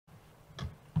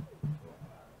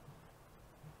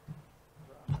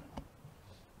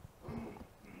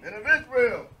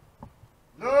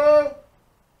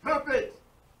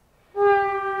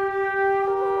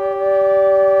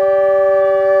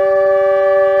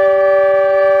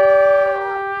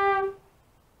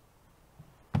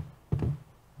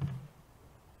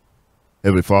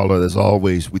Heavenly Father, as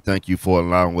always, we thank you for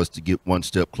allowing us to get one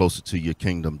step closer to your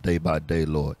kingdom day by day,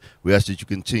 Lord. We ask that you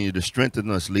continue to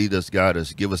strengthen us, lead us, guide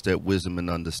us, give us that wisdom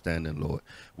and understanding, Lord.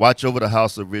 Watch over the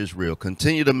house of Israel.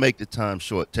 Continue to make the time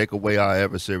short. Take away our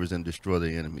adversaries and destroy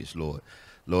the enemies, Lord.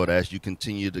 Lord, I ask you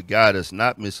continue to guide us,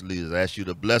 not mislead us. I ask you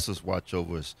to bless us, watch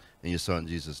over us. In your son,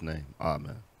 Jesus' name,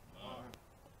 amen.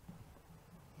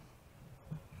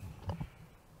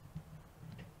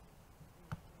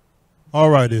 All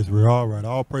right, Israel. All right.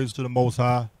 All praise to the Most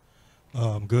High.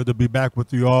 Good to be back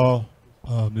with you all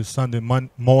this Sunday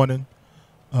morning.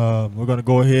 We're going to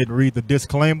go ahead and read the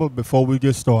disclaimer before we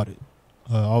get started.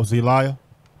 Auxiliah.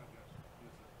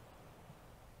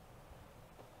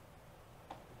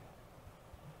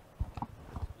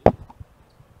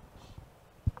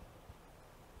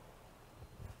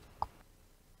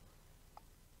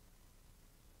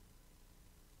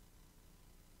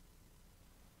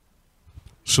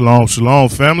 Shalom, shalom,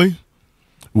 family.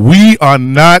 We are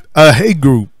not a hate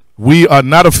group. We are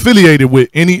not affiliated with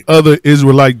any other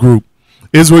Israelite group.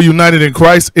 Israel United in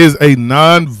Christ is a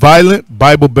non-violent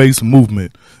Bible-based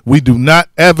movement. We do not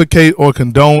advocate or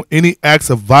condone any acts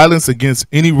of violence against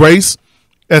any race,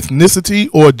 ethnicity,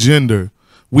 or gender.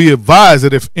 We advise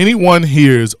that if anyone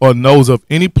hears or knows of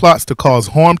any plots to cause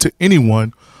harm to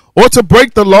anyone or to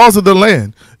break the laws of the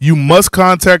land, you must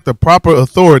contact the proper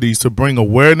authorities to bring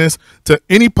awareness to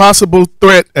any possible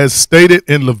threat as stated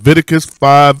in Leviticus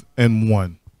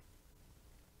 5:1.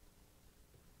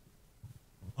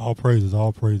 All praises,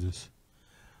 all praises.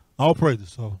 All praises.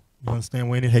 So you understand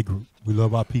we're in a hate group. We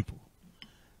love our people.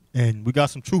 And we got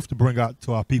some truth to bring out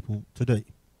to our people today.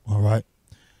 All right.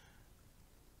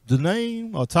 The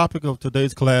name or topic of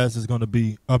today's class is going to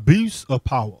be abuse of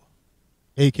power,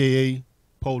 a.k.a.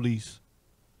 police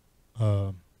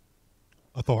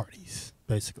authorities,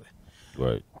 basically.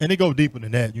 Right. And they go deeper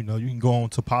than that. You know, you can go on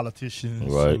to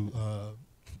politicians, Right. to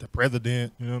the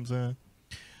president, you know what I'm saying?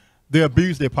 They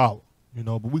abuse their power, you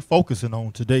know, but we focusing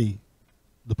on today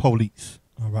the police,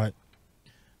 all right?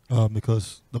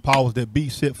 Because the powers that be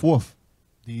set forth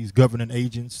these governing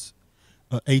agents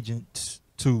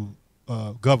to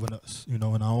govern us, you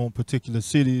know, in our own particular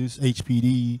cities,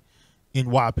 HPD,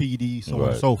 NYPD, so on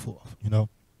and so forth, you know.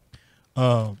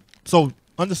 So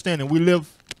understanding we live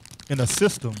in a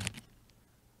system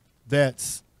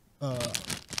that's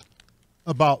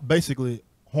about basically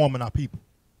harming our people,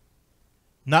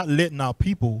 not letting our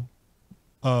people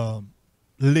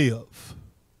live,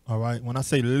 all right? When I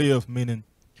say live, meaning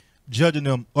judging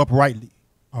them uprightly,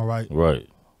 all right? Right.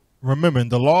 Remembering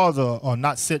the laws are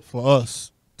not set for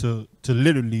us to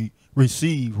literally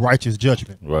receive righteous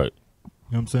judgment. Right. You know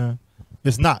what I'm saying?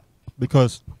 It's not,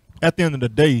 because at the end of the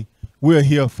day, we're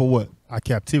here for what? Our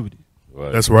captivity.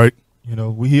 Right. That's right. You know,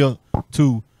 we're here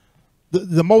to,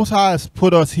 the Most High has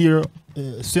put us here,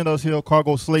 sent us here,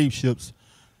 cargo slave ships,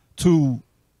 to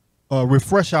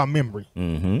refresh our memory.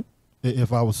 Mm-hmm.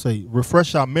 If I would say,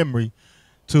 refresh our memory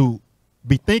to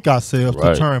bethink ourselves,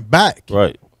 Right. to turn back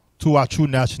Right. to our true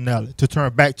nationality, to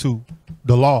turn back to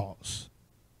the laws.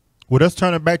 With us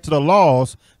turning back to the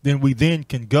laws, then we then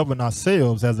can govern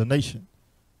ourselves as a nation,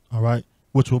 all right?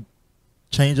 Which will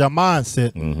change our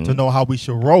mindset to know how we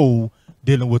should roll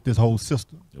dealing with this whole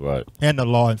system. Right. And the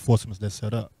law enforcement that's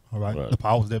set up, all right? Right. The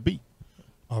powers that be,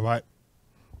 all right?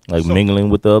 Like So- mingling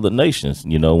with the other nations,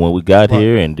 you know, when we got Right.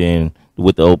 here, and then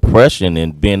with the oppression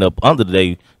and being up under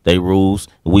they rules,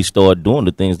 we started doing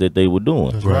the things that they were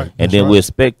doing. That's right. And That's then we right.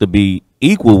 expect to be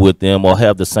equal with them or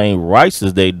have the same rights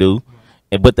as they do.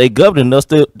 But they govern us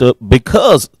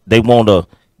because they want to,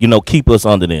 you know, keep us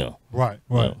under them. Right.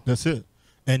 Yeah. That's it.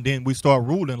 And then we start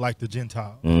ruling like the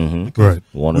Gentiles. Mm-hmm. Because Right.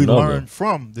 One we another. learn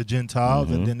from the Gentiles,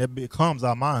 and then that becomes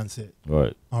our mindset.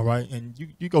 Right. All right. And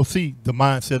you go see the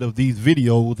mindset of these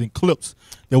videos and clips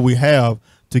that we have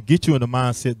to get you in the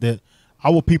mindset that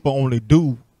our people only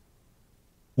do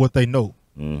what they know.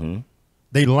 Mm-hmm.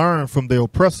 They learn from their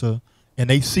oppressor, and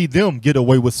they see them get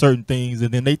away with certain things,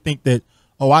 and then they think that,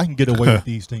 oh, I can get away with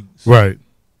these things. Right.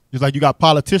 It's like you got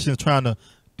politicians trying to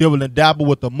dibble and dabble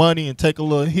with the money and take a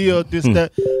little here, this,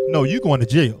 that. No, you going to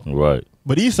jail. Right.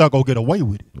 But Esau go get away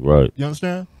with it. Right. You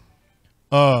understand?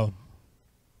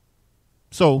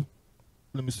 So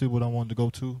let me see what I wanted to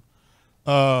go to.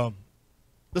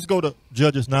 Let's go to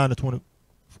Judges 9-24.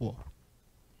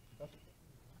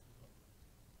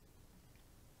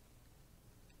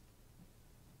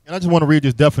 And I just want to read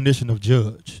this definition of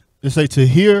judge. They say to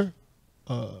hear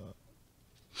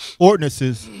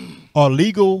ordinances or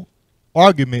legal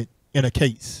argument in a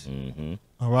case. Mm-hmm.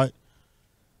 All right.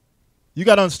 You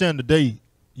got to understand today,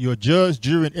 your judge,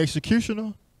 jury, and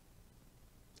executioner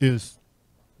is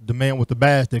the man with the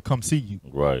badge that comes see you,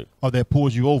 Right. or that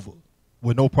pulls you over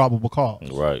with no probable cause,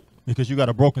 Right. because you got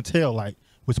a broken tail light,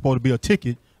 which is supposed to be a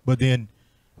ticket, but then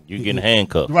You getting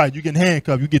handcuffed. right, you getting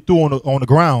handcuffed, you get through on the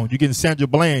ground, you getting Sandra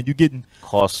Bland, you getting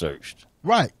Car searched.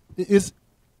 right. It's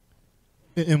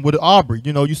and with Aubrey,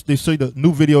 you know, they see the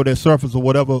new video that surfaced or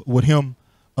whatever with him.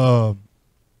 Well,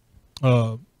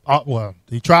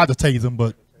 he tried to tase him,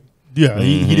 but yeah,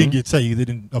 he didn't get tased. It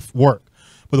didn't work.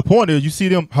 But the point is, you see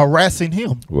them harassing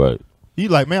him. Right. He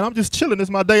like, man, I'm just chilling. It's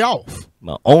my day off.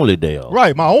 My only day off.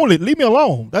 Right, my only. Leave me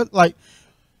alone. That's like,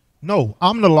 no,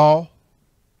 I'm the law.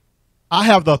 I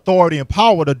have the authority and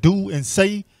power to do and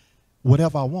say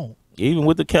whatever I want. Even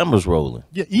with the cameras rolling.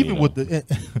 Yeah, even you with the.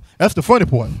 That's the funny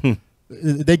part.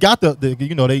 They got the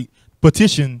you know, they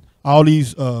petition all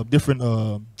these different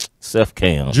Self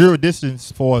cams.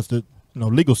 jurisdictions for us, the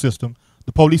legal system,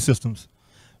 the police systems,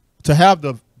 to have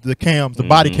the cams, the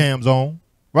body cams on,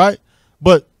 right?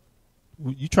 But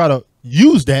you try to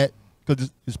use that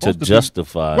because it's to supposed to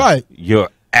justify right. your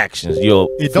actions, your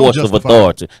It don't force of justify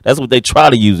authority. That's what they try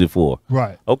to use it for.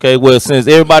 Right. Okay, well, since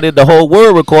everybody, the whole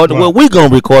world recorded, well, we going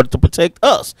to record it to protect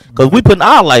us because we putting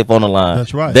our life on the line.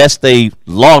 That's right. That's the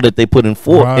law that they put in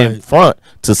front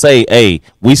to say, hey,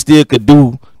 we still could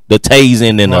do the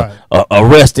tasing and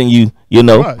arresting you, you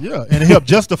know. Right, yeah. And it helped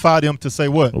justify them to say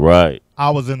what? Right. I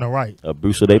was in the right.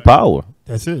 Abuse of their power.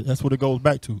 That's it. That's what it goes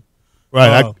back to.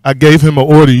 Right. I gave him an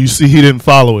order. You see, he didn't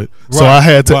follow it. So I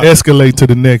had to escalate to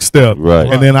the next step. Right.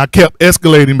 And then I kept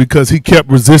escalating because he kept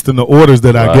resisting the orders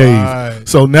that I gave.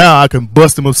 So now I can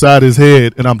bust him upside his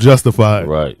head and I'm justified.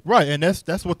 Right. Right. And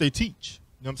that's what they teach.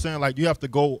 You know what I'm saying? Like, you have to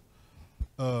go,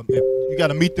 you got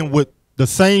to meet them with the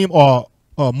same or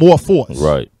more force.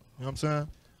 Right. You know what I'm saying?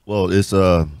 Well,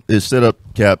 it's set up,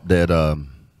 Cap, that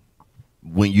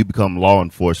when you become law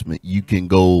enforcement, you can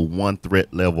go one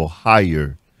threat level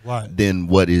higher than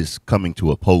what is coming to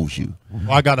oppose you.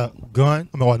 Well, I got a gun,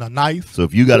 or a knife. So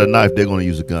if you got a knife, they're going to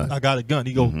use a gun. I got a gun.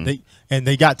 He go,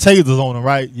 they got tasers on them,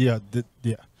 right? Yeah,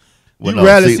 yeah. Well, You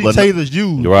rarely see tasers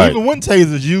used. Right. Even when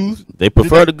tasers used, They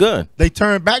prefer the gun. they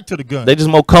turn back to the gun. They just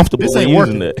more comfortable This when ain't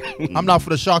using working. that. I'm not for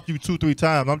to shock you 2-3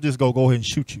 times. I'm just gonna go ahead and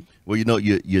shoot you. Well, you know,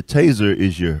 your taser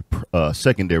is your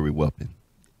secondary weapon.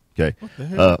 Okay.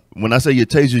 When I say your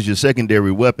taser is your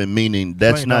secondary weapon, meaning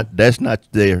that's not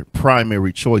their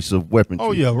primary choice of weaponry.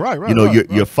 Oh yeah, right. You know,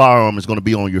 your firearm is going to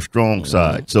be on your strong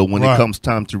side. So when it comes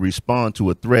time to respond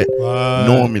to a threat,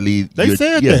 normally They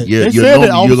said yeah, that. yeah, They you're said that,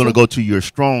 normally you're going to officer. go to your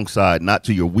strong side, not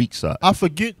to your weak side. I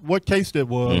forget what case that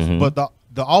was, but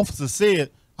the officer said,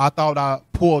 I thought I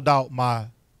pulled out my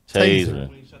taser.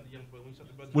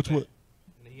 Taser. Which was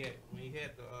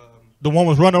the one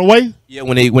was running away. Yeah,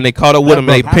 when they caught up with him, and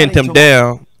they pinned him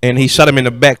down, and he shot him in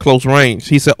the back close range.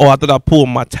 He said, "Oh, I thought I pulled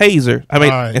my taser. I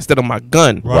mean, instead of my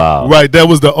gun." Wow. Right, that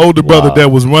was the older brother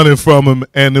that was running from him,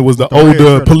 and it was the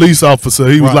older police officer.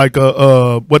 He was like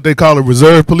a what they call a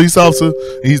reserve police officer.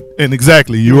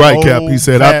 Exactly, you're right, Cap. He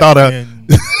said, "I thought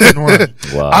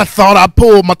Wow. I thought I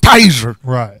pulled my taser."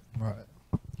 Right.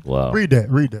 Wow. Read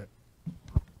that.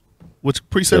 Which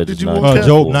precept did you Judges want, Cap?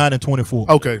 Job 9:24.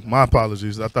 Okay, my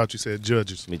apologies. I thought you said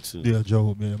judges. Me too. Yeah,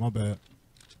 Job. Yeah, my bad.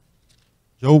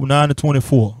 Job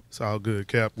 9:24. It's all good,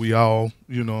 Cap. We all,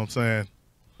 you know what I'm saying,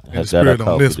 I got a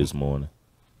coffee this morning.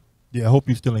 Yeah, I hope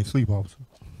you still ain't sleep, officer.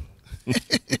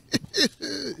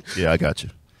 Yeah, I got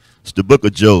you. It's the book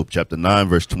of Job, chapter 9,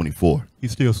 verse 24.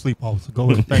 He's still asleep, officer.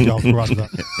 Go ahead. Thank y'all for riding out.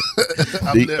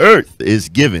 The earth is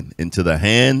given into the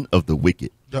hand of the wicked.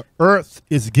 The earth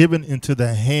is given into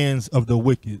the hands of the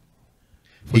wicked.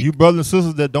 For you brothers and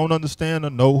sisters that don't understand or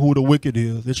know who the wicked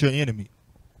is, it's your enemy.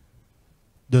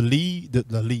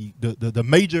 The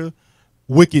major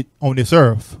wicked on this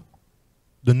earth,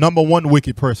 the number one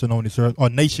wicked person on this earth, or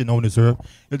nation on this earth,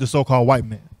 is the so-called white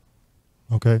man.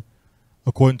 Okay?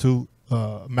 According to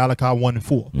Malachi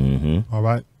 1:4. All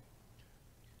right?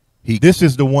 This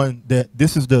is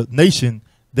the nation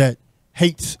that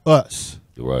hates us.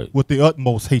 Right. With the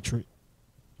utmost hatred.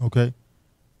 Okay?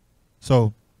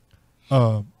 So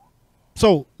let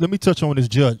me touch on this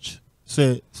judge.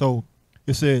 It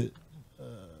said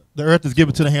the earth is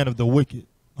given to the hand of the wicked.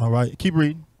 All right. Keep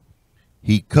reading.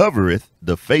 He covereth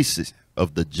the faces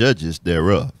of the judges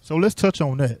thereof. So let's touch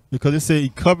on that, because it said he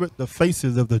covered the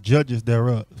faces of the judges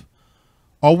thereof.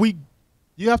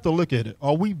 You have to look at it.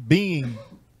 Are we being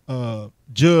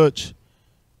judged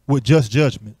with just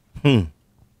judgment?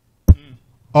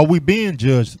 Are we being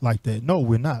judged like that? No,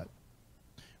 we're not.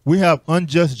 We have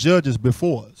unjust judges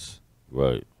before us.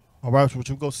 Right. All right, which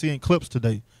we'll go see in clips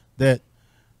today, that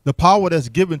the power that's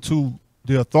given to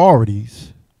the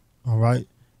authorities, all right,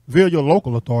 via your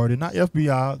local authority, not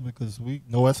FBI, because we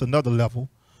know that's another level,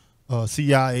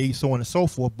 CIA, so on and so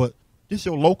forth. But it's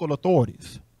your local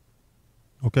authorities.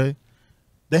 Okay,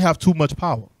 they have too much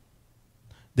power.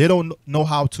 They don't know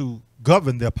how to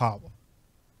govern their power.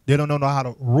 They don't know how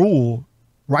to rule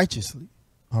righteously.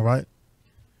 All right.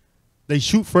 They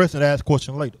shoot first and ask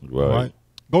question later. Right. All right.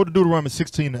 Go to Deuteronomy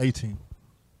 16 and 18.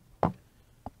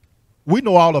 We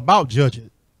know all about judges.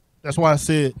 That's why I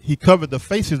said he covered the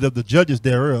faces of the judges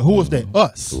thereof. Who was that?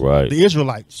 Us. Right. The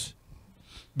Israelites.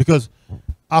 Because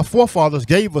our forefathers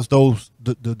gave us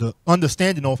the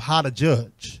understanding of how to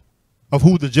judge, of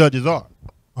who the judges are.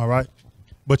 All right.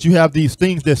 But you have these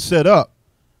things that set up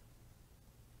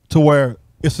to where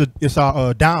it's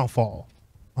our downfall.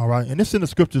 All right. And it's in the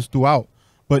scriptures throughout.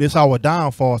 But it's our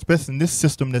downfall, especially in this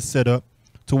system that's set up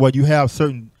to where you have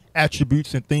certain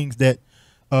attributes and things that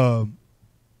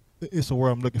it's a word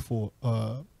I'm looking for.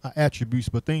 Attributes,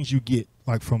 but things you get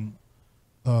like from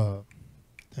what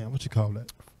you call that?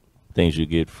 Things you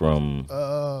get from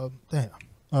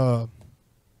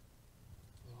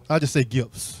I just say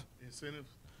gifts.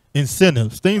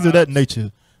 Incentives, things of that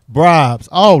nature, bribes,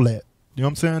 all that. You know what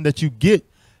I'm saying? That you get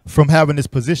from having this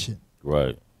position.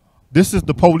 right. This is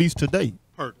the police today.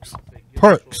 Perks.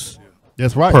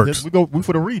 That's right. Perks. We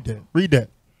for to read that. Read that.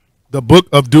 The book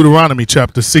of Deuteronomy,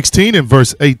 chapter 16 and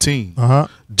verse 18. Uh-huh.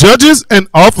 Judges and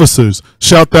officers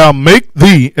shalt thou make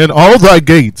thee in all thy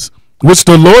gates, which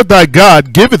the Lord thy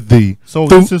God giveth thee. So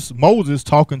this is Moses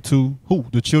talking to who?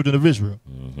 The children of Israel.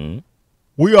 Mm-hmm.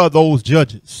 We are those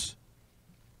judges.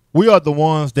 We are the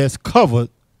ones that's covered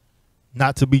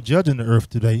not to be judging the earth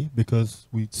today because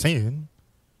we sin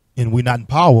and we're not in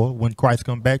power. When Christ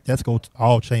come back, that's going to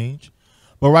all change.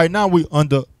 But right now we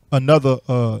under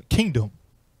another kingdom,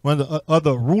 under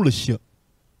other rulership.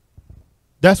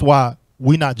 That's why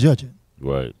we're not judging.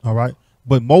 Right. All right.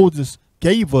 But Moses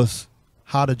gave us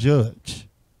how to judge.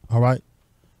 All right.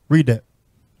 Read that.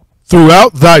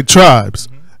 throughout thy tribes,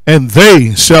 and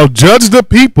they shall judge the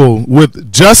people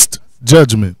with just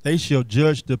judgment. They shall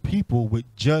judge the people with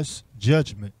just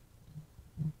judgment.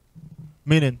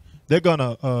 Meaning they're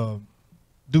gonna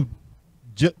do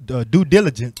due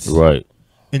diligence, Right.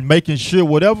 in making sure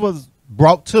whatever's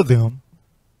brought to them,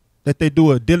 that they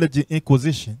do a diligent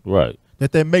inquisition. Right.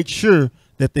 That they make sure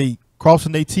that they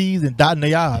crossing their T's and dotting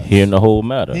their I's. Hearing the whole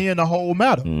matter. Hearing the whole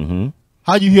matter. Mm-hmm.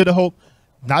 How you hear the whole?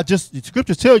 Not just the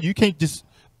scriptures tell you can't just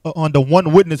under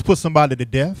one witness put somebody to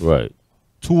death. Right.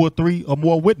 2 or 3 or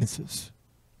more witnesses.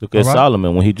 Look at All right.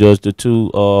 Solomon when he judged the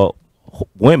 2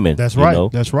 women. That's you right. know,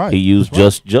 That's right. He used That's right.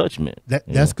 just judgment.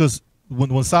 That's because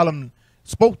when Solomon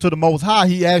spoke to the Most High,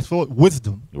 he asked for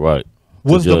wisdom. Right.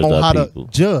 Wisdom judge on thy how people.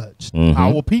 to judge Mhm.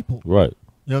 our people. Right.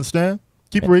 You understand?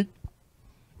 Keep reading.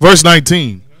 Verse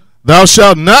 19, thou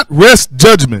shalt not wrest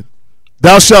judgment.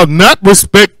 Thou shalt not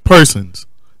respect persons.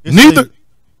 It Neither. say,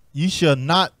 you shall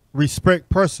not respect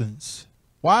persons.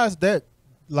 Why is that?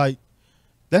 Like,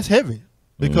 that's heavy.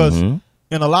 Because Mhm.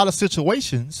 in a lot of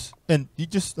situations, and you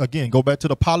just, again, go back to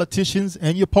the politicians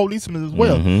and your policemen as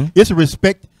well, Mhm. it's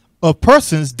respect of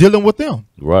persons dealing with them.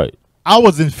 Right. I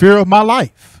was in fear of my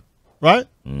life, right?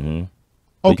 Mm-hmm.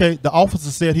 Okay, the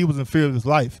officer said he was in fear of his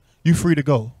life. You free to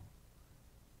go.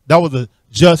 That was a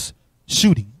just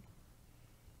shooting.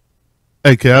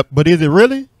 Hey, Cap, But is it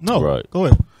really? No. Right. Go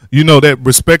ahead. you know that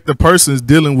respect the persons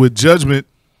dealing with judgment.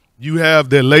 You have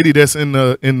that lady that's in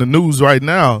the news right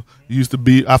now. Used to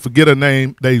be, I forget her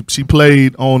name. She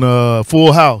played on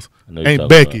Full House. I know you're Ain't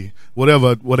talking Becky.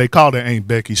 Whatever what they call her ain't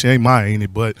Becky. She ain't mine, ain't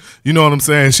it? But you know what I'm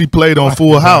saying? She played on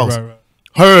Full House. Right.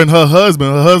 Her and her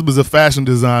husband's a fashion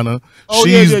designer. Oh,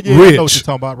 She's yeah. I know rich. what you're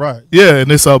talking about, right. Yeah, and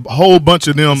it's a whole bunch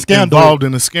of them Scandal. involved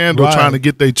in a scandal Right. trying to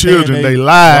get their children. And They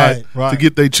lied right. to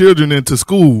get their children into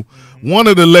school. One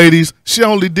of the ladies, she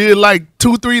only did like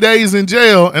 2-3 days in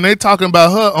jail, and they talking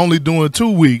about her only doing 2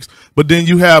 weeks. But then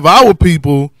you have our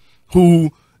people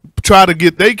who try to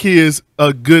get their kids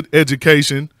a good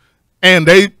education, and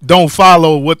they don't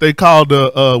follow what they call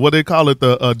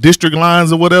the district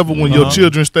lines or whatever. When your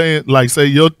children stay, like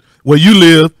say where you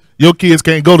live, your kids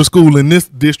can't go to school in this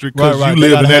district because Right. you They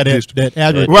live in gotta that have district. That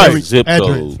address. Right. every Zip address.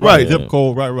 code. Right. Zip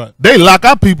code. Right. They lock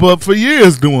our people up for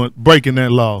years breaking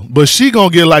that law, but she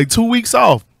gonna get like 2 weeks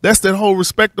off. That's that whole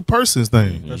respect the persons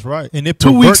thing. That's right. And it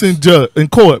 2 weeks in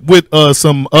court with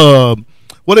some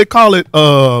what they call it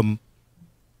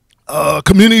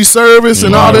community service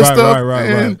and all that stuff.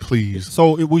 Right. Please,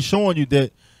 So we're showing you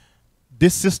that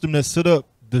this system that's set up,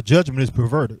 the judgment is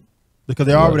perverted because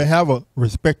they already have a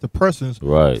respect of persons.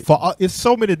 Right. For it's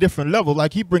so many different levels.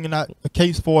 Like he bringing out a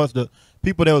case for us, the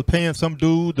people that was paying some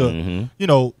dude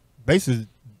to, basically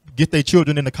get their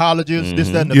children into colleges, this,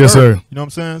 that, and the Yes, third. sir. You know what I'm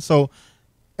saying? So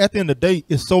at the end of the day,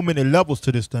 it's so many levels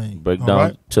to this thing. Break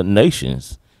down to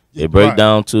nations. They break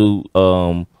down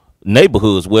to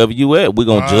neighborhoods, wherever you at. We're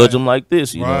gonna judge them like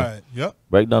this, you know. Yep.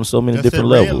 Break down so many different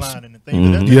levels.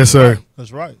 Yes, sir.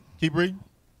 That's right. Keep reading.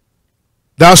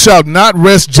 Thou shalt not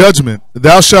wrest judgment.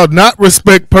 Thou shalt not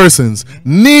respect persons,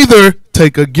 neither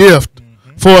take a gift.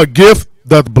 For a gift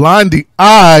doth blind the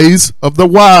eyes of the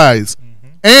wise,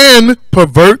 and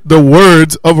pervert the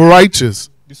words of righteous.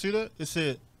 You see that? It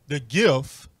said the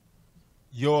gift,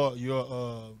 your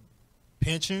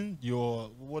pension,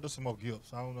 what are some more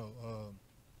gifts? I don't know.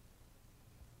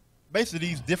 Basically,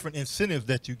 these different incentives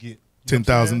that you get.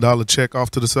 $10,000 check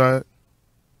off to the side.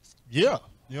 Yeah,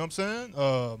 you know what I'm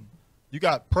saying. You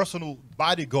got personal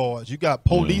bodyguards. You got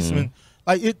policemen.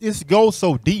 Like it goes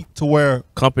so deep to where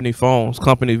company phones,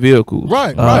 company vehicles,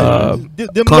 right.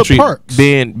 Them country little perks.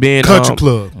 being country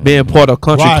club, being part of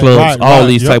country clubs, all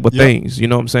these type of things. You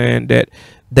know what I'm saying?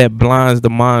 That blinds the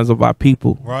minds of our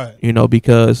people. Right. You know,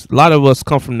 because a lot of us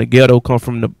come from the ghetto, come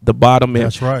from the bottom,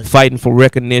 and fighting for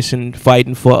recognition,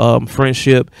 fighting for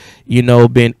friendship. You know,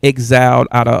 being exiled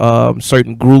out of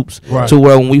certain groups, to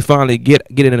where when we finally get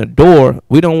in the door,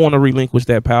 we don't want to relinquish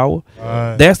that power.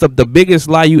 That's the biggest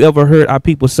lie you ever heard our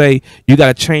people say. You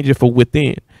got to change it for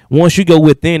within. Once you go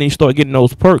within and you start getting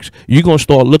those perks, you're going to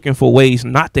start looking for ways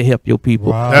not to help your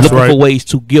people. That's looking for ways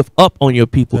to give up on your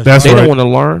people. They don't want to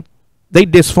learn. They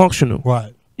dysfunctional.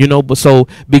 Right. You know, but so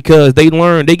because they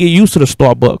get used to the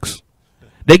Starbucks.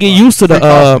 They get used to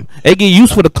they get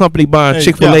used for the company buying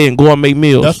Chick-fil-A and gourmet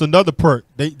meals. That's another perk.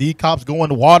 These cops going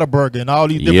to Whataburger and all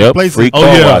these different places. Free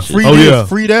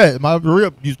free that. My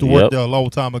rib used to work there a long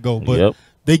time ago, but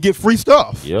they get free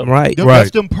stuff. Right.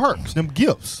 That's them perks, them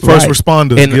gifts. First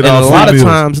responders. And a lot of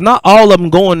times, not all of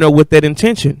them going there with that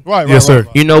intention. Yes, sir.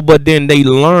 You know, but then they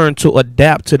learn to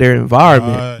adapt to their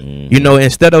environment. You know,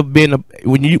 instead of being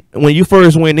when you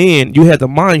first went in, you had the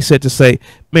mindset to say,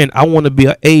 man, I want to be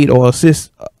an aid or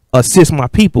assist my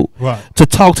people, to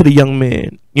talk to the young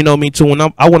man. You know what I mean? To when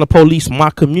I want to police my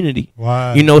community.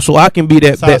 You know, so I can be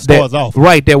that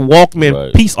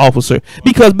walkman peace officer.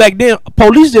 Because back then,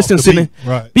 police just didn't sit in.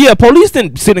 Police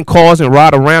didn't sit in cars and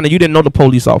ride around, and you didn't know the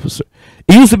police officer.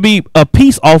 It used to be a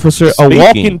peace officer, a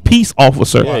walking peace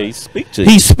officer. Yeah, he speak to you.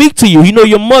 He speak to you. He know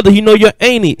your mother. He know your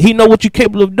auntie. He know what you're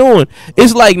capable of doing.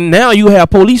 It's like now you have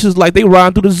police like they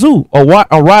riding through the zoo or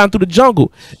riding through the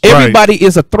jungle. Everybody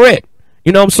is a threat.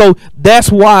 You know, so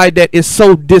that's why that is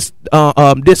so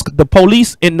the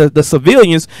police and the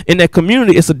civilians in that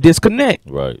community is a disconnect.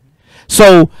 Right.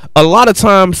 So a lot of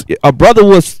times a brother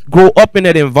will grow up in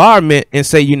that environment and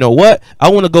say, you know what, I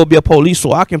want to go be a police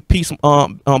so I can be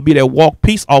that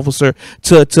peace officer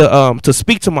to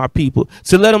speak to my people,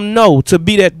 to let them know, to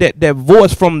be that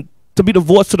voice to be the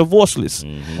voice to the voiceless.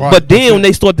 But then when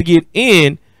they start to get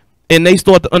in, and they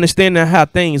start to understand how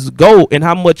things go and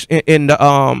how much in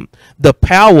the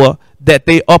power that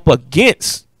they up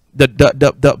against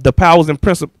the powers and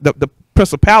the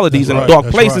principalities and the dark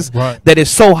places that is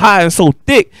so high and so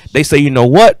thick. They say, you know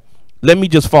what? Let me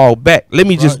just fall back. Let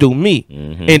me just do me.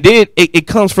 And then it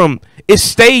comes from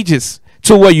stages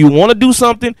to where you want to do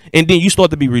something, and then you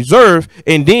start to be reserved,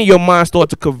 and then your mind start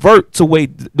to convert to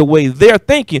the way they're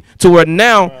thinking, to where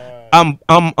now. I'm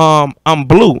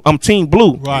blue. I'm team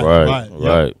blue.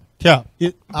 Right. Yeah.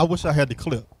 I wish I had the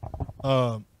clip.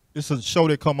 It's a show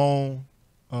that come on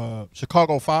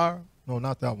Chicago Fire. No,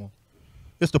 not that one.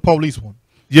 It's the police one.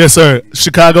 Yes, sir.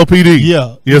 Chicago PD.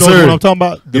 Yeah. Yes, you know sir. what I'm talking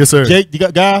about? Yes, sir. Jake, you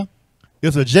got guy.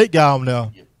 There's a Jake guy on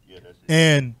there.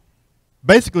 And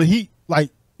basically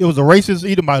it was a racist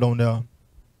Edomite on there.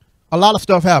 A lot of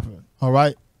stuff happened. All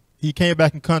right. He came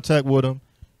back in contact with him.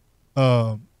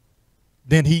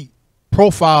 Then he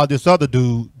profiled this other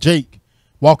dude, Jake,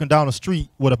 walking down the street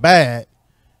with a bag.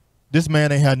 This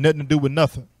man ain't had nothing to do with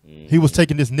nothing. He was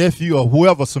taking his nephew or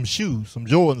whoever some shoes, some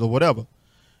Jordans or whatever.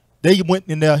 They went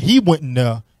in there. He went in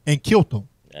there and killed them.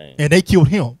 And they killed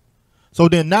him. So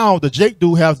then now the Jake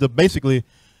dude has to basically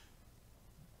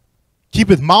keep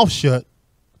his mouth shut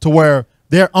to where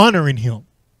they're honoring him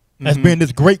as being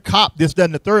this great cop, this, that,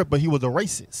 and the third, but he was a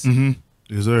racist.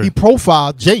 Yes, sir. He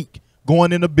profiled Jake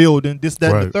going in the building, this,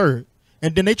 that, and the third.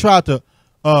 And then they tried to,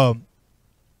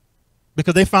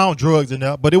 because they found drugs in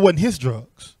there, but it wasn't his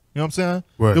drugs. You know what I'm saying?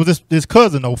 Right. It was his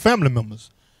cousin or family members.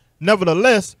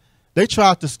 Nevertheless, they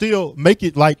tried to still make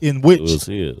it like in which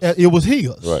it was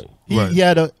his. Right. He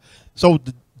had so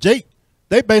Jake,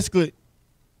 they basically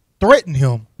threatened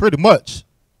him pretty much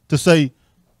to say,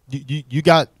 you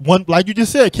got one, like you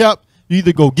just said, Cap, you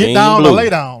either go get down or lay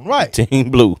down. Right.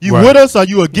 Team blue. You with us or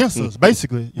you against us,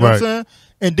 basically. You know what I'm saying?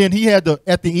 And then he had to,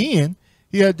 at the end,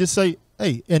 he had to say,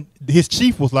 hey, and his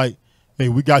chief was like, hey,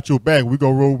 we got your back. We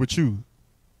gonna roll with you.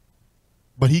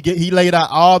 But he laid out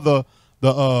all the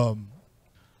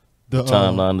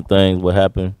timeline of things, what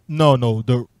happened.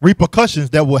 the repercussions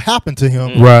that will happen to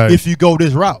him Right. if you go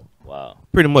this route. Wow.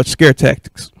 Pretty much scare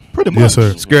tactics. Pretty much. Yes,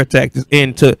 sir. Scare tactics.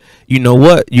 And to you know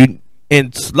what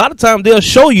and a lot of times they'll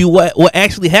show you what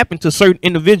actually happened to certain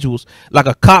individuals, like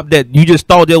a cop that you just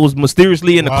thought that was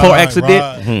mysteriously in a car Right, accident.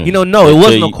 right. Mhm. You know, no, it They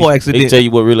wasn't tell no car accident. They tell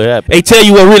you what really happened. They tell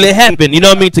you what really happened. You know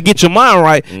what I mean? To get your mind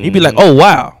right, you'd be like, oh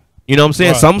wow. You know what I'm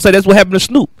saying? Right. Some say that's what happened to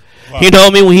Snoop. Right. You know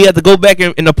what I mean? When he had to go back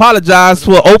and apologize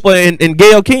for Oprah and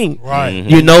Gayle King. Right.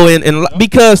 You know, and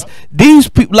because these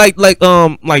people like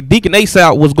Deacon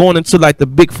Asap was going into like the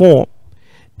big forum.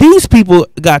 These people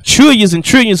got trillions and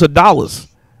trillions of dollars.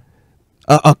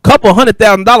 A couple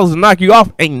 $100,000 to knock you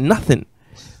off ain't nothing.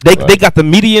 They got the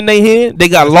media in their hand. They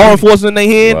got law enforcement in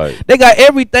their hand. Right. They got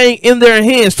everything in their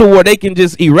hands to where they can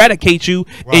just eradicate you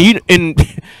and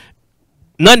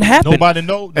nothing happened. Nobody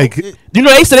know. Hey, You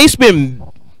know, they said they spend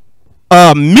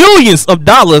millions of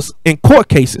dollars in court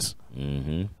cases,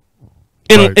 Mm-hmm.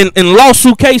 in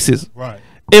lawsuit cases, right.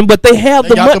 but they have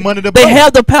They got the money to they blow.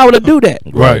 have the power to do that.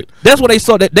 Right. That's what they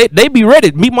saw. That they be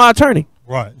ready. Meet my attorney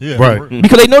Right. Yeah. Right.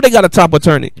 because they know they got a top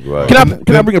attorney. Right.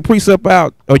 Can I bring a precept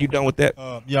out? Are you done with that?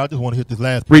 Yeah. I just want to hit this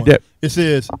last. Read point. that. It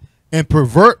says, "And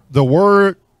pervert the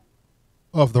word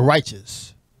of the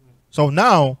righteous." So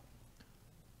now,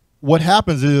 what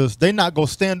happens is they not gonna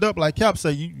stand up like Cap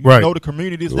say. You Right. know the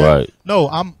communities. Right. No,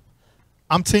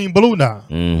 I'm Team Blue now.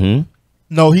 Mm-hmm.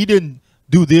 No, he didn't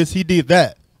do this. He did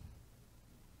that.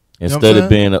 Instead saying? of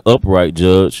being an upright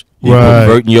judge, you're Right.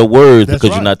 perverting your words That's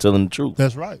because right. you're not telling the truth.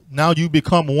 That's right. Now you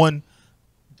become one.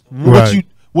 Right.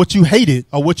 What you hated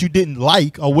or what you didn't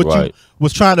like or what you Right.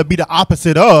 was trying to be the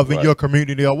opposite of in Right. your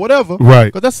community or whatever. Right.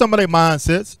 Because that's some of their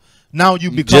mindsets. Now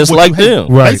you become Just what like you hate, them.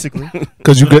 Right. basically.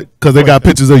 Because they got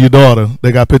pictures of your daughter,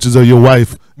 they got pictures of your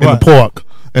wife in Right. the park,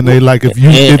 and they like if you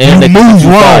And they move keep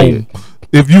you wrong, fired.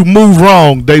 if you move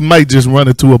wrong, they might just run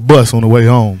into a bus on the way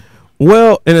home.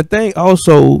 Well, and the thing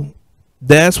also,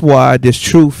 that's why this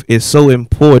truth is so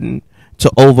important to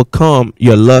overcome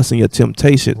your lust and your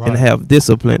temptation Right. and have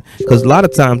discipline. Because a lot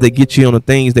of times they get you on the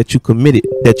things that you committed,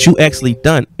 that you actually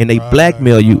done, and they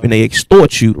blackmail you and they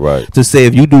extort you Right. to say,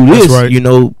 if you do this, right. you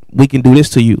know, we can do this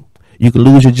to you. You can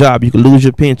lose your job. You can lose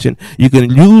your pension. You can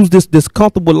lose this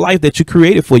comfortable life that you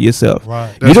created for yourself. Right.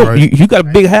 You That's don't. right. You got a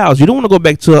big house. You don't want to go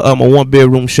back to a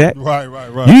 1-bedroom shack. Right.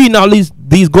 You eating all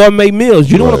these gourmet meals.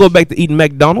 You don't want Right. to go back to eating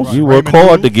McDonald's. You Right. work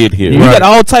hard to get here. You got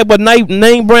all type of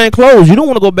name brand clothes. You don't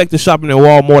want to go back to shopping at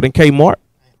Walmart and Kmart.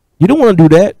 You don't want to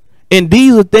do that. And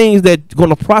these are things that going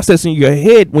to process in your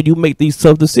head when you make these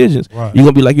tough decisions. Right. You're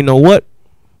going to be like, you know what?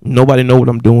 Nobody know what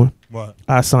I'm doing. Right.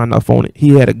 I signed off on it. He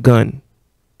had a gun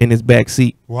in his back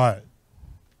seat. Right.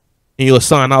 And you'll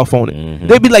sign off on it. Mhm.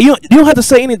 They'll be like, you don't have to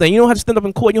say anything. You don't have to stand up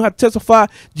in court. You don't have to testify.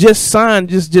 Just sign.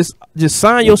 Just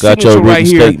sign your Got signature your right written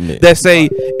here. statement. That say,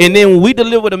 and then when we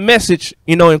deliver the message,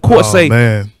 you know, in court, Oh, say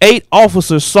man. 8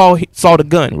 officers saw the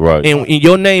gun. Right. And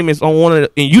your name is on one of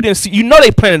the, and you didn't see. You know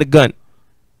they planted the gun,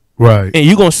 Right. and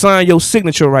you gonna sign your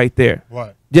signature right there,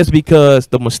 Right. just because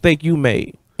the mistake you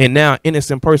made, and now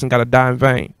innocent person got to die in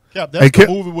vain. Cap, that's Hey, the Cap-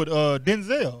 movie with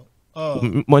Denzel.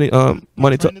 Money.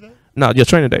 Training Day? No, your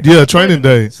training day. Yeah, training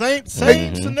day. Same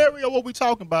scenario. What we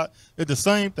talking about? It's the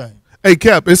same thing. Hey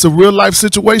Cap, it's a real life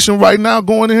situation right now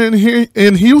going in here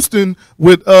in Houston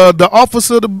with the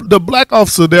officer, the black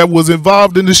officer that was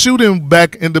involved in the shooting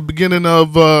back in the beginning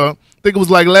of I think it was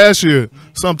like last year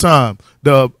sometime.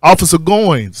 The officer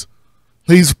Goins.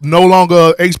 He's no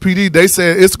longer HPD. They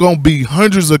said it's going to be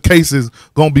hundreds of cases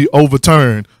going to be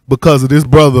overturned because of this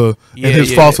brother and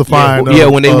his falsifying. Yeah,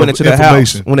 when they went into the house,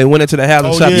 information. when they went into the house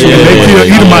and Oh, shot yeah. two Yeah, they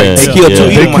killed Edomites. They killed two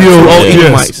They Edomites. killed- All yes.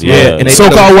 Edomites. Yeah, Yeah. and they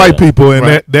So-called white people, and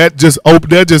Right. that just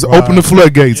opened the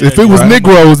floodgates. Yeah, if it was right.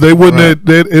 Negroes, they wouldn't. Right.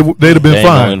 They'd have They been ain't gonna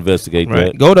fine. investigate Right.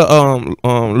 that. Go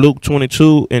to Luke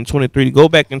 22 and 23. Go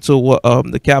back into what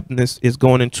the captain is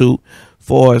going into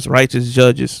for as righteous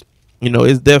judges. You know,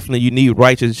 it's definitely you need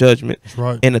righteous judgment. That's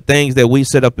right. And the things that we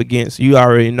set up against, you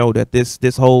already know that this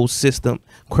whole system,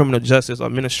 criminal justice,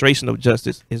 administration of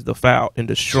justice, is defiled and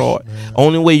destroyed.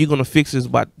 Only way you're gonna fix is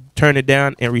by turning it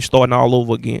down and restarting all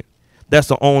over again. That's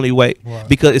the only way, Right.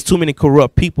 because it's too many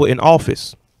corrupt people in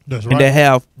office. That's And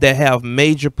right. that have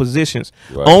major positions.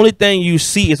 Right. Only thing you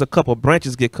see is a couple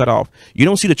branches get cut off. You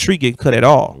don't see the tree get cut at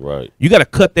all. Right. You got to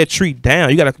cut that tree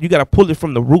down. You got to pull it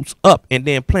from the roots up and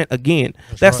then plant again.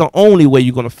 That's right. the only way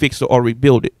you're gonna fix it or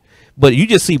rebuild it. But you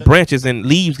just see branches and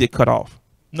leaves get cut off.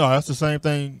 No, that's the same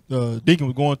thing Deacon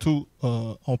was going to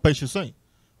on Patient Saint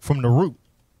from the root.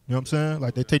 You know what I'm saying?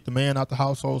 Like they take the man out the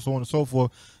household, so on and so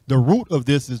forth. the root of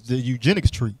this is the eugenics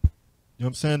tree. You know what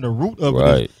I'm saying? The root of it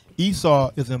Right. is Esau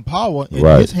is in power, and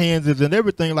Right. his hands is in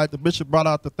everything. Like the bishop brought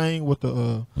out the thing with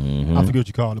the I forget what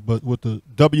you call it, but with the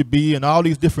WB and all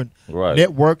these different Right.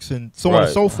 networks and so on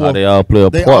and so How forth. they all play a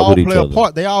They part all with each play a other.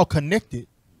 part. They all connected.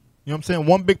 You know what I'm saying?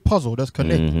 One big puzzle that's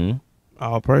connected. Mhm.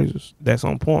 All praises. That's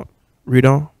on point. Read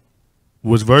on.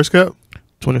 Which verse, Cap?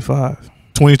 25.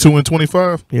 22 and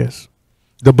 25. Yes.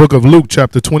 The book of Luke,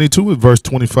 chapter 22, and verse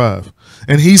 25.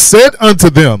 And he said unto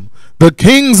them, the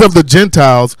kings of the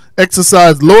Gentiles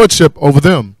exercise lordship over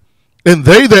them, and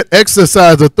they that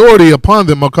exercise authority upon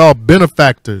them are called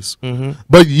benefactors.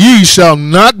 But ye shall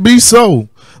not be so.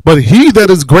 But he that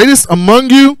is greatest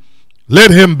among you, let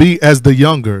him be as the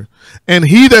younger, and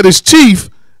he that is chief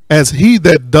as he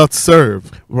that doth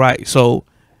serve. Right. So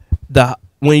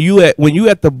when you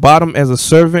at the bottom as a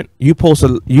servant, you supposed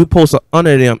to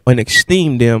honor them and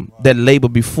esteem them that labor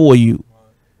before you.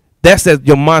 That's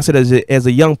your mindset as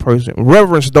a young person.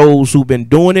 Reverence those who've been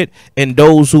doing it, and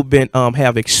those who've been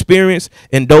have experience,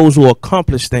 and those who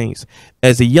accomplish things.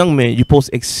 As a young man, you're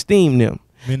supposed to esteem them.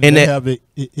 Meaning And they that- have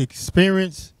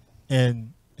experience and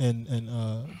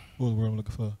what was the word I'm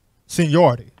looking for?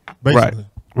 Seniority, basically.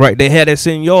 Right, they had that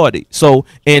seniority. So,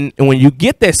 and when you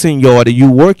get that seniority, you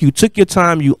work, you took your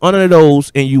time, you honor those,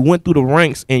 and you went through the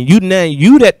ranks, and you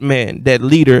that man, that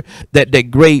leader, that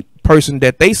great person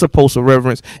that they supposed to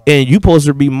reverence, and you supposed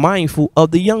to be mindful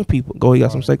of the young people. Go, you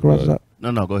got some sacred rights up.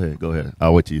 No, go ahead.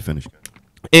 I'll wait till you finish.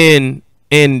 And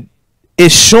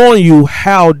it's showing you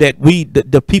how that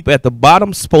the people at the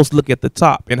bottom supposed to look at the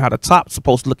top, and how the top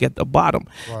supposed to look at the bottom.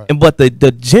 Right. And but the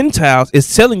Gentiles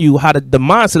is telling you how the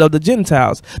mindset of the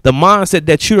Gentiles, the mindset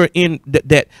that you're in,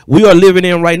 that we are living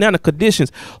in right now, the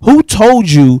conditions. Who told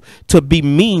you to be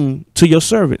mean to your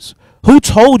servants? Who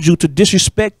told you to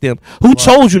disrespect them? Who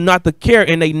told you not to care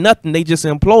and they nothing? They just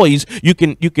employees. You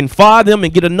can fire them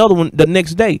and get another one the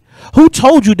next day. Who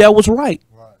told you that was right?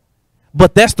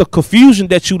 But that's the confusion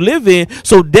that you live in.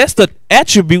 So that's the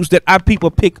attributes that our people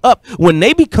pick up when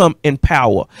they become in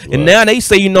power. And now they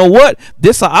say, you know what?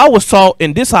 This how I was taught,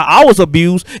 and this how I was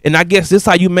abused, and I guess this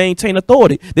how you maintain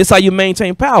authority. This how you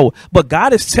maintain power. But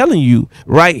God is telling you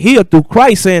right here through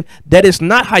Christ, saying that is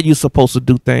not how you're supposed to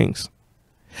do things.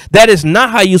 That is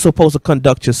not how you're supposed to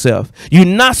conduct yourself. You're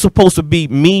not supposed to be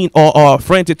mean or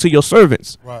frantic to your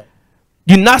servants. Right.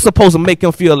 You're not supposed to make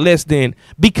them feel less than,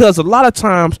 because a lot of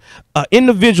times an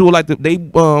individual like the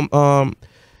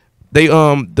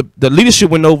leadership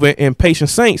went over in Patient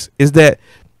Saints is that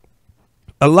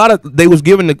a lot of they was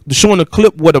giving showing a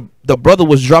clip where the brother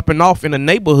was dropping off in a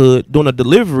neighborhood doing a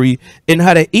delivery, and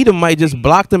how the Edomite just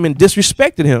blocked him and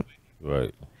disrespected him.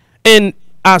 Right. And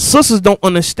our sisters don't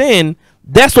understand.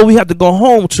 That's what we have to go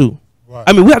home to. Right.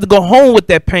 I mean, we have to go home with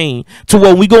that pain to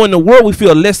where we go in the world, we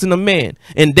feel less than a man.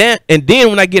 And then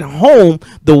when I get home,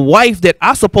 the wife that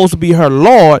I supposed to be her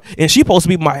Lord, and she supposed to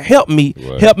be my help me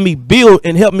build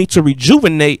and help me to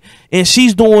rejuvenate. And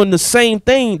she's doing the same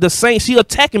thing, she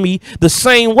attacking me the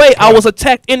same way I was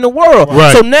attacked in the world.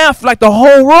 Right. So now I feel like the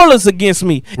whole world is against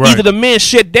me. Right. Either the man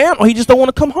shut down or he just don't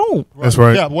want to come home. That's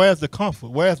right. Yeah, where's the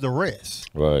comfort? Where's the rest?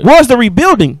 Right. Where's the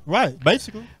rebuilding? Right,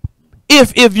 basically.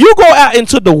 If you go out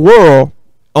into the world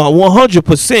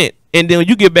 100%, and then when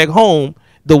you get back home,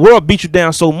 the world beat you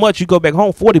down so much, you go back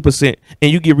home 40%, and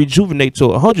you get rejuvenated to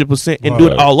 100% and do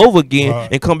it Right. all over again, Right.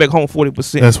 and come back home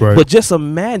 40%. That's right. But just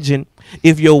imagine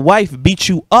if your wife beat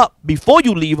you up before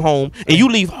you leave home, and you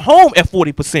leave home at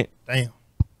 40%, Damn.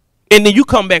 and then you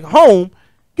come back home,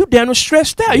 you damn near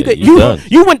stressed out. Yeah, you done.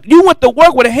 went to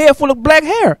work with a head full of black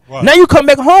hair. Right. Now you come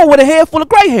back home with a head full of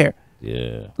gray hair.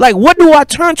 Yeah. Like, what do I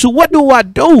turn to? What do I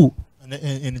do? And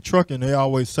in the trucking, they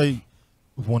always say,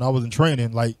 when I was in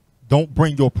training, like, don't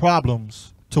bring your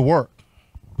problems to work,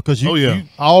 because you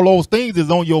all those things is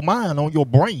on your mind, on your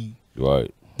brain.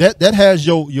 Right. That has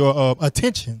your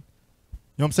attention. You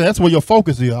know what I'm saying? That's where your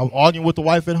focus is. I'm arguing with the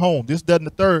wife at home, this, that, and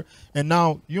the third, and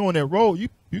now you on that road.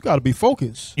 You got to be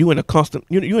focused. You in a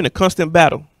constant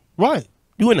battle. Right.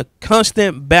 You in a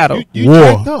constant battle. You War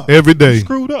jacked up. every day. You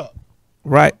screwed up.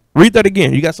 Right. Read that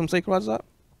again. You got some sacred rights up?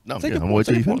 No, Take I'm it gonna wait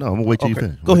till you take it finish. No, I'm gonna wait till you Okay.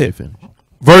 finish. Go ahead.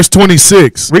 Verse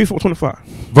 26. Read 425.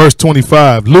 Verse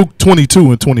 25, Luke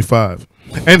 22 and 25.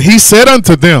 And he said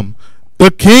unto them,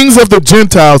 the kings of the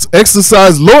Gentiles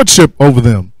exercise lordship over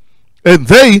them, and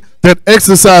they that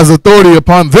exercise authority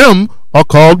upon them are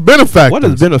called benefactors. What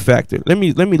is benefactor? Let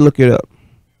me look it up.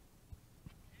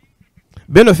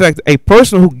 Benefactor, a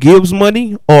person who gives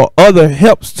money or other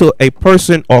helps to a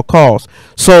person or cause.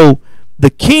 So the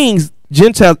kings,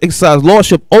 Gentiles, exercise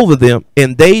lordship over them,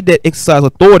 and they that exercise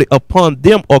authority upon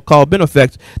them are called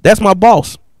benefactors. That's my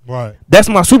boss. Right. That's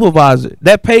my supervisor.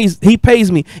 He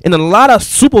pays me. And a lot of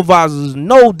supervisors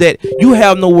know that you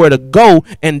have nowhere to go,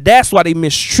 and that's why they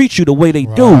mistreat you the way they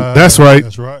do. That's right.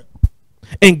 That's right.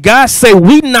 And God say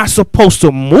we not supposed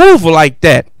to move like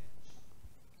that.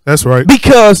 That's right.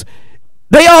 Because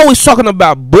they always talking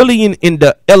about bullying in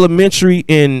the elementary,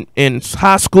 in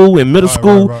high school, and middle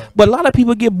school. Right. But a lot of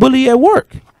people get bullied at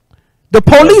work. The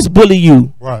police bully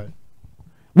you. Right.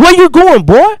 Where you going,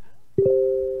 boy?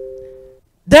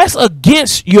 That's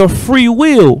against your free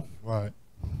will. Right.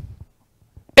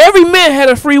 Every man had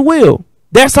a free will.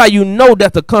 That's how you know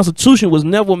that the Constitution was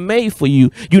never made for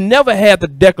you. You never had the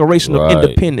Declaration of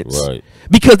Independence. Right.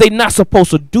 Because they're not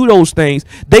supposed to do those things.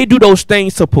 They do those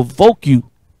things to provoke you.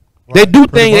 Right.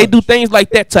 They do things like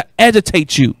that to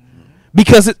agitate you.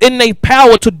 Because it's in their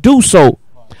power to do so.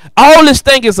 All this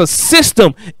thing is a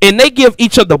system, and they give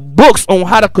each other books on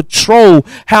how to control,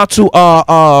 how to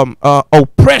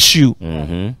oppress you,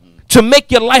 to make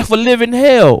your life a living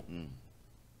hell.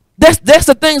 That's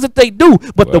the things that they do.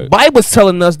 But the Bible's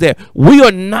telling us that we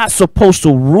are not supposed to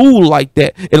rule like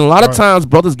that. And a lot of times,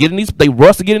 brothers they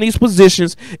rush to get in these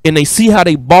positions, and they see how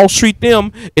they boss treat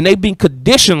them, and they been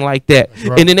conditioned like that.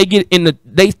 And then they get in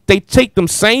they take them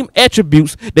same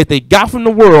attributes that they got from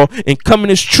the world and come in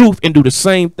this truth and do the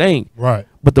same thing. Right.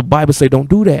 But the Bible say don't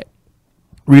do that.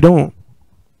 Read on.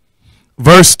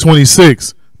 Verse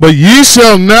 26. But ye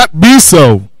shall not be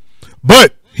so,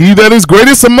 but he that is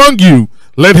greatest among you,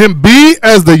 let him be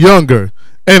as the younger,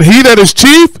 and he that is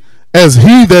chief as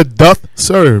he that doth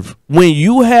serve. When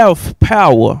you have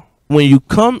power, when you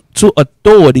come to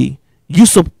authority, you're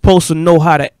supposed to know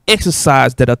how to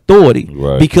exercise that authority,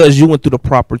 because you went through the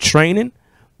proper training,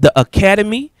 the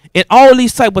academy, and all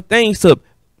these type of things to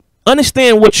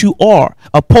understand what you are.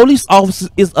 A police officer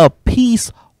is a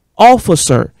peace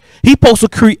officer. He's supposed to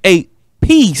create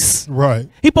peace. Right.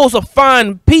 He supposed to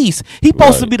find peace. He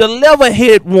supposed to be the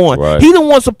level-headed one. He the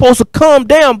one supposed to calm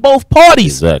down both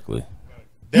parties. Exactly.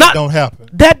 That don't happen.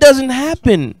 That doesn't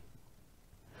happen.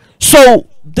 So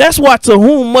that's why to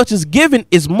whom much is given,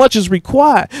 is much is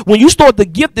required. When you start to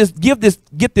get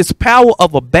this power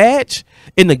of a badge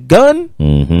and a gun,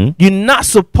 you're not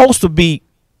supposed to be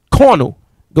carnal.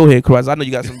 Go ahead, Christ. I know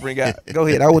you got something to bring out. Go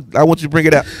ahead. I want you to bring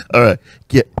it out. All right.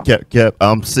 Cap,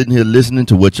 I'm sitting here listening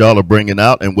to what y'all are bringing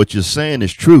out, and what you're saying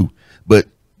is true. But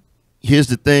here's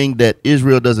the thing that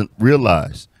Israel doesn't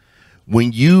realize.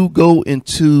 When you go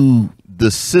into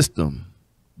the system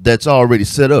that's already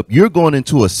set up, you're going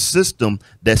into a system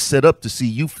that's set up to see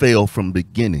you fail from the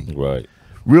beginning. Right.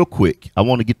 Real quick, I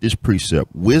want to get this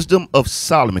precept. Wisdom of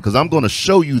Solomon, because I'm going to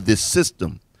show you this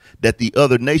system that the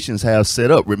other nations have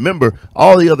set up. Remember,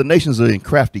 all the other nations are in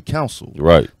crafty counsel,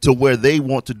 to where they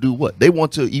want to do what? They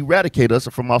want to eradicate us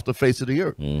from off the face of the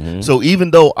earth. So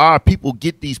even though our people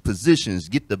get these positions,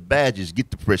 get the badges, get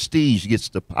the prestige, gets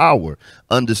the power,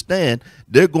 understand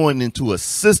they're going into a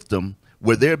system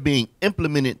where they're being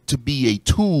implemented to be a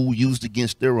tool used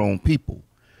against their own people.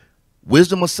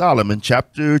 Wisdom of Solomon,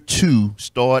 chapter 2,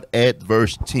 start at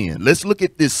verse 10. Let's look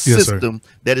at this system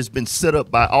that has been set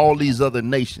up by all these other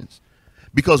nations.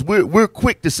 Because we're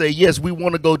quick to say, yes, we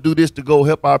want to go do this to go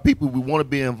help our people. We want to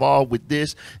be involved with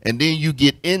this. And then you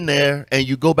get in there and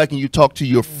you go back and you talk to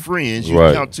your friends. You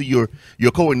count to your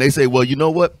coworker, and they say, well, you know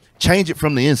what? Change it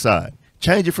from the inside.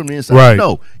 Change it from the inside.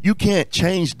 No, you can't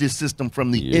change this system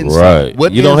from the inside.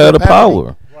 What you don't have the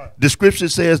power. The scripture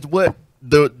says what?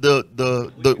 The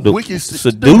wicked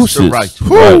seduce the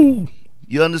righteous.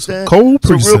 You understand? Cold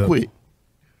precept. So real quick,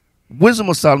 Wisdom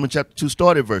of Solomon chapter 2,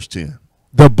 start at verse 10.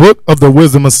 The book of the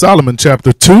Wisdom of Solomon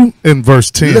chapter 2 and verse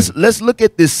 10. Let's look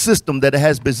at this system that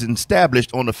has been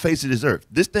established on the face of this earth.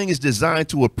 This thing is designed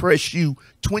to oppress you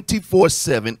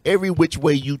 24/7, every which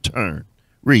way you turn.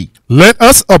 Read. Let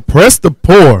us oppress the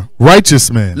poor, righteous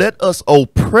man. Let us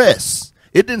oppress.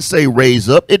 It didn't say raise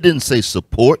up. It didn't say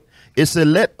support. It said,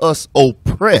 let us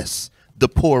oppress the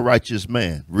poor righteous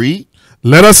man. Read.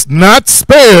 Let us not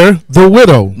spare the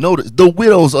widow. Notice, the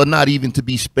widows are not even to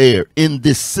be spared in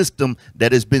this system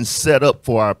that has been set up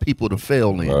for our people to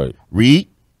fail in. Read.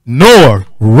 Nor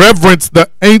reverence the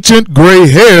ancient gray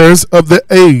hairs of the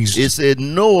aged. It said,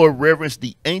 nor reverence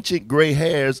the ancient gray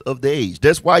hairs of the aged.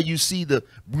 That's why you see the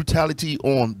brutality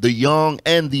on the young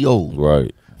and the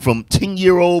old. From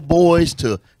 10-year-old boys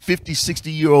to 50,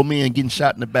 60-year-old men getting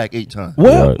shot in the back 8 times.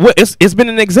 Well, it's been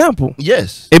an example.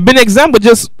 Yes. It's been an example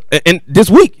just in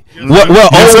this week. Well,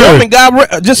 old woman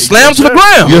got just slammed to the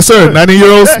ground. Yes, sir.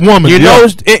 90-year-old woman. You know,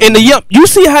 in the young, you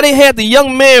see how they had the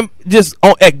young man just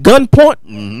at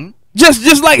gunpoint?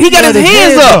 Just like he got his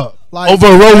hands up. Like, over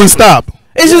a rolling stop.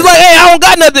 It's just like, hey, I don't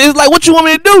got nothing. It's like, what you want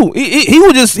me to do?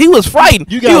 He was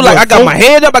frightened. You He got was like, what, I got my four?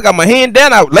 head up, I got my hand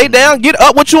down, I lay down, get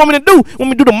up. What you want me to do? Want me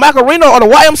to do the Macarena or the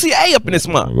YMCA up in this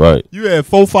month? Right. You had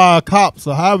 4, 5 cops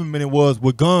or however many it was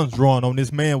with guns drawn on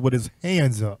this man with his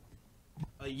hands up.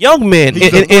 A young man,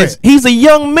 He's a and threat. he's a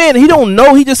young man. He don't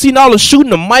know. He just seen all the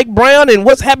shooting of Mike Brown and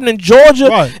what's happening in Georgia,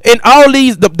 Right. and all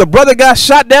these. The brother got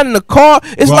shot down in the car.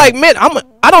 It's Right. like, man,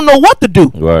 I don't know what to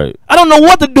do. Right. I don't know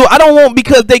what to do. I don't want,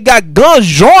 because they got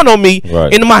guns drawn on me,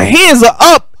 Right. and my hands are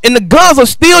up, and the guns are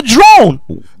still drawn.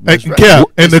 That's right. Cap,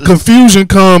 and the confusion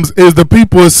comes is the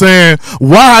people are saying,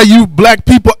 why are you black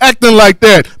people acting like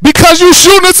that? Because you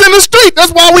shooting us in the street.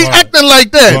 That's why we Right. acting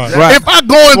like that. Right. Right. If I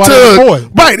go Why they into deploy?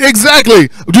 right, exactly.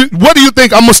 What do you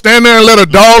think? I'm gonna stand there and let a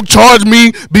dog charge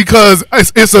me because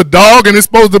it's a dog and it's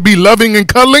supposed to be loving and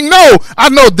cuddling? No, I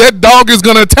know that dog is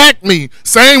gonna attack me.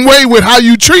 Same way with how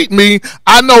you treat me.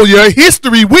 I know your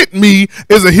history with me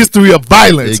is a history of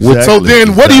violence. Exactly. So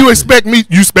then, what do you Exactly. expect me?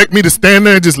 You expect me to stand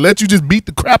there and just let you just beat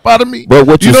the crap out of me? But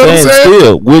what You you're know what I'm saying, saying?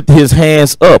 still with his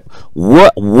hands up,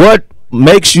 what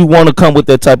makes you want to come with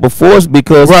that type of force?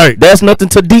 Because Right. there's nothing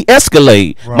to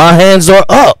de-escalate. Right. My hands are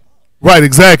up. Right,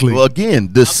 exactly. Well, again,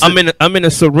 this I'm in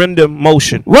a surrender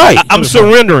motion. Right. I'm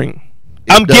surrendering.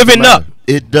 I'm giving up.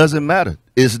 It doesn't matter.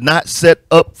 It's not set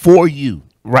up for you.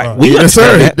 Right. Right. We Yes,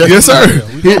 understand sir. that. doesn't Yes, sir.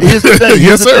 matter. Here's the thing. Here's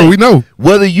Yes, the sir. thing. We know.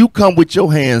 Whether you come with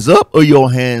your hands up or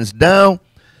your hands down,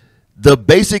 the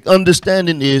basic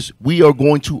understanding is we are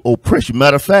going to oppress you.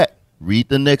 Matter of fact, read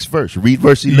the next verse. Read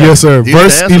verse 11. Yes, sir. Here's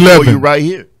Verse the answer for 11. you right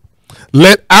here.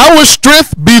 Let our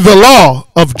strength be the law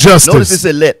of justice. Notice it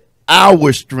said, let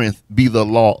our strength be the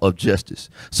law of justice.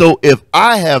 So if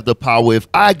I have the power, if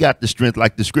I got the strength,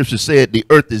 like the scripture said, the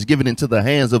earth is given into the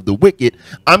hands of the wicked,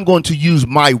 I'm going to use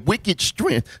my wicked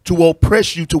strength to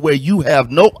oppress you to where you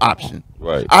have no option.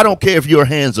 Right. I don't care if your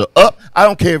hands are up. I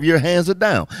don't care if your hands are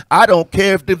down. I don't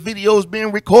care if the video is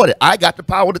being recorded. I got the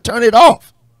power to turn it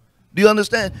off. Do you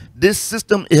understand? This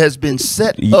system has been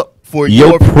set up for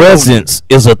Your promotion. presence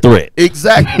is a threat.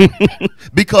 Exactly.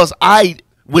 Because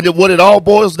what it all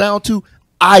boils down to,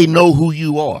 I know who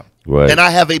you are. Right. And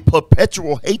I have a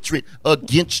perpetual hatred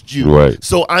against you. Right.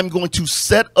 So I'm going to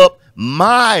set up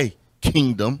my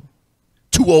kingdom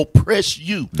to oppress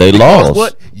you. They Because lost.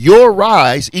 what? Your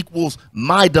rise equals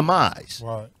my demise.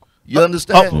 Right. You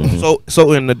understand?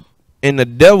 So in the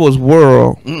devil's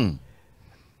world,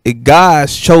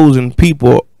 God's chosen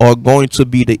people are going to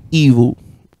be the evil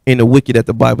and the wicked that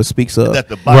the Bible speaks of. That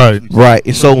the Bible Right.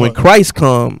 And so when Christ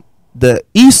comes, the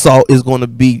Esau is going to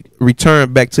be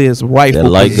returned back to his That rightful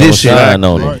light gonna position, shine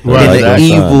on Right. it. Right. and Light the gonna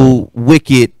shine on evil,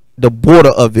 wicked, the border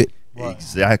of it.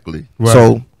 Exactly.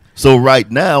 Right. So right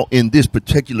now, in this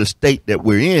particular state that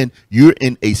we're in, you're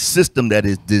in a system that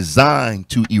is designed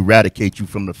to eradicate you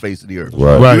from the face of the earth.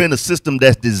 Right. Right. You're in a system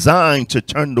that's designed to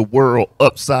turn the world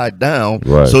upside down,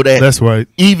 Right. so that That's right.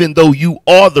 even though you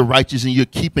are the righteous and you're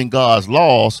keeping God's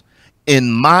laws,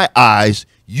 in my eyes,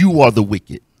 you are the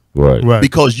wicked. Right. Right.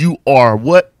 Because you are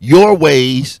what? Your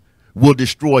ways will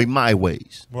destroy my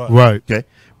ways. Right. Okay?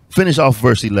 Finish off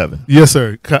verse 11. Yes,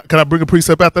 sir. Can I bring a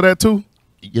precept after that too?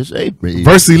 Yes, Abraham.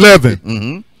 Verse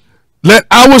 11. Let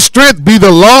our strength be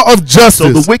the law of justice.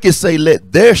 So the wicked say,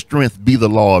 let their strength be the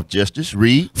law of justice.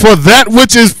 Read. For that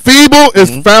which is feeble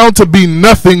is found to be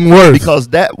nothing worth. Because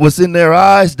that was in their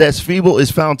eyes, that's feeble,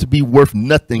 is found to be worth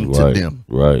nothing to Right. them.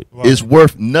 Right. It's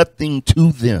worth nothing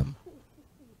to them.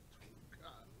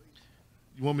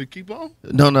 You want me to keep on?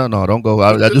 No, don't go.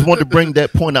 I just want to bring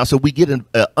that point out so we get an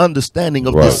understanding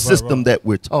of the Right. system that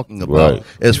we're talking about Right.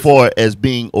 as far as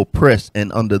being oppressed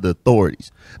and under the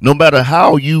authorities. No matter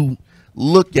how you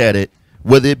look at it,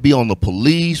 whether it be on the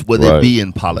police, whether it Right. be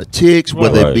in politics,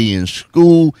 whether Right. it be in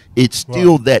school, it's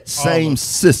still that same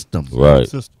system. Right.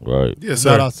 System. Right. Yes, It's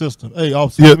not sir. our system. Hey,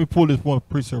 officer, Yeah. let me pull this one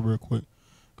precept real quick.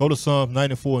 Go to Psalms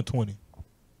 94 and 20.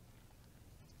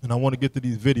 And I want to get to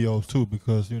these videos too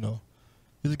because,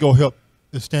 this is going to help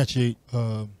substantiate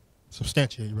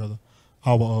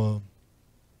our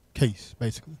case,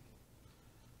 basically.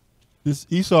 This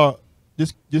Esau,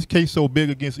 this case so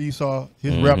big against Esau,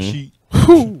 his rap sheet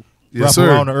Yes, wrap sir.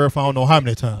 around the earth I don't know how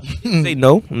many times. Say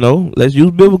no. Let's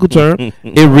use biblical term.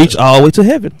 It reached all the way to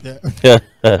heaven. Right.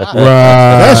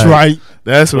 That's right.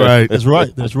 That's right. That's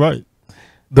right. That's right.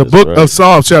 The That's book right. of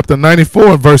Psalms, chapter 94,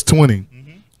 and verse 20.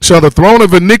 Shall the throne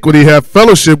of iniquity have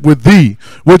fellowship with thee,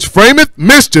 which frameth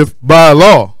mischief by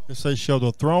law? It says, shall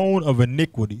the throne of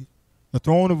iniquity. The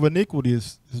throne of iniquity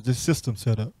is this system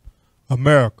set up.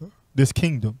 America, this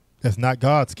kingdom, that's not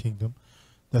God's kingdom,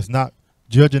 that's not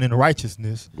judging in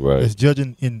righteousness, Right. that's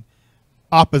judging in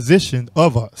opposition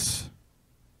of us.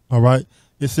 All right?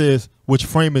 it says, which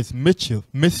frameth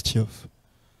mischief.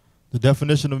 The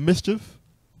definition of mischief,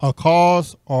 a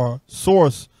cause or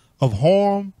source of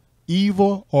harm,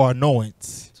 evil, or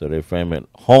annoyance. So they frame it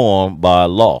harm by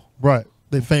law. Right.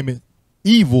 They frame it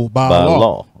evil by By law.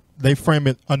 law. They frame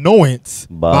it annoyance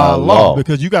by law.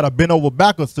 Because you got to bend over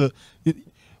backwards to.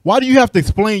 Why do you have to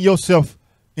explain yourself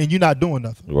and you're not doing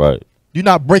nothing? Right. You're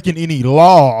not breaking any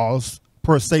laws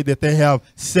per se that they have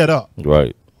set up.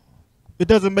 Right. It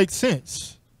doesn't make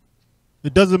sense.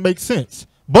 It doesn't make sense.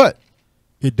 But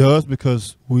it does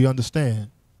because we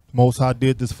understand Most High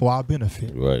did this for our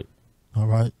benefit. Right. All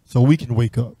right. So we can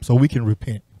wake up. So we can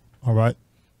repent. All right.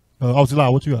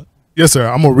 Ozzy, what you got? Yes, sir.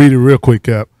 I'm going to read it real quick,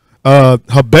 Cap.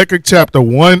 Habakkuk chapter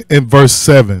 1 and verse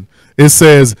 7. It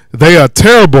says, they are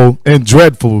terrible and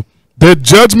dreadful. Their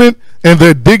judgment and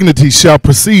their dignity shall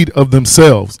proceed of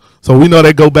themselves. So we know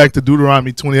they go back to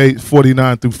Deuteronomy 28,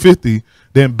 49 through 50.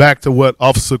 Then back to what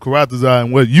Officer Karatazar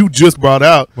and what you just brought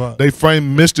out. Right. They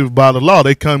frame mischief by the law.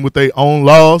 They come with their own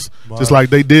laws, just like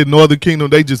they did Northern Kingdom.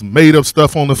 They just made up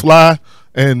stuff on the fly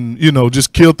and, you know,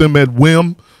 just killed them at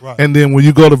whim. Right. And then when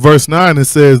you go to verse 9, it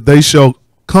says, they shall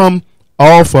come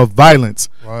all for violence.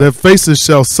 Right. Their faces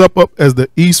shall sup up as the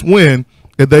east wind,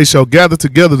 and they shall gather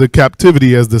together the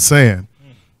captivity as the sand.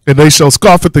 And they shall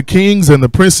scoff at the kings, and the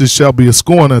princes shall be a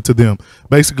scorn unto them.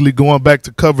 Basically going back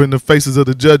to covering the faces of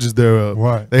the judges thereof.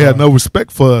 Right. They had no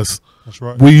respect for us. That's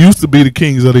right. We used to be the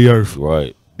kings of the earth.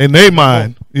 Right. In their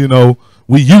mind, you know,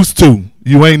 we used to.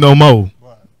 You ain't no more.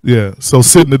 Right. Yeah. So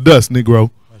sit in the dust,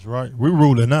 Negro. That's right. We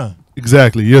ruling now.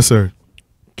 Exactly. Yes, sir.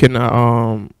 Can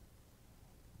I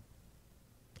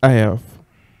have.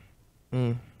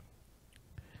 Bring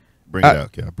it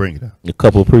out, Cal. Bring it out. A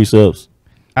couple of precepts.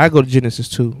 I go to Genesis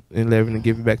 2:11 and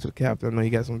give it back to the captain. I know you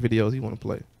got some videos you want to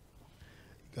play.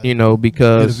 You know, Get a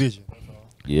because vision.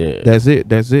 Yeah. that's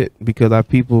it. Because our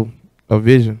people are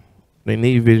vision. They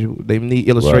need visual. They need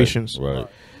illustrations. Right.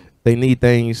 They need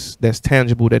things that's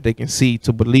tangible that they can see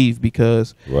to believe.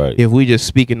 Because Right. if we just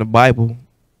speak in the Bible,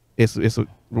 it's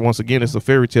once again it's a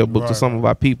fairy tale book to some of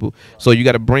our people. So you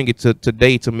got to bring it to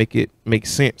today to make it make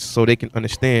sense, so they can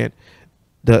understand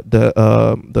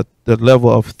the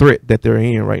level of threat that they're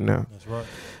in right now. That's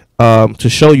right. To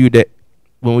show you that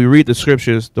when we read the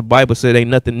scriptures, the Bible said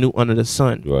ain't nothing new under the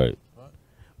sun. Right.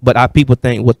 But our people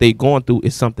think what they going through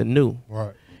is something new.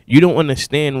 Right. You don't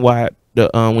understand why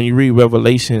when you read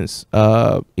Revelations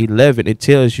 11, it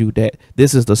tells you that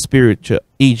this is the spiritual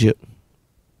Egypt.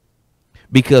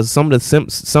 Because some of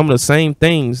the same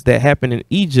things that happened in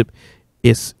Egypt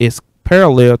is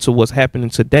parallel to what's happening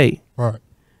today. Right.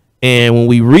 And when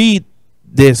we read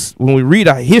this, when we read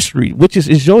our history, which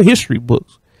is your history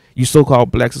books, you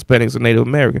so-called blacks, Hispanics, and Native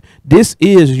American, this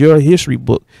is your history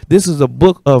book. This is a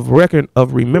book of record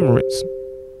of remembrance.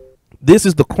 This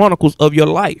is the chronicles of your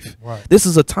life. Right. This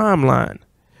is a timeline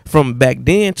from back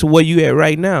then to where you at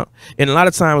right now. And a lot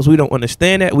of times we don't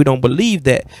understand that. We don't believe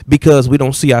that because we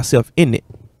don't see ourselves in it.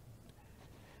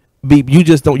 You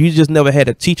just never had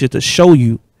a teacher to show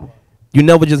you. You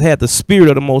never just had the spirit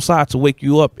of the Most High to wake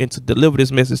you up and to deliver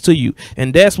this message to you.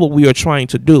 And that's what we are trying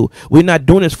to do. We're not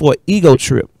doing this for an ego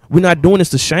trip. We're not doing this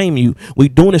to shame you. We're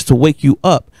doing this to wake you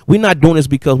up. We're not doing this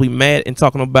because we mad and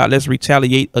talking about let's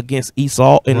retaliate against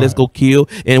Esau and let's go kill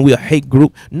and we're a hate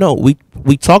group. No, we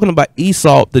talking about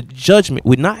Esau, the judgment.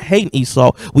 We're not hating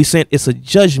Esau. We saying it's a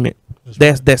judgment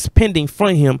that's pending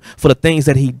from him for the things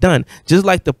that he done. Just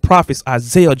like the prophets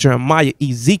Isaiah, Jeremiah,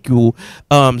 Ezekiel,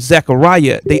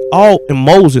 Zechariah, they all, and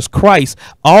Moses, Christ,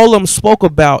 all of them spoke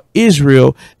about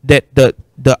Israel, that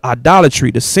the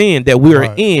idolatry, the sin that we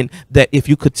are in, that if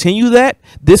you continue that,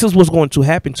 this is what's going to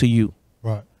happen to you.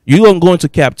 Right. You're going to go into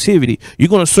captivity. You're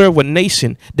going to serve a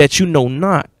nation that you know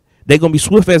not. They're going to be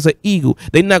swift as an eagle.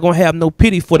 They're not going to have no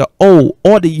pity for the old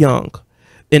or the young.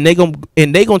 And they're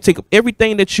gonna take up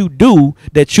everything that you do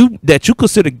that you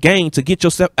consider gain to get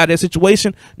yourself out of that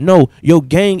situation. No, your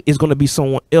gain is gonna be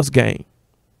someone else's gain.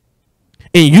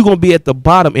 And you're gonna be at the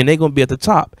bottom and they're gonna be at the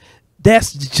top.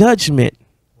 That's judgment.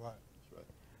 Right.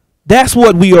 That's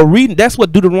what we are reading. That's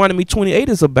what Deuteronomy 28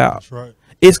 is about. That's right.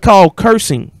 It's called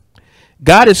cursing.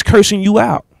 God is cursing you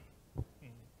out.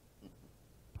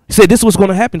 He said this is what's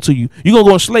gonna happen to you. You're gonna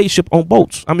go on slave ship on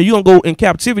boats. I mean, you're gonna go in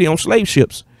captivity on slave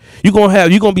ships. You're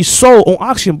gonna be sold on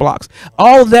auction blocks.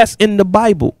 All that's in the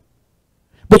Bible.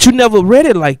 But you never read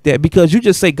it like that because you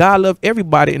just say God love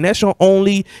everybody and that's your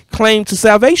only claim to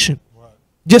salvation. Right.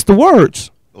 Just the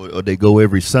words. Or they go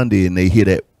every Sunday and they hear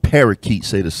that parakeet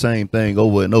say the same thing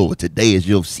over and over. Today is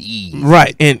your seed.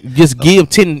 Right. And just give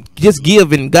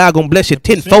and God gonna bless you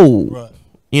tenfold. Right.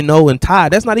 you know, and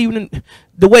tithe. That's not even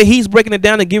the way he's breaking it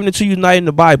down and giving it to you, not in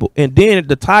the Bible. And then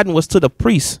the tithing was to the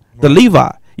priest, the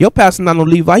Levi. Your pastor not no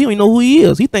Levi. He don't even know who he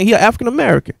is. He think he African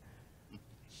American.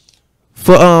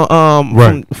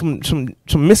 From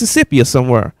Mississippi or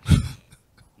somewhere.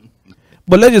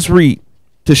 But let's just read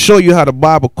to show you how the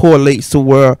Bible correlates to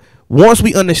where once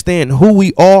we understand who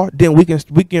we are, then we can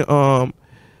how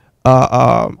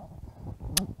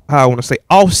I want to say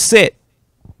offset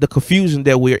the confusion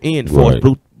that we're in for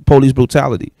police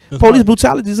brutality. Police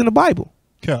brutality is in the Bible.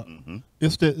 Cap,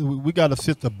 it's that we got to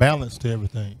set the balance to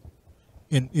everything,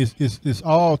 and it's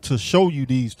all to show you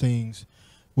these things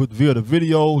via the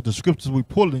videos, the scriptures we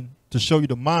pulling to show you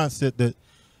the mindset that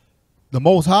the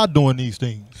Most High doing these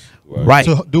things. Right.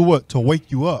 To do what? To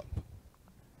wake you up.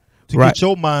 To get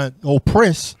your mind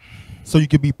oppressed so you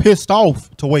can be pissed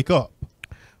off to wake up.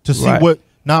 To see what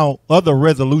now other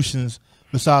resolutions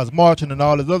besides marching and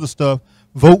all this other stuff,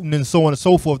 voting and so on and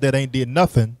so forth that ain't did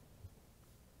nothing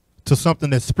to something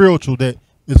that's spiritual that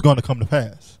is going to come to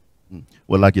pass.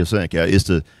 Well, like you're saying, Cal, it's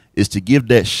to give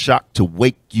that shock to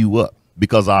wake you up,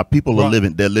 because our people are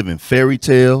they're living fairy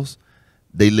tales,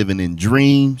 they living in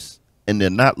dreams, and they're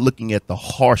not looking at the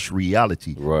harsh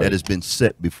reality that has been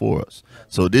set before us.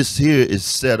 So this here is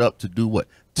set up to do what?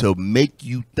 To make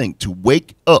you think, to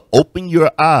wake up, open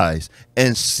your eyes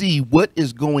and see what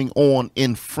is going on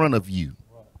in front of you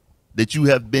that you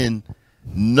have been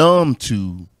numb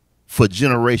to for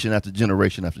generation after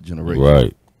generation after generation.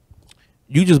 Right.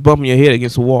 You just bumping your head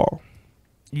against the wall.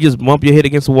 You just bump your head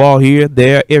against the wall here,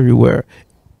 there, everywhere.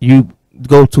 You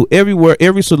go to everywhere,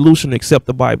 every solution except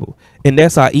the Bible. And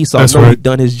that's how Esau know he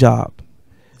done his job.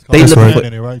 They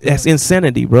that's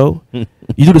insanity, bro. You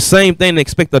do the same thing and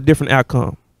expect a different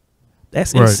outcome.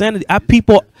 That's insanity. Our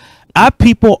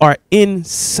people are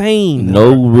insane.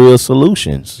 No real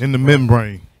solutions. In the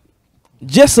membrane.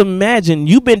 Just imagine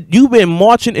you've been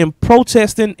marching and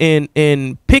protesting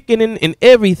and picketing and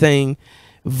everything,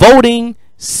 voting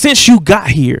since you got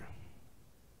here,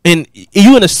 and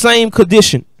you in the same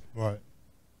condition. Right.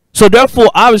 So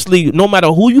therefore, obviously, no matter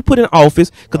who you put in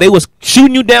office, because they was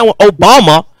shooting you down when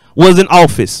Obama was in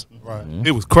office. Right.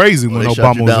 It was crazy when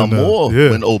Obama was in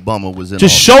there. When Obama was in to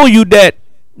office. show you that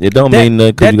it don't mean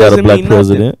nothing because you got a black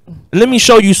president. Let me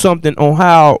show you something on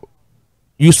how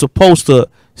you're supposed to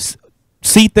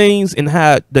see things and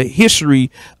how the history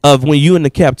of when you in the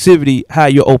captivity, how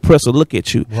your oppressor look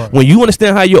at you. Right. When you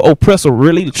understand how your oppressor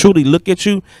really truly look at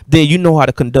you, then you know how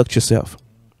to conduct yourself.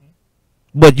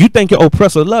 But you think your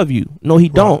oppressor love you. No, he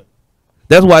don't.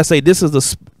 That's why I say this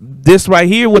is this right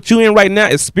here, what you in right now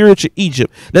is spiritual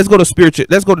Egypt. Let's go to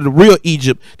the real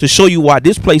Egypt to show you why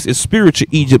this place is spiritual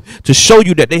Egypt, to show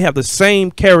you that they have the same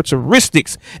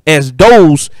characteristics as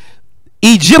those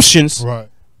Egyptians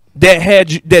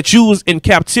that you was in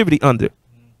captivity under.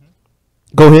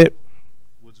 Go ahead.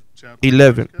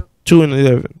 11. 2 and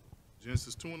 11.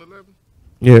 Genesis 2 and 11?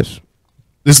 Yes.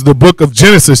 This is the book of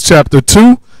Genesis chapter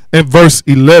 2 and verse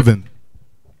 11.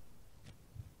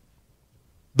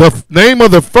 The name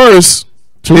of the first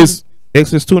is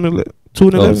Exodus 2 and 11. 2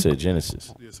 and 11? Said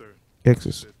Genesis. Yes, sir.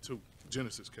 Exodus. 2.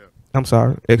 Genesis, Cap. I'm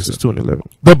sorry. Exodus 2 and 11.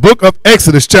 The book of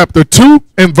Exodus chapter 2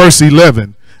 and verse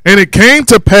 11. And it came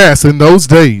to pass in those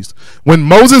days, when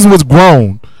Moses was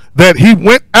grown, that he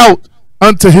went out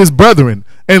unto his brethren,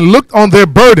 and looked on their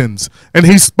burdens, and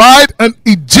he spied an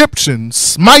Egyptian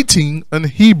smiting an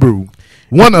Hebrew,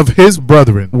 one of his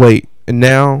brethren. Wait, and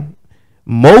now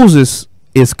Moses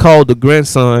is called the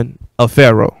grandson of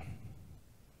Pharaoh.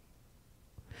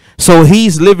 So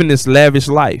he's living this lavish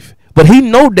life, but he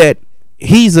know that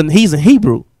he's a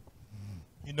Hebrew.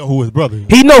 You know who his brother is.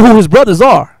 He know who his brothers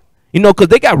are. You know, because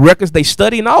they got records, they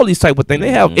study, and all these type of things.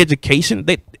 They have education.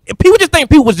 People just think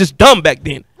people was just dumb back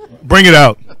then. Bring it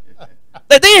out.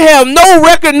 That they didn't have no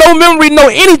record, no memory, no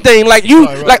anything. Like you,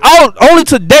 only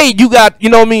today you got, you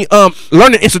know what I mean,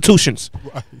 learning institutions.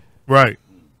 Right.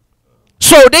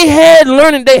 So they had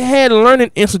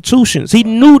learning institutions. He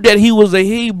knew that he was a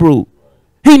Hebrew.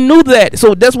 He knew that.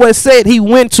 So that's why it said he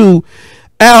went to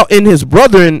out in his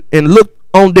brethren and looked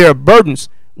on their burdens.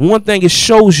 One thing it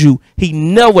shows you, he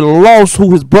never lost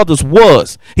who his brothers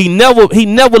was. He never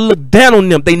looked down on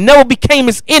them. They never became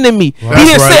his enemy. Right. He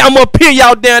didn't say, I'm gonna pin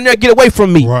y'all down there and get away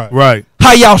from me. Right.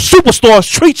 How y'all superstars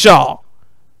treat y'all.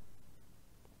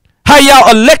 How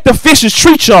y'all elected officials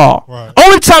treat y'all. Right.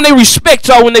 Only time they respect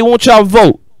y'all when they want y'all to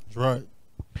vote. Right.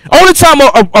 Only time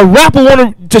a rapper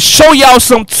want to show y'all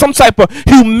some type of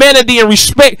humanity and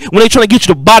respect when they trying to get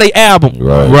you to buy their album.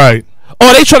 Right.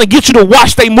 or they trying to get you to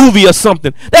watch their movie or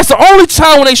something. That's the only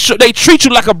time when they treat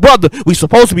you like a brother. We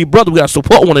supposed to be brothers. We gotta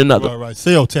support one another. Right.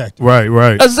 Sale tactic.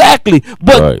 Right. Exactly.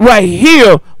 But right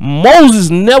here, Moses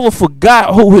never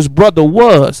forgot who his brother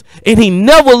was, and he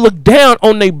never looked down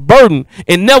on their burden,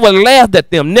 and never laughed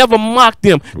at them, never mocked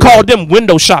them, called them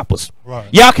window shoppers. Right.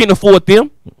 Y'all can't afford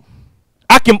them.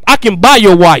 I can buy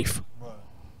your wife.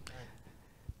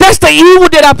 That's the evil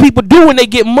that our people do when they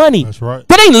get money. That's right.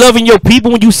 That ain't loving your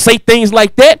people when you say things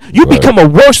like that. You become a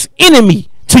worse enemy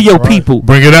to your people.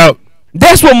 Bring it out.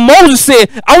 That's what Moses said.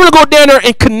 I want to go down there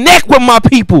and connect with my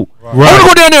people. Right. I want to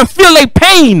go down there and feel their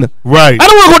pain. Right. I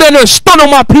don't want to go down there and stun on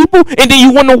my people, and then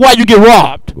you wonder why you get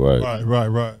robbed.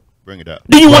 Right. Bring it out.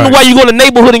 Then you wonder why you go to the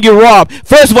neighborhood and get robbed.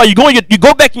 First of all, you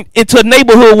go back into a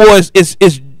neighborhood where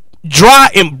it's dry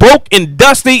and broke and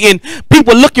dusty and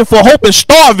people looking for hope and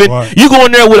starving. Right. You go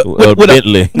in there with a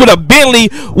Bentley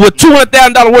with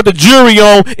 $200,000 worth of jewelry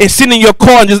on and sit in your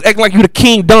car and just act like you the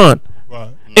king Don.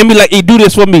 Right. And be like, hey, do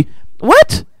this for me.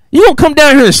 What? You gonna come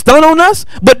down here and stun on us?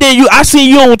 But then I seen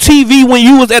you on TV when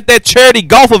you was at that charity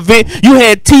golf event. You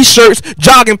had T-shirts,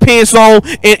 jogging pants on,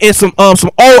 and some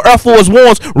old Air Force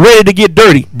Ones ready to get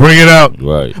dirty. Bring it out.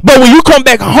 Right. But when you come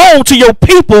back home to your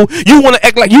people, you want to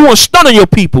act like you want to stun on your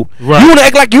people. Right. You want to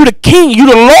act like you the king, you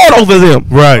the lord over them.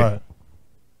 Right.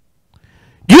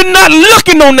 You're not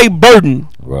looking on their burden.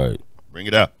 Right. Bring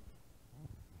it out.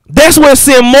 That's what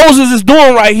saying Moses is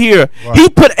doing right here. Right. He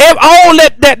put all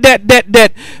that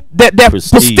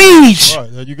prestige, Right.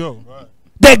 There you go. Right.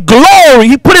 that glory.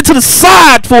 He put it to the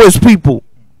side for his people.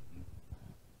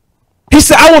 He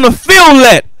said, "I want to feel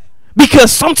that."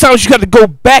 Because sometimes you got to go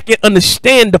back and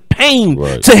understand the pain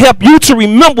to help you to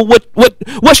remember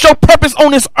what's your purpose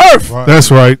on this earth. Right.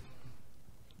 That's right.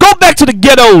 Go back to the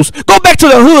ghettos. Go back to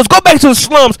the hoods. Go back to the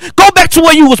slums. Go back to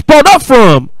where you was brought up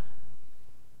from.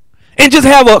 And just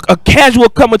have a casual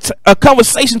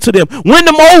conversation to them. Win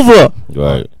them over.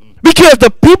 Right. Because the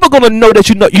people going to know that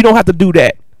you don't have to do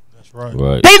that. That's right.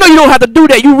 Right. They know you don't have to do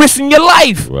that. You risking your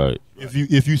life. Right.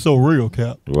 If you so real,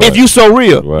 Cap. Right. If you so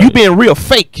real. Right. You being real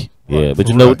fake. Yeah, but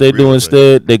you know what they do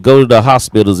instead? They go to the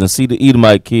hospitals and see the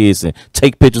Edomite kids and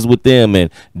take pictures with them and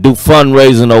do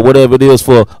fundraising or whatever it is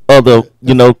for other,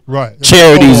 Right.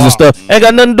 charities and stuff. Ain't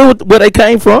got nothing to do with where they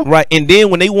came from. Right. And then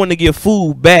when they want to give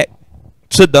food back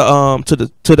to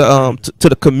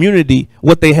the community,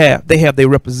 what they have their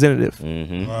representative.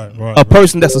 Right. A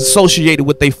person that's associated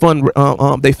with their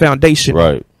their foundation.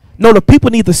 Right. No, the people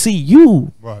need to see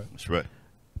you. Right. That's right.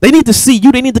 They need to see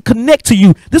you. They need to connect to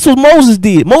you. This is what Moses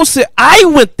did. Moses said, I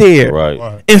went there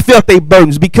Right. and felt their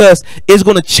burdens because it's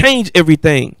going to change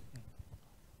everything.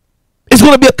 It's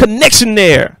going to be a connection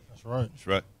there That's right. That's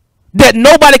right. that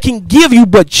nobody can give you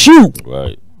but you.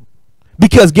 Right.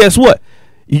 Because guess what?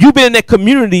 You've been in that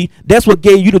community. That's what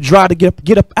gave you the drive to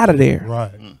get up out of there.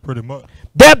 Right. Pretty much.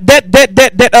 That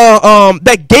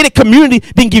gated community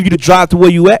didn't give you the drive to where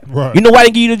you at. Right. You know why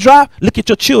they didn't give you the drive? Look at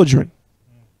your children.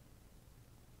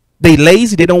 They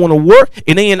lazy, they don't want to work,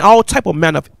 and they in all type of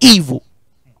manner of evil.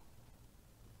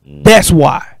 That's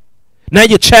why. Now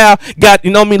your child got,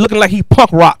 looking like he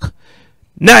punk rock.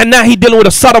 Now he dealing with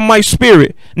a sodomite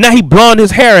spirit. Now he blonde his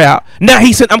hair out. Now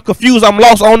he said, I'm confused, I'm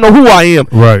lost, I don't know who I am.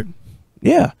 Right.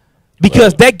 Yeah.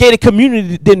 Because that gated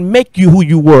community didn't make you who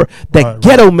you were. That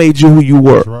ghetto made you who you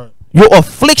were. That's right. Your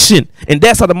affliction. And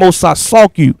that's how the Most High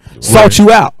sought you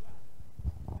you out.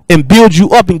 And build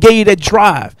you up and gave you that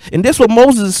drive. And that's what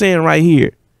Moses is saying right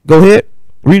here. Go ahead.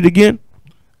 Read it again.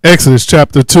 Exodus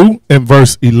chapter 2 and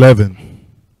verse 11.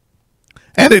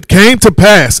 And it came to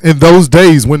pass in those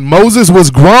days when Moses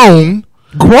was grown,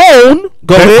 Go that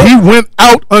ahead. he went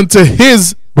out unto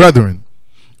his brethren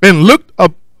and looked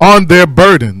up on their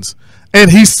burdens,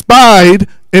 and he spied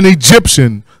an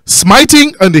Egyptian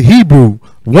smiting unto Hebrew,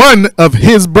 one of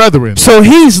his brethren. So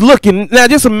he's looking. Now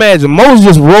just imagine Moses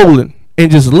just rolling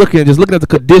and just looking at the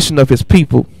condition of his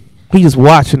people. He's just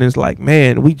watching and it's like,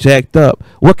 man, we jacked up.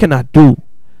 What can I do?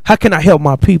 How can I help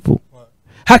my people?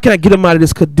 How can I get them out of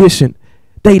this condition?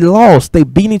 They lost. They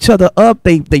beating each other up.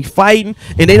 They fighting,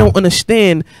 and they don't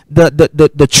understand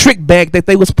the trick bag that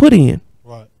they was put in.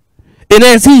 Right. And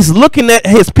as he's looking at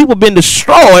his people being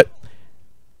destroyed,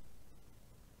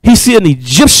 he see an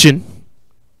Egyptian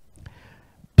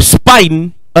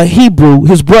spiting a Hebrew,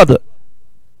 his brother,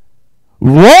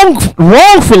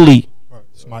 wrongfully Right.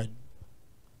 Smiting.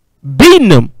 beating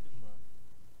them,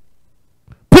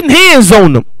 putting hands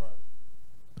on them.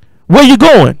 Where you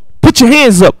going? Put your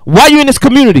hands up. Why you in this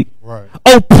community? Right.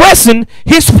 Oppressing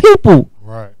his people.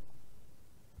 Right.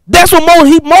 That's what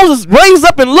Moses raised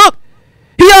up and looked.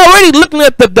 He already looking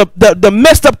at the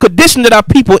messed up condition that our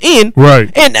people in. Right.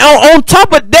 And on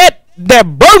top of that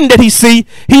that burden that he see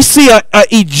a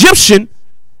Egyptian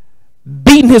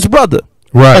beating his brother,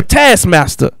 Right. a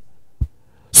taskmaster,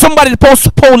 somebody supposed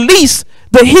to police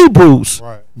the Hebrews.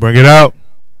 Right. Bring it out.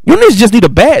 You just need a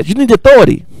badge. You need the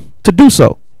authority to do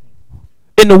so.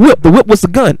 And the whip was the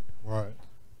gun. Right.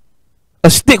 A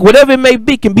stick, whatever it may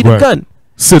be, can be the Right. gun.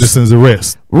 Citizens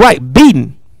arrest. Right,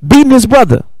 beating his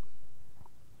brother.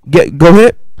 Go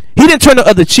ahead. He didn't turn the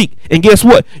other cheek, and guess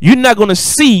what? You're not going to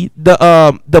see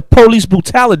the police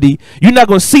brutality. You're not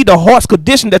going to see the harsh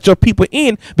condition that your people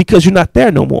in because you're not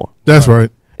there no more. That's right.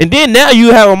 And then now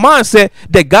you have a mindset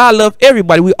that God loves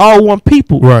everybody. We all one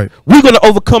people. Right. We're going to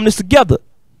overcome this together.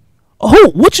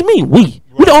 Who? What you mean we?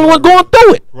 We the only one going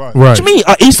through it. Right. Right. What you mean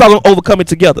Esau going to overcome it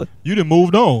together? You done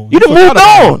moved on. You done moved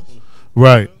on.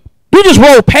 Right. You just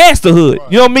rolled past the hood.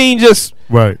 You know what I mean? Just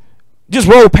Right.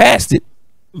 roll past it.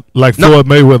 Like No. Floyd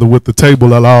Mayweather with the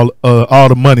table of all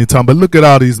the money, talking about look at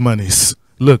all these monies.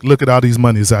 Look at all these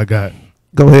monies I got.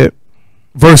 Go ahead.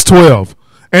 Verse 12.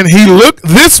 And he looked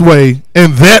this way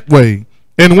and that way,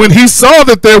 and when he saw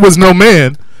that there was no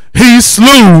man, he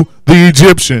slew the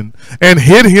Egyptian and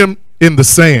hid him in the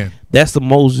sand. That's the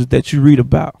Moses that you read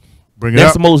about. Bring it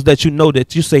That's out. the Moses that you know,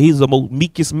 that you say he's the most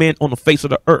meekest man on the face of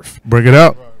the earth. Bring it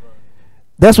out.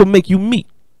 That's what make you meek.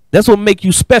 That's what make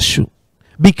you special,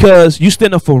 because you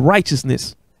stand up for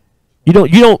righteousness. You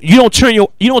don't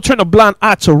turn a blind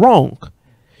eye to wrong.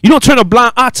 You don't turn a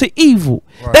blind eye to evil.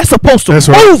 Right. That's supposed to That's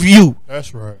move you.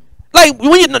 That's right. Like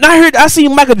when I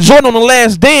seen Michael Jordan on The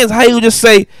Last Dance, how he would just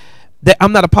say that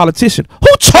I'm not a politician. Who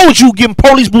told you giving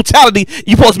police brutality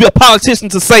you're supposed to be a politician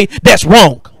to say that's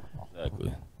wrong?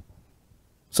 Exactly.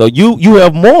 So you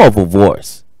have more of a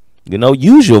voice.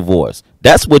 Use your voice.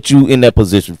 That's what you in that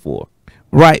position for.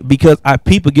 Right, because our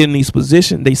people get in these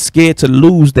positions, they scared to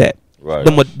lose that. Right.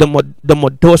 The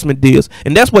endorsement deals.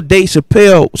 And that's what Dave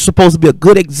Chappelle was supposed to be a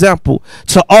good example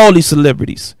to all these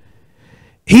celebrities.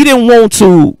 He didn't want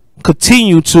to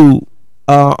continue to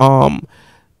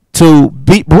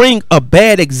bring a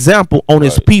bad example on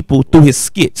his Right. people through his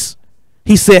skits.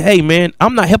 He said, hey man,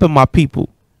 I'm not helping my people.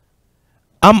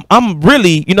 I'm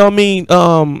really,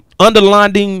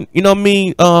 underlining,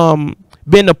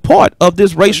 being a part of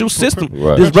this racial system,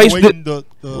 Right. this race, Right.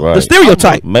 the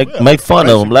stereotype. Make fun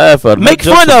of them, laugh at them, Make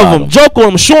fun of them, joke on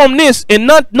them, show them this, and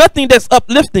nothing that's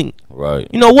uplifting. Right.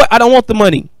 You know what? I don't want the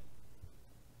money.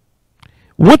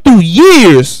 Went through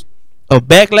years of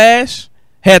backlash,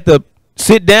 had to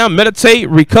sit down, meditate,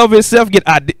 recover himself,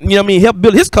 help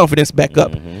build his confidence back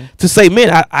up to say,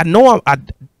 man, I know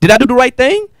did I do the right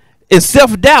thing? And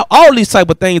self-doubt, all these type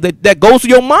of things that goes to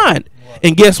your mind. Right.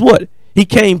 And guess what? He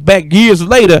came back years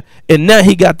later, and now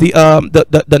he got the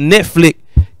Netflix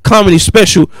comedy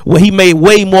special where he made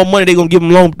way more money. They're gonna give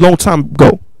him long time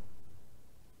ago.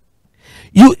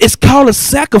 It's called a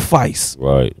sacrifice.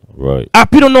 Right. Our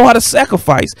people don't know how to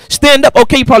sacrifice. Stand up.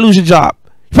 Okay, you probably lose your job.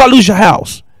 You probably lose your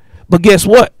house. But guess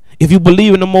what? If you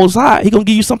believe in the Most High, He gonna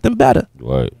give you something better.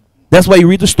 Right. That's why you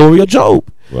read the story of Job.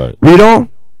 Right. Read on.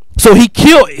 So he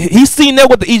seen that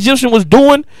what the Egyptian was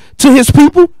doing to his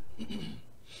people,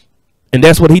 and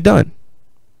that's what he done.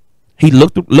 He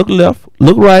looked left,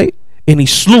 looked right, and he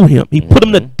slew him. He put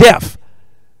him to death.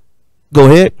 Go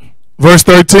ahead. Verse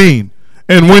 13.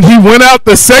 And when he went out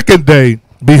the second day,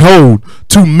 behold,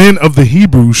 2 men of the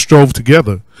Hebrews strove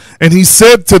together. And he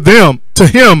said to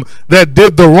him that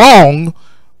did the wrong,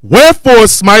 wherefore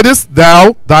smitest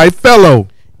thou thy fellow?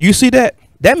 You see that?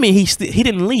 That means he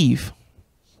didn't leave.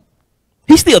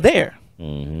 He's still there.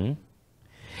 Mm-hmm.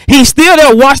 He's still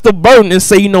there. Watch the burden and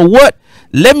say, you know what?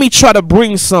 Let me try to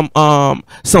bring some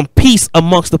peace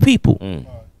amongst the people. Mm.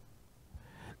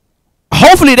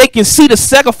 Hopefully they can see the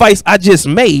sacrifice I just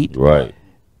made. Right.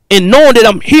 And knowing that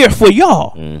I'm here for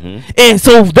y'all. Mm-hmm. And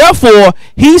so therefore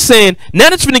he's saying, now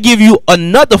that's going to give you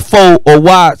another foe or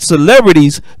why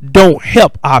celebrities don't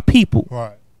help our people.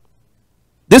 Right.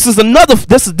 This is a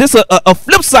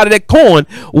flip side of that coin,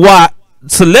 why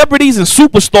celebrities and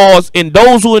superstars and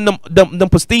those who in them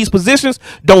prestige positions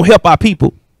don't help our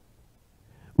people.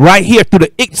 Right here through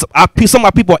some of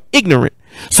our people are ignorant.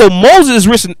 So Moses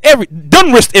risked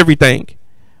everything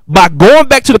by going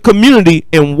back to the community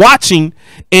and watching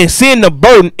and seeing the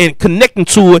burden and connecting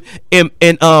to it and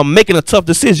making a tough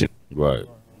decision. Right.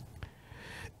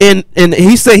 And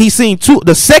he said he seen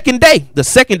the second day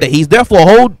he's there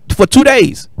for 2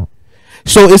 days.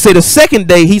 So it said the second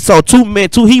day he saw 2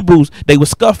 Hebrews. They were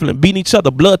scuffling, beating each other,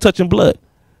 blood touching blood,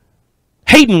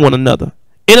 hating one another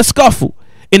in a scuffle.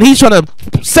 And he's trying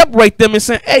to separate them and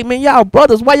saying, hey man, y'all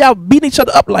brothers, why y'all beating each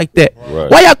other up like that?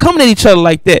 Right. Why y'all coming at each other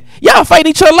like that? Y'all fighting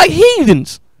each other like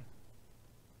heathens.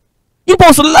 You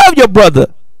supposed to love your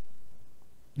brother.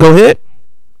 Go ahead.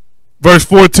 Verse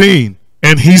 14.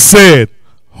 And he said,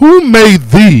 who made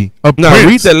thee a Now read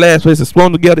prince? that last place. It's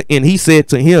flown together. And he said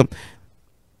to him,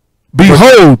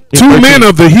 Behold, in two 13. men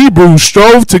of the Hebrews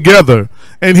strove together,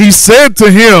 and he said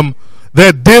to him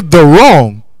that did the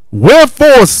wrong,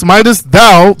 wherefore smitest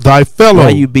thou thy fellow? why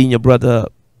you beating your brother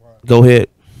up? Go ahead.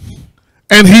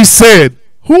 And he said,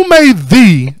 who made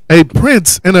thee a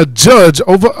prince and a judge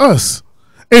over us?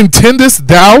 Intendest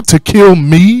thou to kill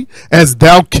me as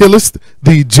thou killest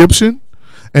the Egyptian?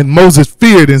 And Moses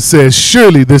feared and said,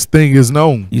 surely this thing is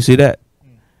known. You see that?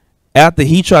 After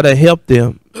he tried to help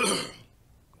them,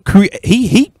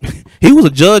 he was a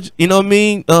judge. You know what I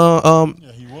mean? Yeah,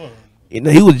 he was. You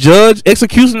know, he was judge,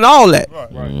 execution, and all that. Right.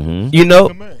 Mhm. You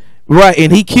know, right?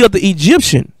 And he killed the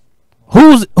Egyptian.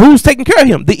 Who's taking care of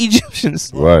him? The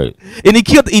Egyptians. Right. And he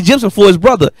killed the Egyptian for his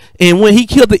brother. And when he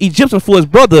killed the Egyptian for his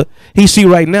brother, he see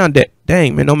right now that,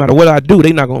 dang, man, no matter what I do,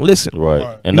 they not going to listen. Right.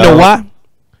 Right. And You know now- why?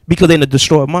 Because they in a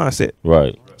destroyed mindset.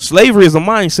 Right. Slavery is a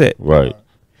mindset. Right.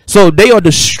 So they are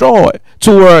destroyed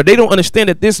to where they don't understand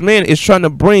that this man is trying to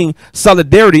bring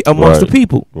solidarity amongst Right. the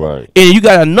people. Right. And you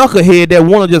got a knucklehead that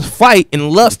want to just fight and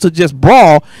lust to just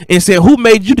brawl and say, who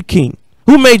made you the king?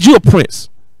 Who made you a prince?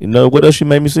 You know what else you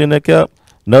made me see in that, Cap?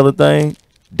 Another thing,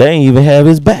 they ain't even have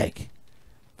his back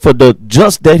for the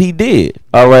just that he did.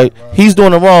 All right, he's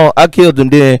doing it wrong. I killed him.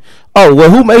 Then, oh well,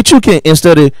 who made you king?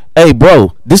 Instead of, hey,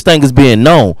 bro, this thing is being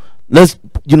known. Let's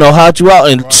hide you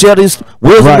out and share this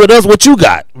wisdom Right. with us. What you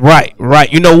got? Right.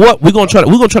 You know what? We're gonna try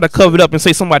to cover it up and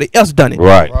say somebody else done it.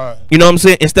 Right. Right. You know what I'm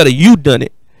saying? Instead of you done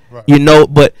it. Right. You know,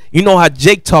 but you know how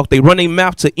Jake talk, they run their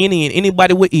mouth to any and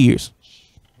anybody with ears.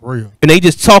 Real. And they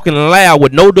just talking loud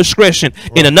with no discretion.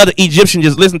 And another Egyptian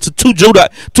just listen to two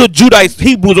Judites,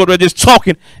 Hebrews over there just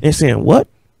talking and saying, what?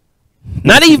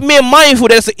 Not even being mindful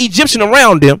that it's an Egyptian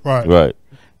around them. Right. Right.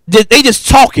 They just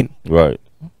talking. Right.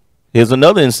 Here's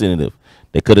another incentive.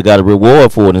 They could have got a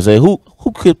reward for it and say, who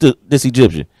killed this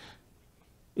Egyptian?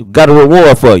 Got a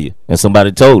reward for you, and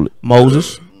somebody told it.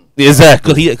 Moses.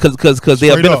 Exactly. Because they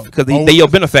are Straight up. they your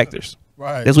benefactors.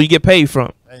 Right. That's what you get paid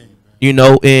from. Hey, man. You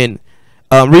know, and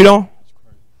read on.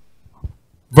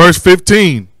 Verse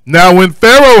 15. Now when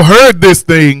Pharaoh heard this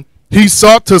thing, he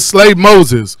sought to slay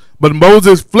Moses. But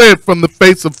Moses fled from the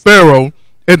face of Pharaoh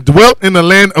and dwelt in the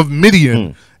land of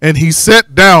Midian. And he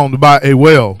sat down by a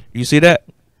well. You see that?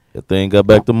 The thing got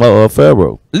back to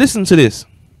Pharaoh. Listen to this.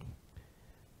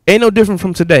 Ain't no different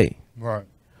from today. Right.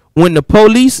 When the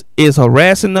police is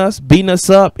harassing us, beating us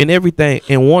up and everything,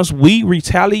 and once we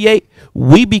retaliate,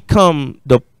 we become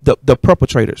the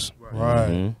perpetrators. Right.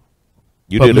 Mhm.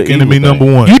 You Public the enemy evil thing.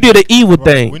 number one. You did an evil Right.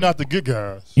 thing. We're not the good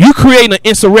guys. You creating an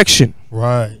insurrection.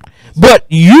 Right. But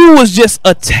you was just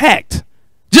attacked.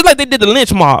 Just like they did the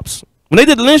lynch mobs. When they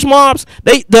did the lynch mobs,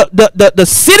 the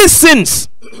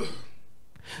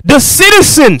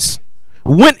citizens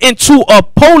went into a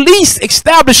police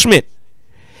establishment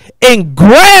and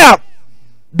grabbed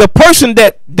the person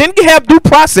that didn't have due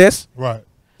process. Right.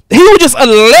 He was just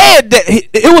alleged that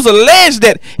it was alleged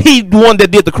that he the one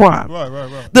that did the crime.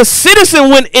 Right. The citizen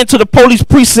went into the police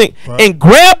precinct and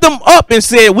grabbed them up and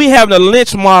said, "We having a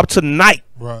lynch mob tonight."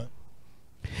 Right.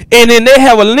 And then they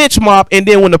have a lynch mob, and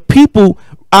then when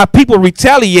our people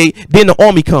retaliate, then the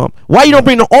army come. Why you don't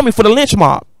bring the army for the lynch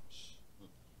mob?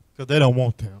 Because they don't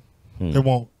want them. They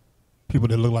want people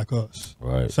that look like us.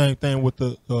 Right. Same thing with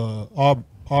the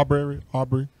Arbery.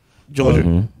 Georgia.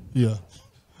 Mhm. Yeah.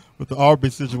 With the Arbery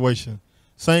situation.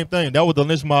 Same thing. That was the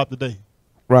lynch mob today.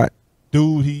 Right.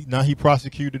 Dude, he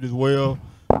prosecuted as well,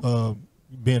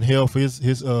 being held for his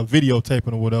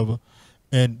videotaping or whatever.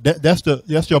 And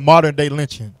that's your modern day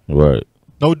lynching. Right.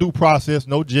 No due process,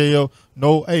 no jail,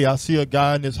 no, hey, I see a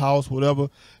guy in this house, whatever.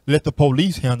 Let the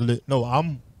police handle it. No,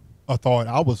 I'm authority.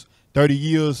 I was 30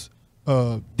 years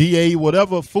DA,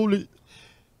 whatever, foolish,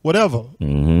 whatever.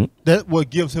 Mm-hmm. That's what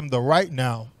gives him the right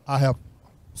now. I have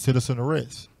citizen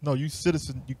arrest. No, you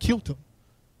citizen, you killed him.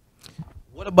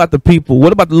 What about the people?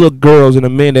 What about the little girls and the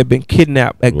men that been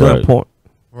kidnapped at Right. gunpoint?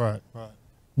 Right.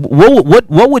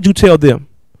 What would you tell them?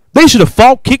 They should have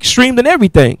fought, kicked, streamed, and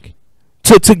everything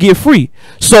to get free.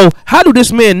 So how do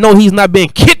this man know he's not being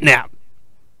kidnapped?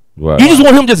 Right. You just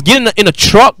want him just getting in a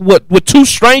truck with two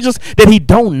strangers that he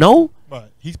don't know? Right.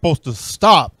 He's supposed to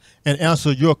stop and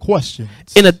answer your questions.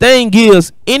 And the thing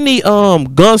is, any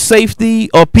gun safety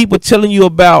or people telling you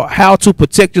about how to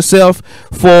protect yourself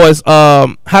for as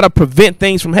how to prevent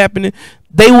things from happening,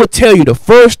 they will tell you the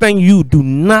first thing you do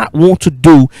not want to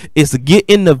do is to get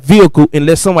in the vehicle and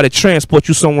let somebody transport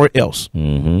you somewhere else.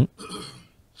 Mm-hmm.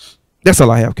 That's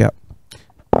all I have, Cap.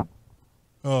 I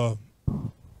want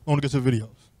to get to videos.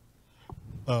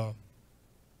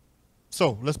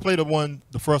 So let's play the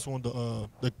first one,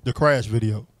 the crash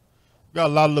video. We got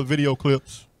a lot of the video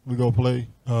clips we go play.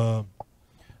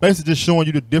 Basically, just showing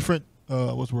you the different.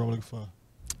 What's the word I'm looking for?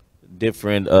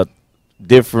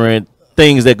 Different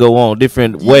things that go on,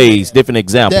 different ways, different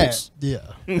examples.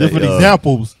 Different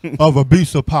examples of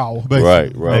abuse of power.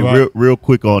 Basically. Right. Hey, real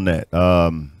quick on that.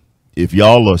 If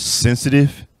y'all are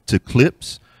sensitive to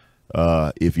clips,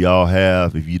 if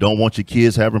you don't want your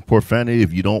kids having profanity,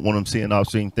 if you don't want them seeing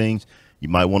obscene things, you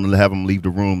might want to have them leave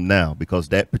the room now, because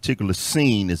that particular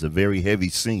scene is a very heavy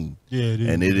scene. Yeah, it is.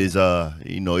 And it is,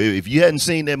 if you hadn't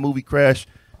seen that movie Crash,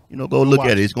 go look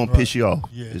at it. It's gonna piss you off.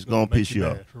 Yeah, it's gonna piss you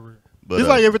off. But it's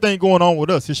like everything going on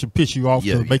with us. It should piss you off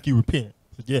to make you repent.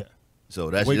 But yeah. So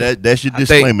that's your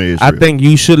disclaimer. I think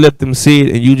you should let them see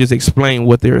it and you just explain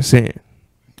what they're saying.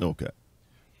 Okay.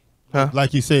 Huh?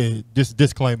 Like you said, just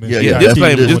disclaimer. Yeah,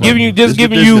 disclaimer. Just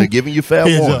giving you fair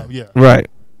warning. Up, yeah. Right.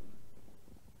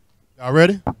 Y'all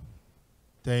ready?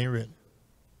 They ain't ready.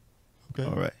 Okay.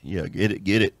 All right. Yeah, get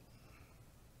it.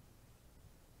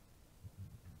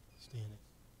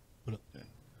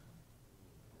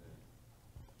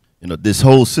 This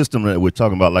whole system that we're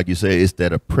talking about, like you say, it's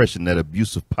that oppression, that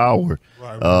abuse of power.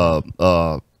 Right.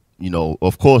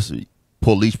 Of course,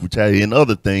 police brutality and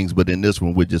other things, but in this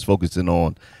one, we're just focusing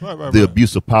on the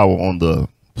abuse of power on the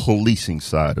policing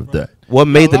side of that. What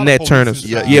made the net turners?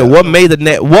 Yeah. What made the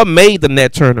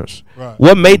net turners? Right.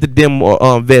 What made the dim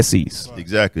Vessies? Right.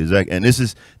 Exactly. And this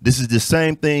is the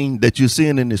same thing that you're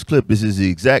seeing in this clip. This is the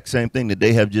exact same thing that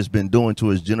they have just been doing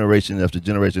to us generation after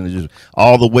generation, just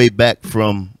all the way back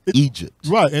from Egypt.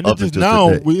 Right, and it's just now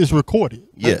it's recorded.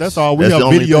 Yes. That's all. We have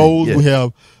videos. Yeah. We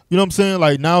have, you know what I'm saying?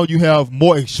 Like now you have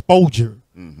more exposure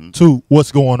to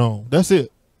what's going on. That's it. You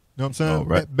know what I'm saying?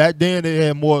 Right. Back then they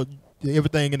had more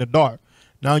everything in the dark.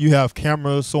 Now you have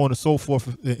cameras, so on and so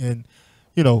forth, and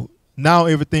now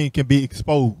everything can be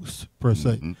exposed per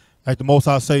se. Like the Most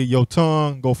High say, your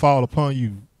tongue go fall upon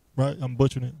you. Right? I'm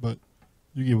butchering it, but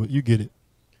you get it.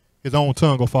 His own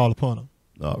tongue go fall upon him.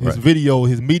 His video,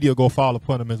 his media go fall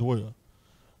upon him as well.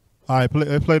 All right,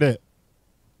 play that.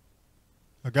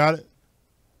 I got it.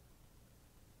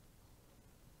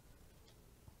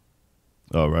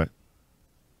 All right.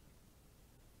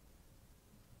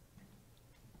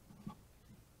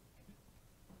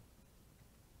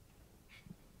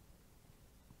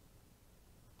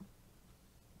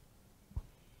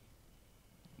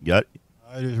 Got it?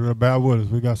 It is real bad with us.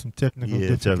 We got some technical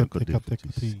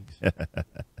difficulties. Is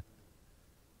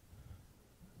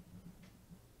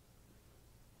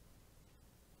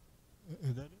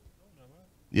that it?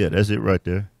 Yeah, that's it right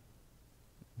there.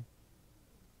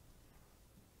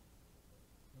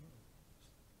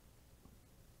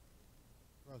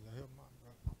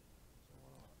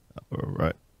 All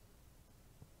right.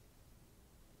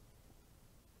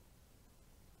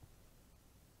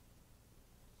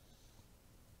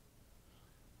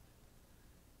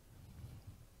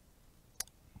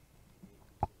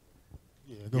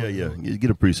 Yeah. Get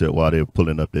a preset while they're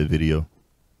pulling up that video.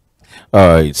 All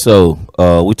right, so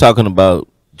we're talking about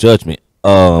judgment.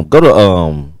 Go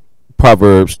to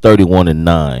Proverbs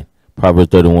 31:9. Proverbs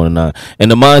 31:9.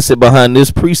 And the mindset behind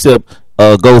this precept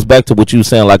goes back to what you were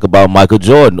saying, like about Michael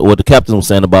Jordan, or what the captain was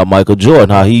saying about Michael Jordan,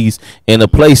 how he's in a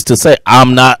place to say,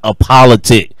 I'm not a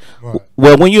politic. Right.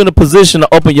 Well, when you're in a position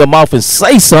to open your mouth and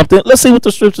say something, let's see what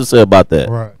the scriptures say about that.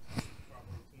 Right.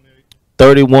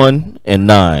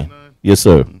 31:9. Yes,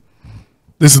 sir.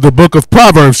 This is the book of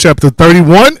Proverbs, chapter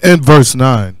 31 and verse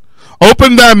 9.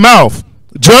 Open thy mouth,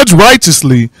 judge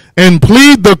righteously, and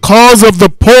plead the cause of the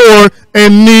poor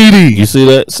and needy. You see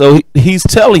that? So he's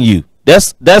telling you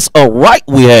that's a right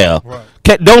we have. Right.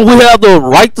 Don't we have the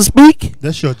right to speak?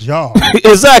 That's your job.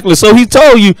 Exactly. So he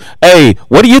told you, hey,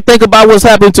 what do you think about what's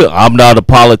happening to? I'm not a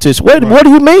politician. Wait, what do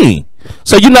you mean?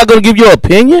 So you're not going to give your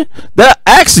opinion? They're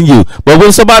asking you. But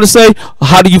when somebody say,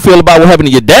 how do you feel about what happened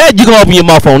to your dad? You're going to open your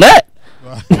mouth on that.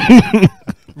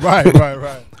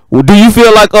 Right. Well, do you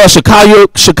feel like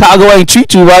Chicago ain't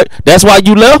treat you right? That's why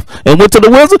you left and went to the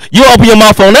Wizard? You open your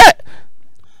mouth on that.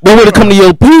 But when it come to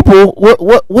your people,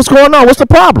 what's going on? What's the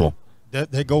problem?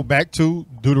 That they go back to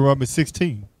Deuteronomy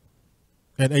 16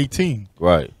 and 18.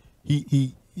 Right.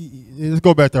 He let's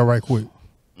go back there right quick.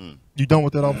 You done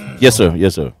with that, officer? Yes, sir.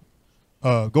 Yes, sir.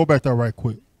 Go back there right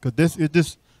quick, because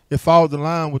it follows the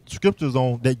line with the scriptures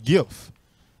on that gift.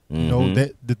 You know,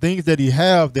 that the things that he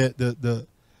have, that the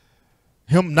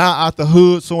him not out the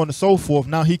hood, so on and so forth.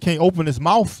 Now he can't open his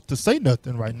mouth to say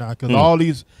nothing right now, because all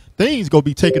these things gonna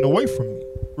be taken away from me.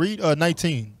 Read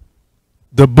 19.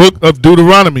 The book of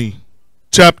Deuteronomy,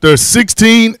 chapter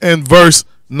 16 and verse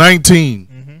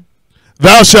 19.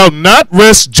 Thou shalt not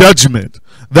wrest judgment.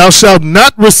 Thou shalt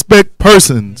not respect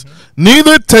persons,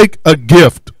 neither take a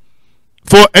gift.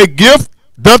 For a gift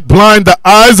doth blind the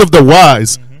eyes of the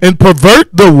wise, and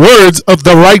pervert the words of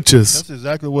the righteous. That's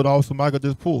exactly what Officer Michael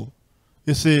just pulled.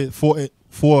 It said,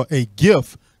 for a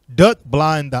gift doth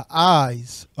blind the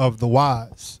eyes of the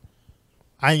wise.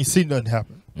 I ain't seen nothing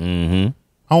happen.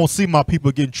 I don't see my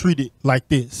people getting treated like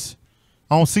this.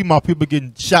 I don't see my people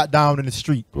getting shot down in the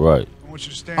street. Right.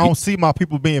 I don't see my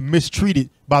people being mistreated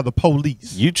by the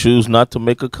police. You choose not to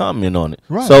make a comment on it.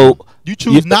 Right. So you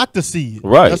choose not to see it.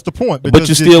 Right. That's the point. But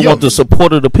you still want the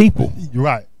support of the people.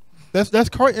 Right. That's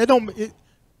crazy.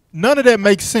 None of that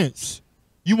makes sense.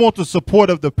 You want the support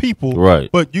of the people, right?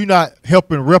 But you're not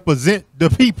helping represent the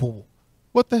people.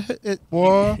 What the heck,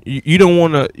 boy? You don't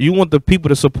want to. You want the people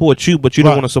to support you, but you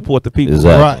don't want to support the people.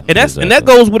 Exactly. Right. And that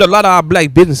goes with a lot of our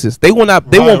black businesses. They want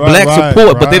black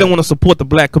support, but they don't want to support the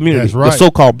black community, the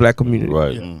so-called black community.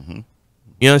 Right. Yeah.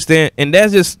 You understand? And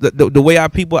that's just the way our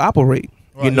people operate.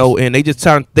 Right. You know, and they just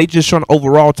trying to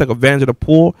overall take advantage of the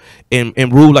poor and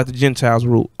rule like the Gentiles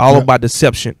rule, all about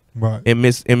deception, right, and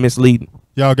misleading.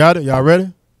 Y'all got it? Y'all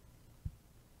ready?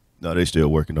 No, they still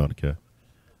working on it, Kev.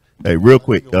 Hey, real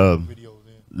quick,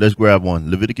 let's grab one.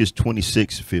 Leviticus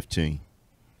 26:15.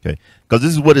 Okay, because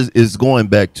this is what is going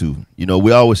back to. You know,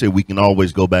 we always say we can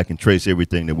always go back and trace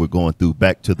everything that we're going through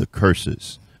back to the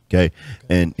curses. Okay,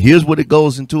 and here's what it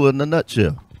goes into in a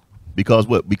nutshell. Because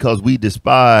what? Because we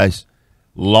despise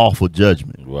lawful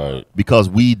judgment. Right. Because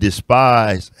we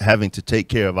despise having to take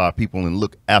care of our people and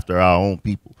look after our own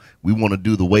people. We want to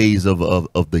do the ways of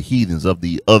the heathens, of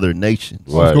the other nations.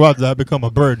 Right. So that become a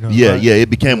burden. Yeah, right? yeah,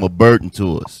 it became a burden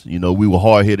to us. You know, we were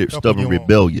hard-headed, stubborn,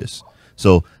 rebellious.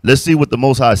 So let's see what the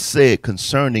Most High said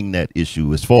concerning that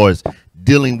issue as far as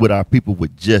dealing with our people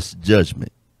with just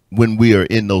judgment when we are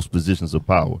in those positions of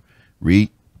power. Read.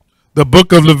 The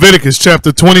book of Leviticus,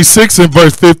 chapter 26 and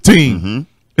verse 15.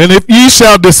 And if ye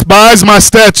shall despise my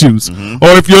statutes,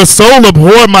 or if your soul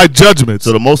abhor my judgments.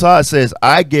 So the Most High says,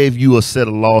 I gave you a set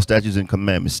of laws, statutes, and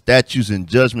commandments, statutes and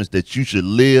judgments that you should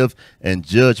live and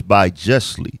judge by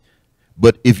justly.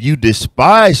 But if you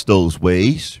despise those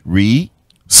ways, read.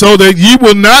 So that ye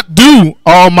will not do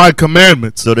all my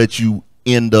commandments. So that you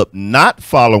end up not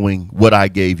following what I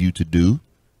gave you to do.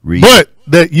 Read. But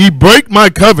that ye break my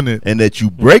covenant. And that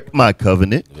you break my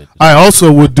covenant. I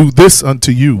also will do this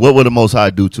unto you. What will the Most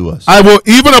High do to us? I will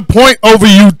even appoint over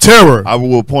you terror. I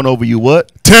will appoint over you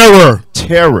what? Terror.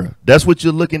 Terror. That's what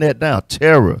you're looking at now.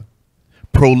 Terror.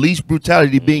 Police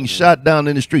brutality being shot down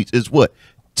in the streets is what?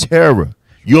 Terror.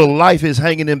 Your life is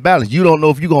hanging in balance. You don't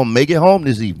know if you're going to make it home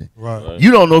this evening. Right.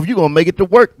 You don't know if you're going to make it to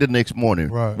work the next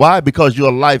morning. Right. Why? Because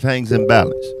your life hangs in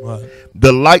balance. Right.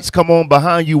 The lights come on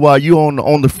behind you while you're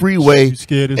on the freeway,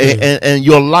 and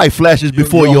your life flashes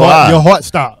before your eyes. Your heart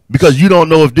stops. Because you don't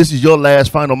know if this is your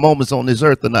last final moments on this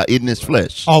earth or not in this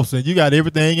flesh. Officer, you got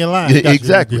everything in line. You got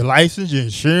exactly. Your license, your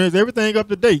insurance, everything up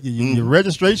to date. Your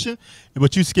registration,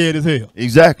 but you scared as hell.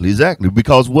 Exactly, exactly.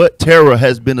 Because what? Terror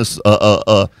has been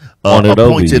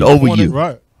appointed over you.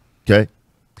 Right. Okay.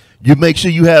 You make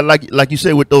sure you have, like you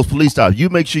said with those police stops, you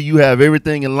make sure you have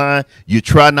everything in line. You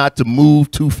try not to move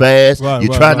too fast. You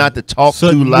try not to talk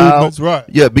too loud. Right.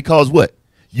 Yeah, because what?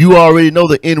 You already know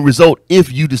the end result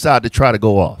if you decide to try to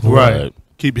go off. Right.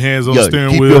 Keep your hands on the steering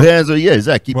keep wheel. Your hands on,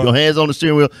 exactly. Keep your hands on the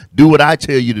steering wheel. Do what I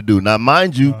tell you to do. Now,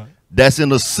 mind you, that's in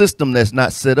a system that's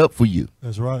not set up for you.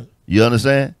 That's right. You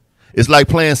understand? It's like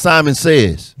playing Simon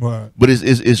Says. Right. But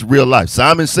it's real life.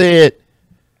 Simon said,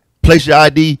 place your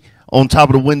ID on top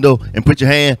of the window and put your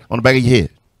hand on the back of your head.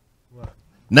 Right.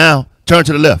 Now, turn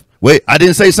to the left. Wait, I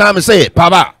didn't say Simon said.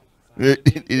 Pop out.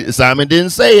 Simon didn't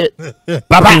say it.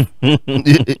 Pop out.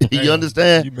 You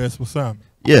understand? You mess with Simon.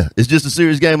 Yeah, it's just a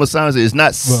serious game of Simon said. It's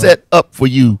not set up for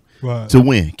you to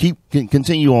win.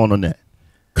 Continue on that.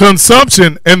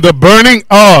 Consumption and the burning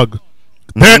og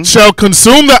that shall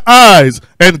consume the eyes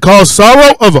and cause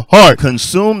sorrow of heart.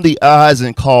 Consume the eyes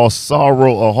and cause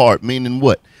sorrow of heart. Meaning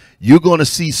what? You're going to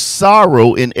see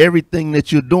sorrow in everything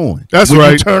that you're doing. That's when right.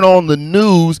 When you turn on the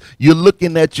news, you're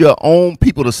looking at your own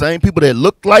people, the same people that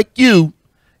look like you,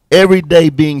 every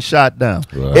day being shot down.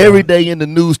 Right. Every day in the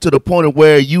news to the point of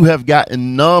where you have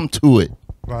gotten numb to it.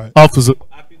 Right. Officer.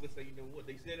 Our people say, you know what,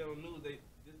 they said it on the news, they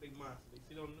monster. They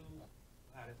see it on the news,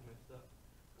 that's messed up.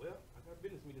 Well, I got a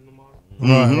business meeting tomorrow. Right.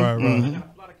 I got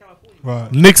a flight to California.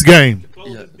 Right. Knicks game. To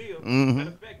close this deal. Matter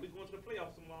of fact, we're going to the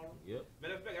playoffs tomorrow. Yep.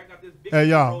 Matter of fact, I got this big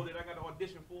role that I got to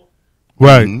audition for.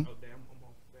 Right.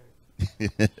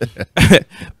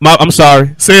 I'm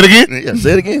sorry. Say it again. Yeah,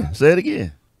 say it again. Say it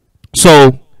again.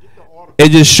 So it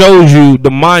just shows you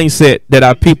the mindset that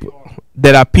our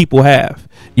people have.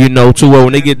 You know, to where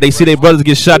when they see their brothers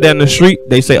get shot down the street,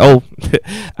 they say, "Oh,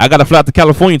 I got to fly out to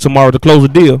California tomorrow to close a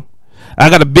deal. I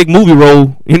got a big movie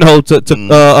role, you know,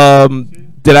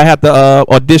 that I have to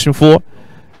audition for."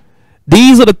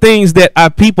 These are the things that our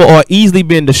people are easily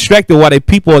being distracted while their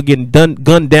people are getting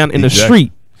gunned down in the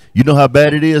street. You know how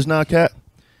bad it is now, Cap?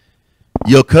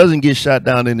 Your cousin gets shot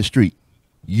down in the street.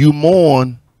 You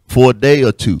mourn for a day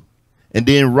or two. And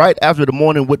then right after the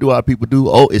morning, what do our people do?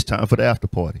 Oh, it's time for the after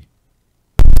party.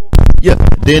 Yeah.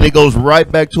 Then it goes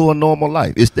right back to a normal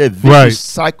life. It's that vicious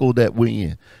cycle that we're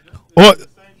in. Or,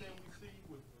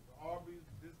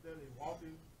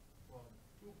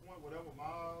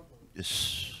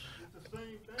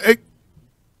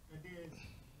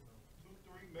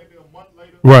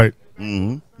 right.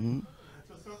 Mm-hmm.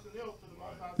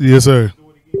 Yes, sir.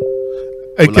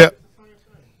 Hey, Cap.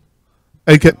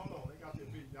 Hey, Cap.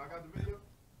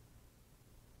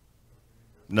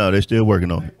 No, they're still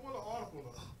working on it.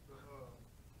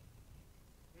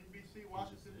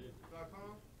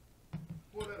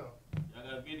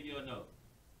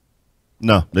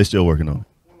 No, they're still working on it.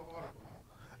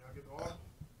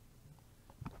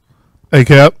 Hey,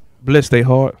 Cap. Bless they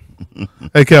heart.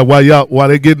 Hey, Cap. While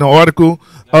they getting the article,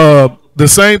 the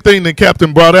same thing that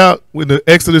Captain brought out with the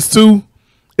Exodus 2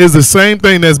 is the same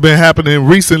thing that's been happening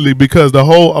recently, because the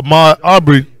whole Ahmaud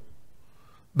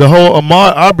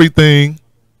Arbery thing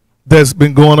that's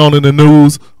been going on in the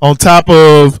news, on top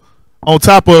of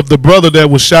the brother that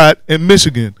was shot in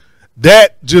Michigan,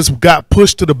 that just got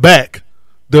pushed to the back.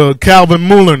 The Calvin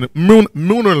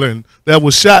Moonerlin that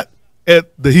was shot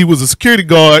he was a security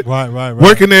guard, right.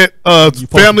 working at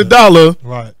Family Dollar,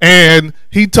 right. And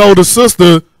he told his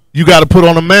sister, "You got to put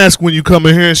on a mask when you come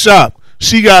in here and shop."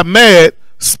 She got mad,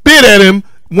 spit at him,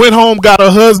 went home, got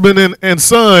her husband and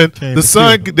son.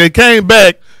 They came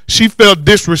back. She felt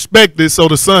disrespected, so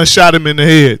the son shot him in the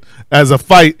head as a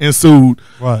fight ensued.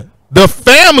 Right. The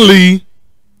family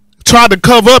tried to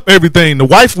cover up everything. The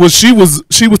wife was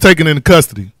taken into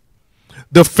custody.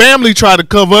 The family tried to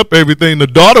cover up everything. The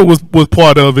daughter was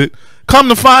part of it. Come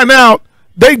to find out,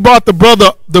 they brought the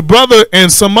brother and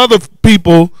some other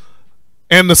people,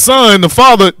 and the son, the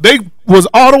father, they was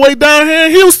all the way down here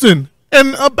in Houston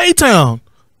in Baytown,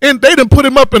 and they done put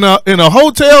him up in a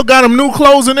hotel, got him new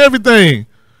clothes and everything.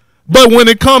 But when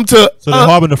it come to they're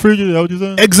harboring a fugitive, is that what you're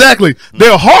saying? Exactly,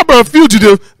 they'll harbor a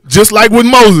fugitive, just like with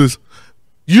Moses.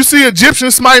 You see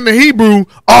Egyptians smiting the Hebrew,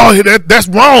 oh, that's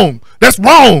wrong. That's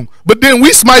wrong. But then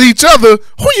we smite each other.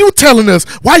 Who you telling us?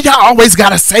 Why y'all always got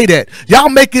to say that? Y'all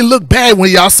make it look bad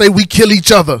when y'all say we kill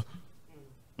each other.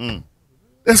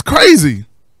 That's crazy.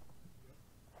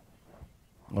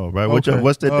 All right. What's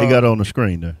that they got on the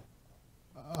screen there?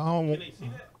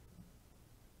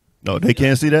 No, they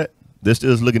can't see that? They're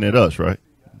still looking at us, right?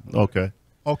 Okay.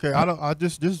 Okay, I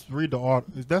just read the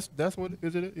article. That's what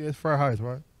is it? Yeah, it's Fair Heights,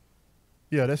 right?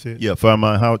 Yeah, that's it. Yeah,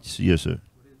 Fairmont Heights. Yes, sir.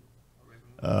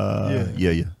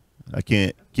 Yeah. I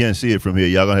can't see it from here.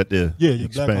 Y'all gonna have to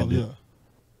expand it.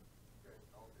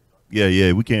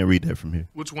 Yeah, we can't read that from here.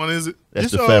 Which one is it?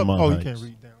 That's the Fairmont Heights. You can't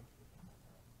read down.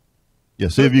 Yeah,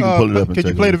 see if you can pull it up. Can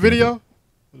you play the video?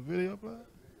 The video play?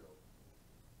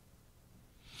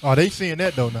 Oh, they seeing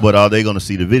that though now. But are they gonna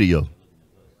see the video?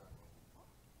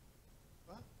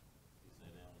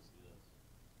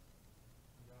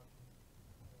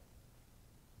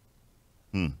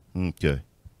 Okay.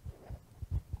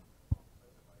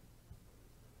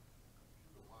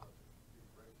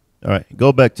 All right,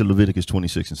 go back to Leviticus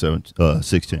 26 and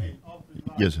 16.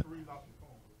 Yes, sir.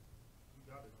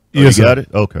 Yes, you got it?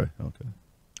 Okay.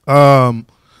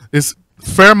 It's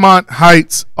Fairmont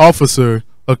Heights officer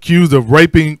accused of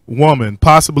raping woman,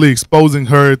 possibly exposing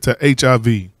her to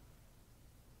HIV.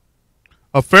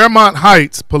 A Fairmont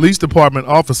Heights Police Department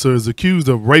officer is accused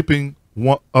of raping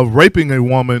a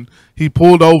woman he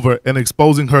pulled over and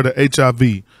exposing her to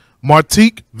HIV.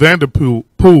 Martique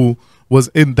Vanderpool was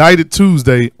indicted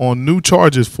Tuesday on new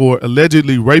charges for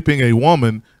allegedly raping a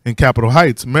woman in Capitol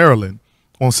Heights, Maryland,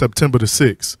 on September the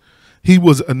 6th. He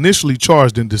was initially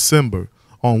charged in December.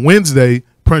 On Wednesday,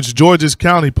 Prince George's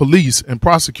County Police and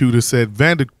prosecutors said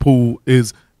Vanderpool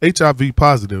is HIV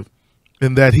positive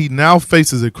and that he now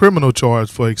faces a criminal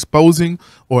charge for exposing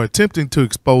or attempting to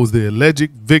expose the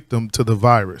alleged victim to the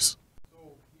virus.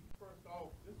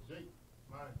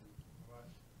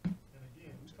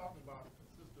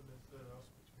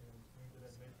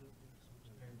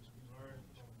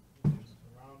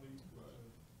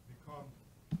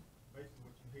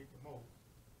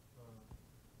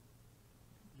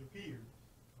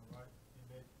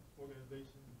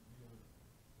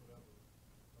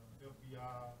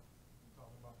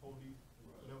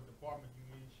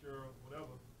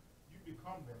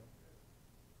 combat,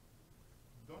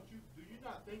 do you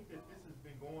not think that this has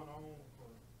been going on for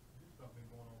this stuff been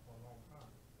going on for a long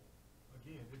time?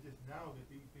 Again, it's just now that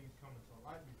these things come into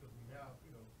light because we have,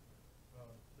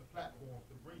 the platforms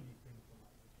to bring these things to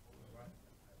light, right?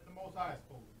 And the Most High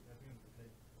exposed it at the end of the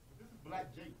day. But this is Black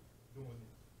Jake doing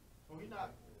this, so he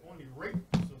not only raped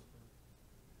the sister,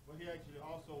 but he actually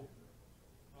also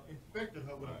infected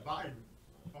her with a virus,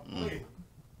 a plague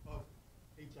of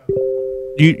HIV.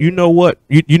 You know what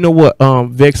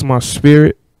vexed my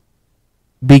spirit,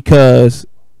 because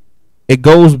it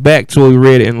goes back to what we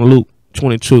read in Luke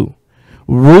 22.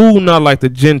 Rule not like the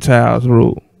Gentiles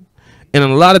rule. And a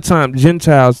lot of times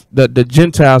Gentiles, the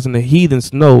Gentiles and the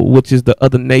heathens know, which is the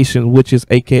other nation, which is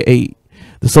AKA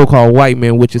the so-called white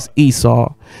man, which is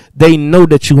Esau. They know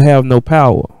that you have no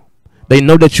power. They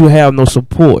know that you have no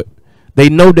support. They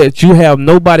know that you have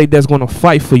nobody that's going to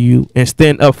fight for you and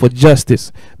stand up for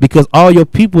justice, because all your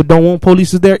people don't want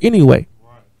police there anyway.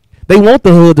 They want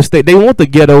the hood to stay. They want the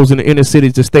ghettos in the inner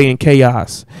cities to stay in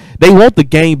chaos. They want the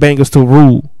gangbangers to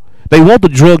rule. They want the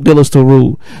drug dealers to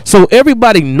rule. So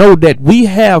everybody know that we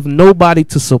have nobody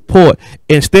to support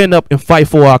and stand up and fight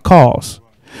for our cause.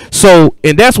 So,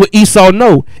 and that's what Esau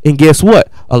know. And guess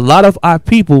what? A lot of our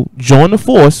people join the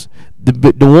force.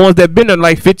 The ones that been there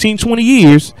like 15, 20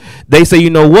 years, they say, you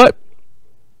know what?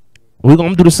 We're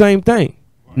gonna do the same thing.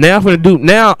 Now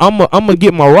I'm gonna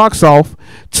get my rocks off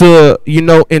to,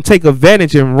 and take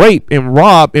advantage and rape and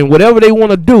rob and whatever they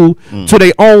want to do to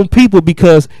their own people,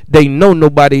 because they know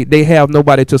they have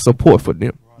nobody to support for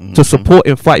them, to support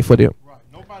and fight for them. Right.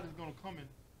 Nobody's gonna come and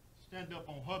stand up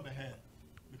on her behalf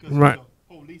because Right. he's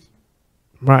a policeman.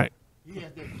 Right. He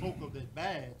has that cloak of that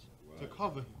badge to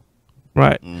cover him.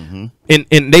 Right. And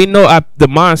they know the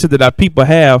mindset that our people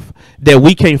have, that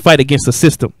we can't fight against the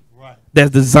system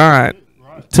that's designed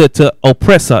to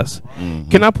oppress us.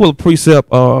 Can I pull a precept,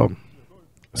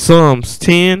 Psalms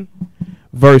 10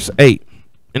 verse 8?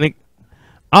 And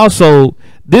also,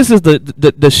 this is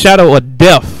the shadow of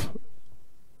death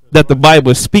that the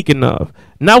Bible is speaking of,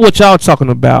 not what y'all talking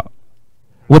about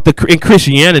with in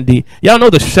Christianity. Y'all know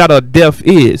the shadow of death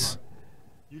is.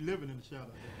 You living in the shadow of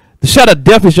death. The shadow of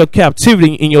death is your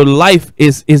captivity, and your life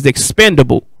is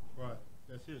expendable. Right.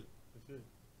 That's it.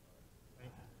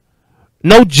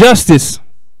 No justice.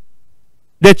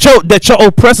 That your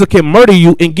oppressor can murder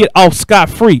you and get off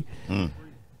scot-free.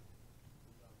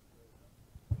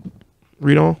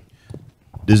 Read on.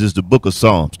 This is the book of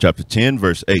Psalms, chapter 10,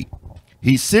 verse 8.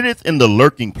 He sitteth in the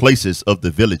lurking places of the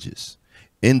villages.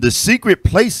 In the secret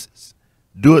places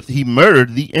doeth he murder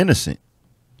the innocent.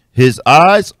 His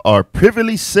eyes are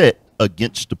privily set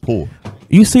against the poor.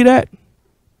 You see that?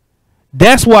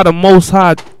 That's why the Most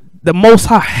High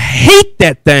hate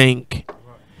that thing.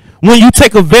 When you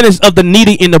take advantage of the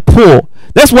needy and the poor.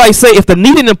 That's why he say, if the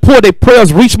needy and the poor, their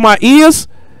prayers reach my ears,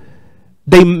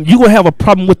 you gonna have a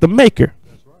problem with the maker.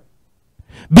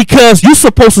 Because you're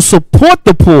supposed to support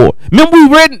the poor. Remember we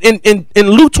read in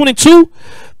Luke 22,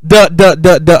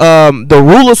 the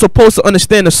ruler's supposed to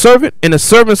understand the servant, and the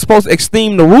servant's supposed to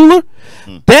esteem the ruler.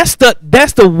 That's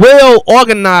the well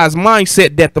organized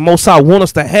mindset that the Most High want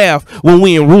us to have when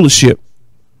we in rulership.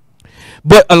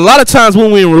 But a lot of times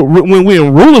when we're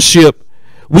in rulership,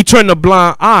 we turn a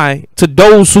blind eye to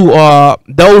those who are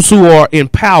in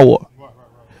power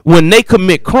when they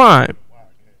commit crime.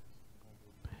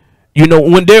 When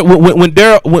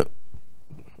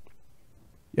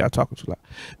y'all talking too loud.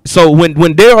 So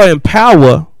when they are in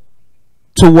power,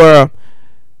 to where,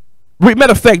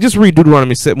 matter of fact, just read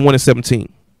Deuteronomy 1:17.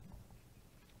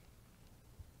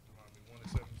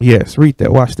 Yes, read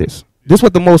that. Watch this. This is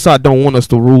what the Most High don't want us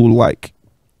to rule like.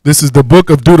 This is the book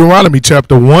of Deuteronomy,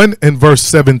 chapter 1 and verse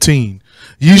 17.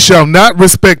 Ye shall not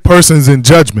respect persons in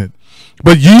judgment,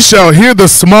 but ye shall hear the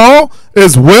small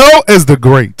as well as the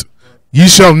great. Ye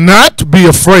shall not be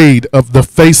afraid of the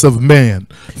face of man,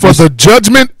 for the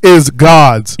judgment is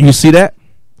God's. You see that?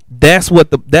 That's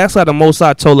how the Most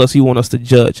High told us he want us to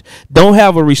judge. Don't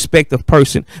have a respect of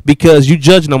person, because you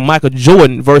judging a Michael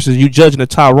Jordan versus you judging a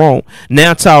Tyrone.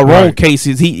 Now Tyrone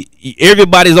cases,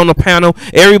 everybody's on the panel,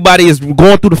 everybody is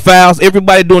going through the files,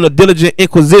 everybody doing a diligent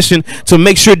inquisition to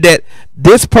make sure that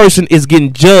this person is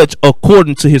getting judged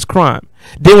according to his crime.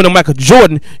 Then with a Michael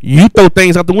Jordan, you throw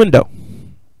things out the window.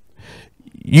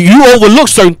 You overlook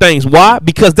certain things. Why?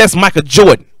 Because that's Michael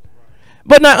Jordan.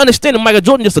 But not understanding Michael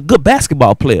Jordan just a good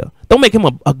basketball player. Don't make him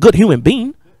a good human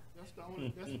being.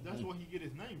 That's where he get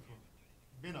his name from.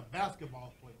 Being a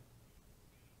basketball player.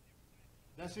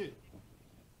 That's it.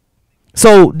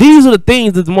 So these are the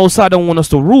things that the Most High don't want us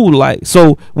to rule like.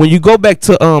 So when you go back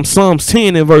to Psalms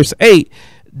 10 and verse 8,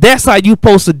 That's how you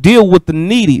supposed to deal with the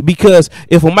needy. Because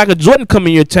if a Michael Jordan come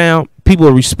in your town, people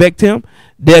will respect him.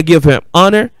 They'll give him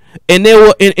honor, and they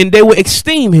will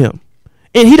esteem him.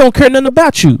 And he don't care nothing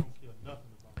about you.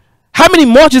 How many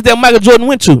marches that Michael Jordan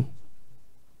went to?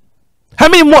 How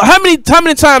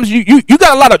many times you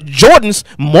got a lot of Jordans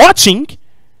marching,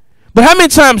 but how many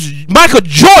times Michael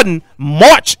Jordan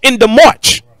marched in the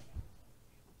march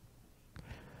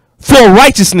for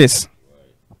righteousness?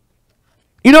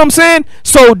 You know what I'm saying?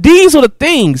 So these are the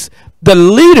things, the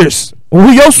leaders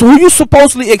who you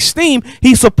supposedly esteem,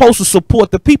 he's supposed to support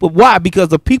the people. Why? Because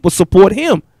the people support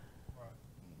him.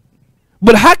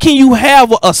 But how can you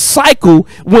have a cycle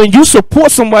when you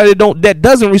support somebody that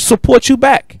doesn't support you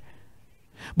back?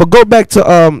 But go back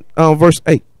to verse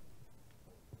 8.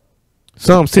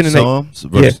 Psalms 10 and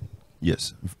 8.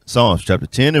 Yes. Psalms chapter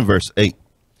 10 and verse 8.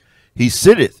 He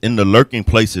sitteth in the lurking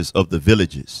places of the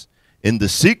villages. In the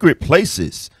secret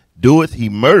places doeth he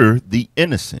murder the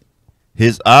innocent.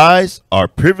 His eyes are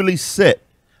privily set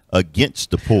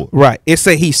against the poor. Right. It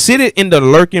say he sitteth in the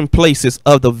lurking places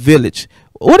of the village.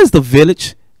 What is the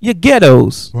village? Your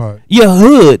ghettos. Right. Your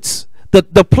hoods.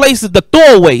 The places, the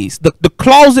doorways, the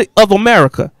closet of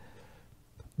America.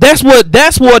 That's where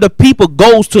the people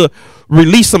goes to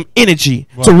release some energy,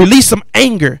 right, to release some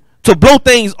anger, to blow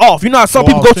things off. You know how some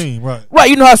people go to, right.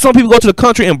 You know how some people go to the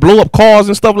country and blow up cars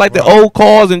and stuff like that, old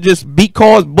cars, and just beat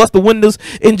cars, bust the windows,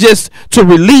 and just to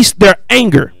release their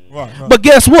anger. Right. But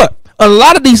guess what? A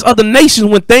lot of these other nations,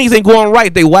 when things ain't going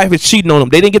right, their wife is cheating on them.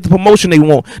 They didn't get the promotion they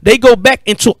want. They go back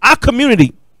into our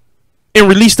community and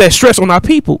release that stress on our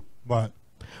people. Right.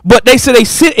 But they say they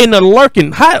sit in the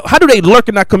lurking. How do they lurk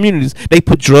in our communities? They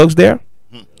put drugs there.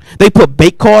 They put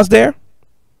bake cars there.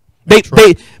 They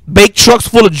bake trucks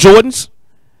full of Jordans.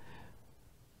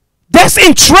 That's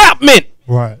entrapment.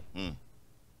 Right.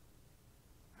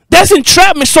 That's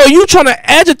entrapment. So you trying to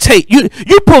agitate. You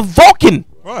provoking.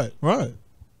 Right. Right.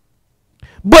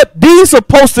 But these are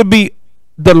supposed to be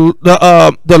the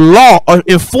law or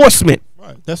enforcement.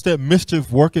 Right. That's that mischief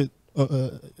working.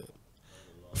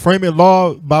 Framing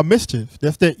law by mischief.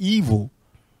 That's that evil.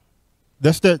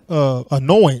 That's that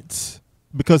annoyance.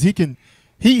 Because he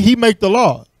make the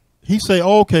law. He say,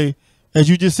 oh, okay, as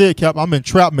you just said, Cap, I'm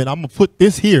entrapment. I'm gonna put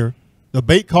this here, the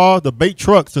bait cars, the bait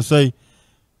trucks, to say,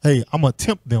 hey, I'm gonna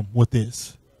tempt them with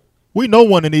this. We know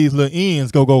one of these little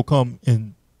ends go come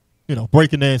and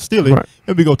break in there and steal it, right,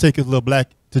 and we go take his little black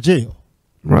to jail.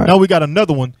 Right. Now we got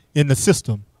another one in the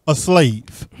system, a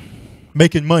slave,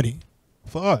 making money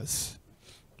for us.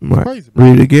 Right. Crazy,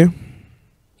 read it again.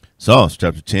 Psalms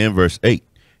chapter 10 verse 8.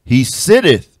 He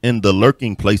sitteth in the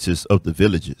lurking places of the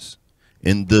villages.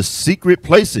 In the secret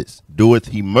places doeth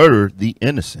he murder the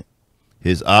innocent.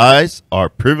 His eyes are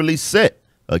privily set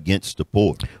against the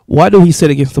poor. Why do he set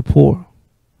against the poor?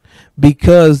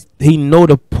 Because he know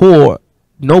the poor.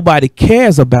 Nobody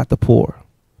cares about the poor.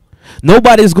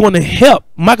 Nobody's going to help.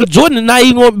 Michael Jordan is not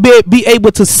even going to be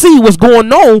able to see what's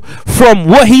going on from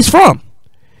where he's from.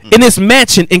 In this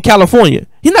mansion in California,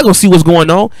 he's not gonna see what's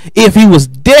going on. If he was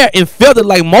there and felt it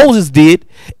like Moses did,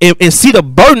 and see the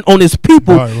burden on his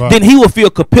people, right, then he will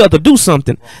feel compelled to do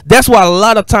something. That's why a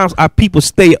lot of times our people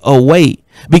stay away,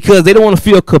 because they don't want to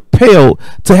feel compelled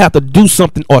to have to do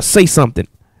something or say something.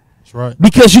 That's right.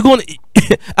 Because you're gonna,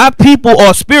 our people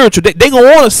are spiritual. They gonna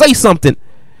want to say something.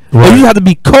 Right. Or you have to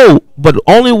be cold. But the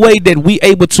only way that we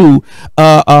able to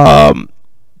how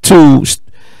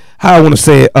I want to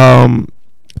say it,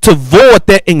 to avoid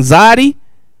that anxiety,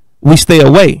 we stay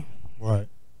away. Right.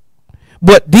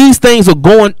 But these things are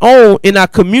going on in our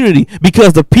community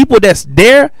because the people that's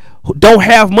there don't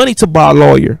have money to buy a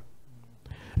lawyer,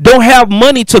 don't have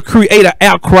money to create an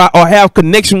outcry or have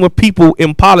connection with people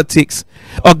in politics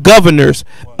or governors,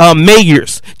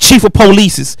 mayors, chief of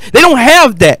police. They don't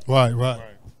have that. Right, right.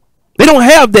 They don't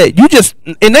have that. You just,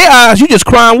 in their eyes, you just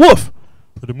crying wolf.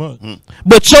 Pretty much.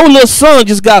 But your little son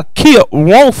just got killed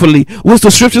wrongfully. What's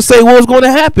the scripture say what was going to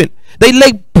happen? They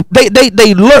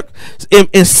lurk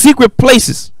in secret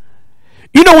places.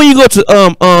 You know when you go to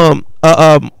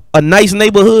a nice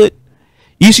neighborhood,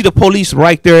 you see the police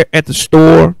right there at the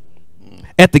store,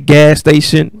 at the gas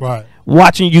station, right,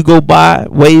 watching you go by,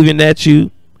 waving at you,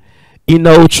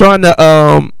 trying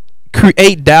to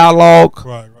create dialogue,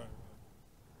 right,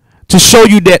 to show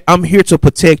you that I'm here to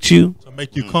protect you.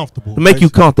 Make you comfortable. To make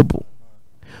you comfortable.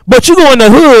 But you go in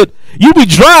the hood, you be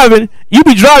driving, you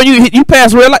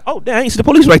pass red light. Oh, damn, I ain't see the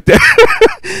police right there.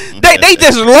 they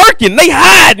just lurking, they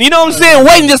hiding, you know what I'm saying?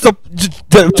 Waiting just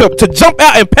to jump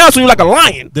out and pounce on you like a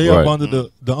lion. They up under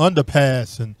the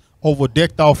underpass and over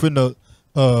decked off in the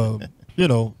you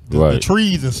know, the Right.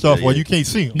 trees and stuff Yeah, where yeah. you can't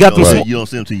see them. Got them. Right. You don't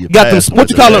see them till you Got them. pass What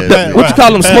you them call at them? the last What you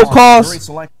call them? Right. Smoke cars.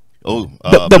 Oh,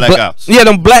 The blackouts. Yeah,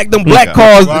 them black Blackouts.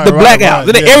 cars. Right, the right, blackouts.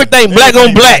 right, yeah. Everything black on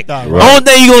Everything black. blacked out, right. Only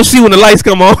thing you gonna see when the lights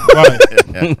come on.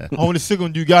 Right. Only signal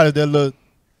you got is that little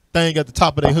thing at the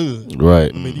top of their hood.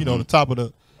 Right. I mean, you know, the top of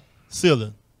the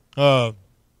ceiling.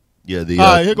 Yeah, the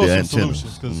All right, here goes the some antennas.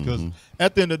 solutions. Because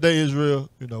at the end of the day, Israel,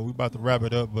 you know, we about to wrap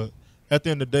it up. But at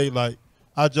the end of the day, like,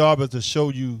 our job is to show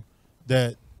you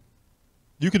that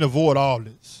you can avoid all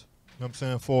this. You know what I'm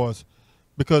saying? For us.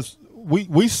 Because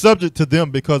we subject to them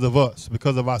because of us,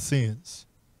 because of our sins.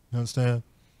 You understand?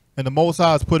 And the Most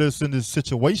High has put us in this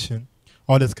situation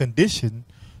or this condition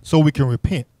so we can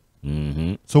repent.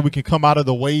 Mm-hmm. So we can come out of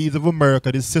the ways of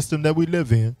America, this system that we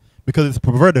live in, because it's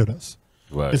perverted us.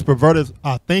 Right. It's perverted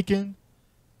our thinking.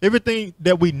 Everything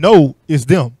that we know is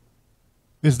them.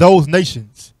 It's those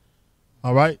nations.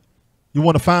 All right? You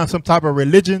want to find some type of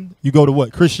religion, you go to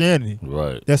what? Christianity.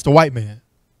 Right. That's the white man.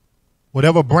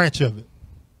 Whatever branch of it.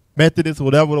 Methodist,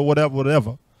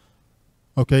 whatever.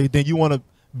 Okay? Then you want to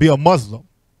be a Muslim.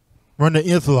 Run to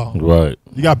Islam. Right.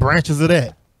 You got branches of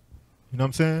that. You know what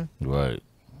I'm saying? Right.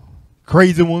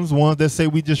 Crazy ones that say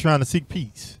we just trying to seek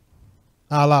peace.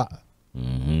 Allah.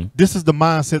 Mm-hmm. This is the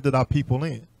mindset that our people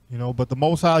in, you know. But the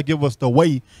Most High give us the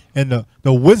way and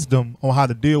the wisdom on how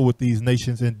to deal with these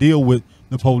nations and deal with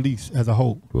the police as a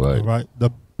whole. Right. All right.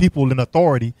 The people in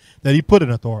authority that He put in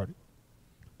authority.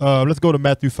 Let's go to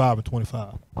Matthew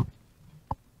 5:25.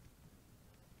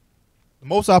 The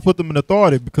Most High put them in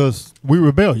authority because we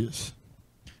rebellious.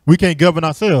 We can't govern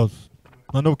ourselves.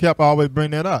 I know Cap always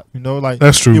bring that up. You know, like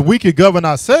That's true. if we could govern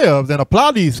ourselves and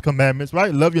apply these commandments,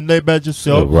 right? Love your neighbor as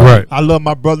yourself. Right. I love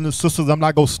my brothers and sisters. I'm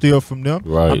not gonna steal from them.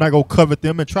 Right. I'm not gonna covet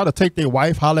them and try to take their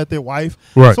wife, holler at their wife,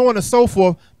 Right. so on and so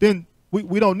forth. Then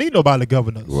we don't need nobody to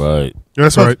govern us. Right.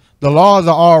 That's Because right. The laws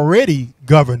are already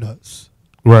govern us.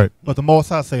 Right. But the Most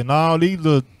High say, no, these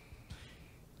little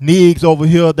niggas over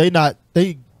here, they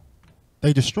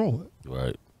destroy it.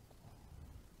 Right.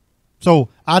 So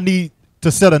I need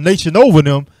to set a nation over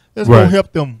them that's Right. gonna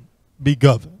help them be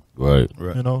governed. Right.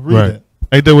 You know, read Right.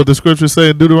 Ain't that what the scripture say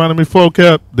in Deuteronomy 4,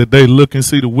 Cap? That they look and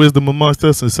see the wisdom amongst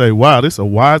us and say, wow, this is a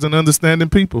wise and understanding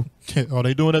people. that. Are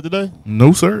they doing that today?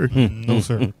 No, sir. No,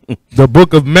 sir. The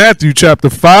book of Matthew, chapter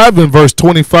 5 and verse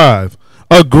 25.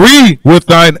 Agree with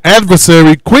thine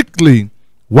adversary quickly,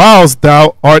 whilst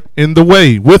thou art in the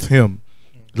way with him,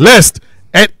 lest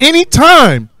at any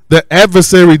time the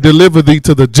adversary deliver thee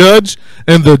to the judge,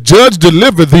 and the judge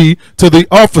deliver thee to the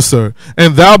officer,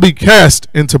 and thou be cast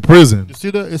into prison. You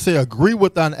see that? It say, agree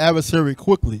with thine adversary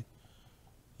quickly.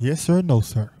 Yes, sir. No,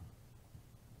 sir.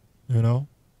 You know,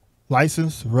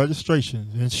 license, registration,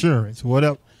 insurance,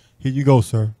 whatever. Here you go,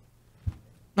 sir.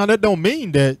 Now that don't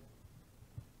mean that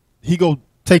he go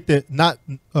take that. Not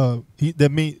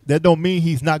that don't mean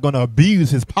he's not going to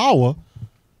abuse his power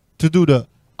to do the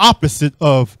opposite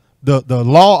of the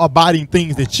law abiding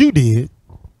things that you did,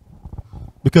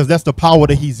 because that's the power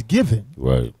that he's given.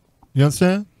 Right. You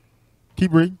understand?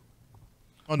 Keep reading.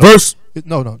 Oh, no. Verse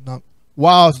No.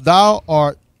 Whilst thou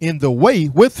art in the way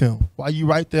with him, while you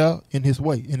right there in his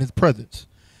way, in his presence,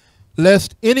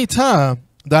 lest any time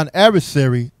thine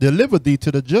adversary deliver thee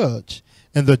to the judge,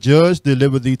 and the judge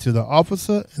deliver thee to the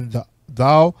officer, and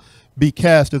thou be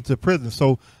cast into prison.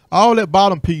 So all that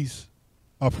bottom piece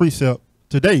of precept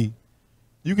today,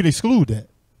 you can exclude that.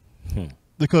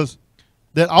 Because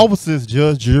that officer is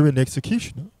judge, jury, and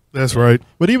executioner. That's right.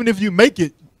 But even if you make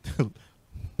it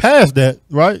past that,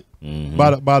 right, Mm-hmm.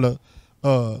 by the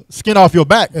skin off your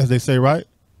back, as they say, right,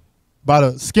 by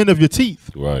the skin of your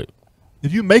teeth, Right.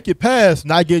 if you make it past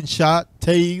not getting shot,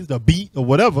 tased, or beat, or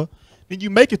whatever, then you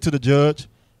make it to the judge,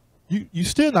 you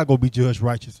still not going to be judged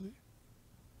righteously.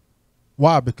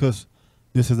 Why? Because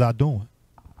this is our doing.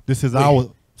 This is our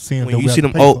sin. When that you we have see to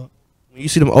them pay old, for. when you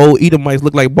see them old Edomites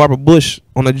look like Barbara Bush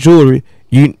on the jewelry,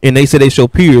 and they say they show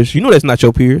peers, you know that's not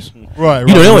your peers. Right,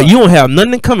 You know right. you don't have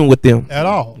nothing in common with them, At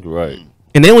all. Right.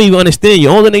 and they don't even understand you.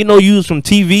 Only thing they know you is from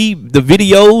TV, the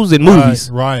videos, and movies,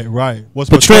 Right. What's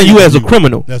portraying you as a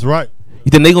criminal. That's right. You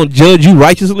think they gonna judge you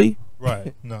righteously?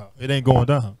 Right. No, it ain't going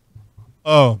down.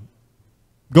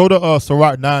 Go to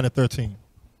Sirach 9 and 13.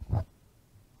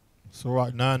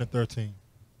 Sirach 9 and 13.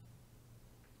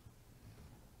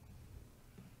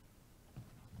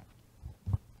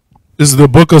 This is the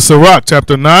book of Sirach,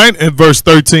 chapter 9 and verse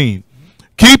 13.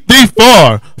 Keep thee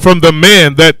far from the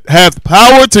man that hath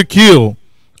power to kill,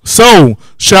 so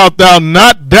shalt thou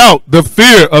not doubt the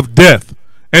fear of death.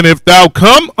 And if thou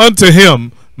come unto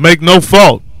him, make no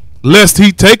fault, lest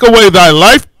he take away thy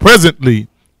life presently.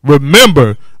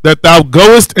 Remember that thou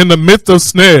goest in the midst of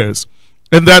snares,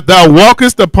 and that thou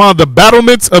walkest upon the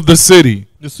battlements of the city.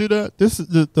 You see that? This is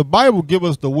the Bible give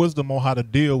us the wisdom on how to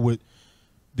deal with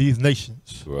these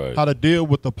nations, Right. how to deal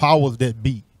with the powers that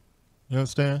be. You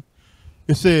understand?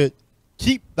 It said,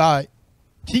 keep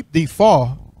thee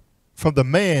far from the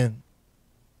man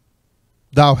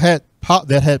thou had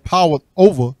that had power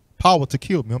to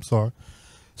kill me. I'm sorry.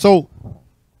 So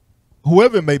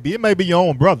whoever it may be your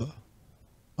own brother.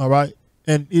 All right,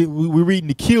 and we're reading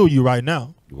to kill you right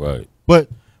now. Right. But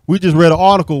we just read an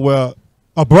article where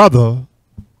a brother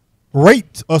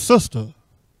raped a sister.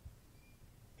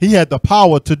 He had the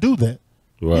power to do that.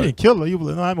 Right. He didn't kill her. He was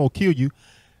like, no, I'm gonna kill you.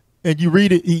 And you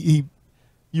read it.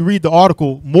 You read the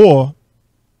article more.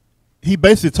 He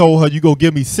basically told her, "You go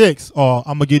give me sex, or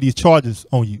I'm gonna get these charges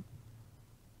on you."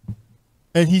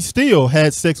 And he still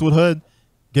had sex with her, and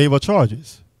gave her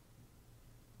charges.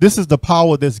 This is the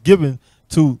power that's given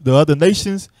to the other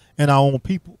nations and our own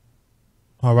people.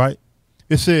 All right.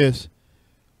 It says,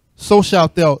 "So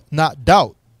shalt thou not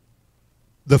doubt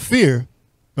the fear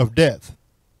of death."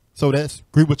 So that's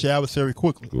greet with your adversary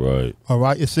quickly. Right. All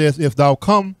right. It says, "If thou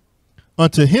come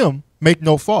unto him, make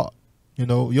no fault." You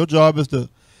know, your job is to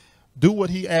do what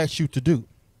he asks you to do.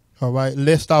 All right.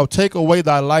 "Lest thou take away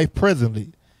thy life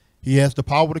presently." He has the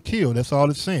power to kill. That's all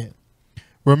it's saying.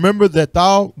 "Remember that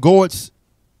thou goest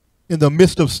in the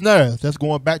midst of snares." That's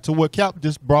going back to what Cap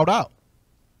just brought out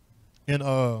in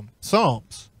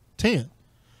Psalms 10.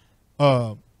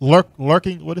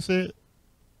 Lurking, what it said?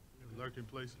 Lurking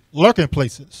places. Lurking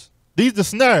places. These are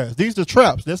snares. These are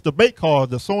traps. That's the bait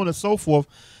cards, the so on and so forth,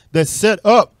 that's set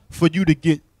up for you to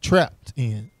get trapped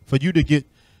in, for you to get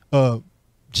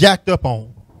jacked up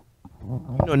on.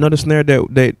 You know, another snare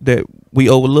that we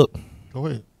overlook Go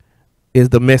ahead. is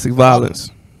domestic violence.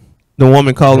 The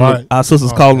woman calling Right. our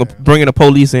sisters Oh, calling, man. bringing the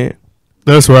police in,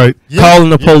 That's right. Yeah,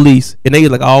 calling the yeah. police, and they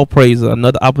like all praise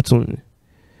another opportunity.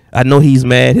 I know he's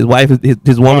mad. His wife,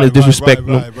 his woman is disrespecting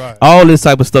him. Right. All this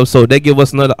type of stuff. So they give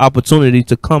us another opportunity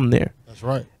to come there. That's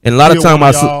right. And a lot of Kill time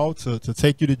one I y'all to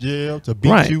take you to jail, to beat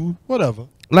Right. you, whatever.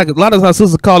 like a lot of our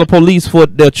sisters call the police for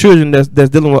their children that's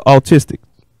dealing with autistic.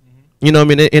 You know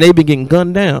what I mean? And they been getting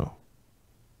gunned down.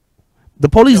 The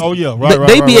police, Oh, yeah. Right,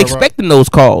 they right, be right, expecting those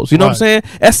calls. You know what I'm Right.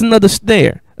 saying? That's another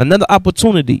snare, another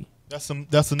opportunity.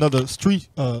 That's another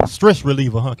stress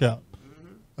reliever, huh, Cal?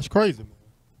 That's crazy,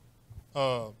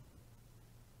 man.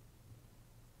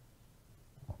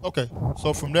 Okay,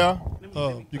 so from there,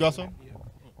 you got something?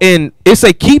 And it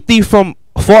say keep thee from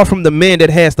far from the man that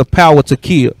has the power to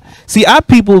kill. See, our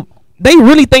people, they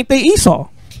really think they Esau.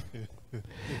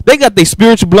 They got their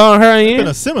spiritual blonde hair Been in.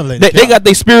 assimilated. They got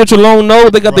their spiritual long nose.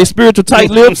 They got their Right. spiritual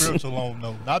tight lips. Spiritual long,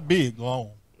 no, not big, long.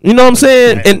 You know what I'm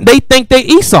saying? And they think they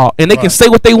Esau, and they can Right. say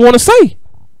what they want to say.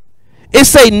 It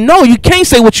say no, you can't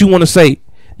say what you want to say.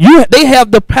 They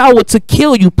have the power to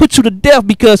kill you, put you to death,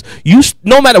 because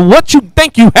no matter what you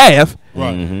think you have,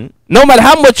 Right. Mm-hmm. no matter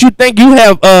how much you think you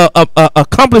have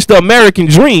accomplished the American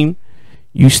dream,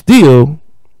 you still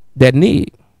that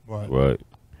nig, Right. Right.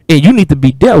 and you need to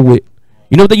be dealt with.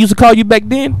 You know what they used to call you back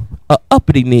then? A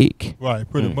uppity nig Right.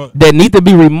 Pretty much. that need to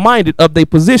be reminded of their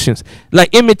positions.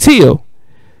 Like Emmett Till,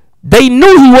 they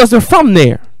knew he wasn't from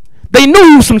there. They knew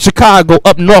he was from Chicago,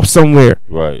 up north somewhere.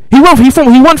 Right. He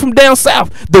wasn't from down south.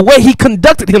 The way he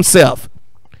conducted himself,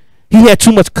 he had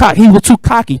too much he was too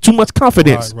cocky, too much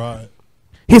confidence. Right.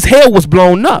 His hair was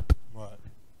blown up, Right.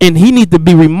 and he need to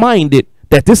be reminded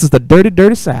that this is the dirty,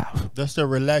 dirty South. That's the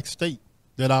relaxed state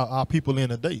that our people in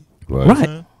today. Right. Right.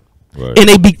 Man. Right.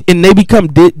 And they become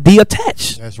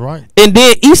detached. That's right. And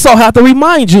then Esau have to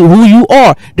remind you who you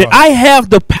are. That Right. I have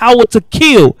the power to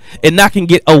kill, and I can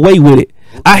get away with it.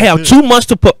 I have 2 months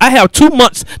to I have 2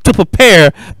 months to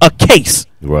prepare a case.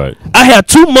 Right. I have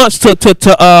 2 months to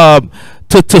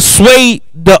sway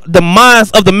the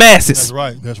minds of the masses. That's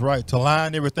right. That's right. To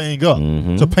line everything up,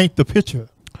 Mhm. to paint the picture.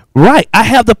 Right. I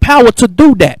have the power to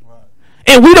do that.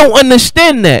 And we don't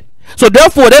understand that. So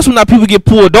therefore, that's when our people get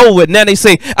pulled over. And now they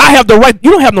say, I have the right.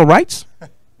 You don't have no rights.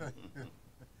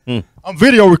 I'm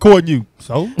video recording you.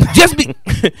 So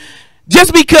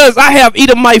Just because I have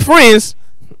either my friends,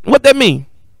 what that mean?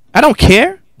 I don't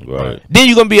care. Right. Then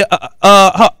you're gonna be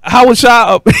Howard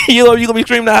Shah. You're gonna be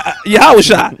screaming your Howard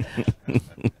Shah.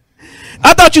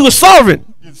 I thought you were sovereign.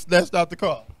 you snatched out the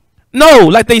car. No,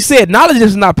 like they said, knowledge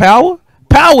is not power.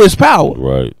 Power is power.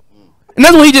 Right. And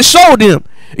that's what he just showed them.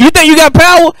 You think you got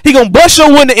power? He gonna bust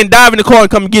your window and dive in the car and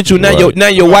come and get you. Now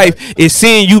Right. your wife is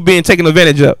seeing you being taken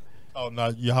advantage of. Oh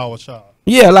no, you Howard Shaw.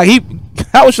 Yeah, like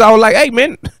Howard Shah was like, hey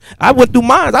man, I went through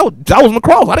mines. I was in the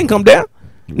cross. I didn't come down.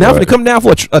 Now I'm Right. gonna come down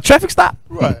for a traffic stop.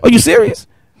 Right. Are you serious?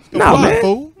 No, Comply, man.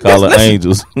 fool. Call the listen.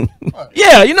 angels.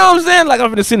 Yeah, you know what I'm saying? Like I'm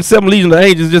gonna send 7 legions of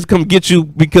angels just come get you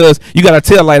because you got a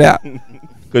tail light out.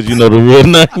 Because you know the real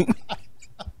name.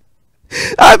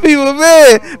 I mean,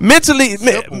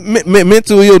 man,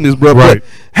 mental illness, bro. Right. But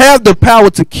have the power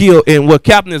to kill, and what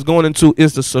Captain is going into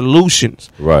is the solutions.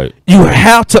 Right. You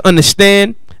have to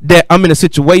understand that I'm in a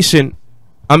situation.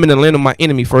 I'm in the land of my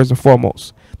enemy first and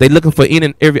foremost. They looking for any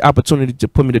and every opportunity to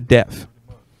put me to death.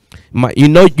 You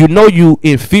know you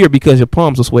in fear because your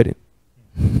palms are sweating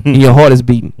and your heart is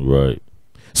beating. Right.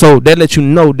 So that lets you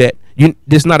know that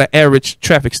this not an average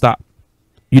traffic stop.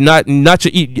 You're not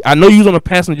your. I know you're on the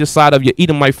passenger side of your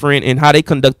Edomite friend and how they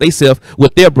conduct themselves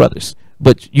with their brothers,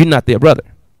 but you're not their brother.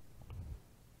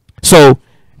 So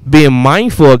being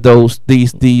mindful of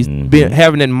these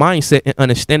having that mindset and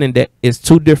understanding that it's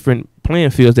 2 different playing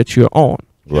fields that you're on.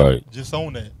 Right. Just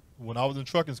on that. When I was in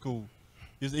trucking school,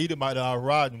 this Edomite that I was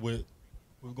riding with,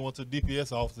 we were going to the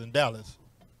DPS office in Dallas,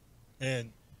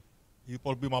 and he was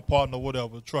supposed to be my partner,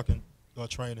 whatever, trucking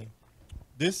training.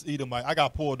 This Edomite, I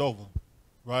got pulled over,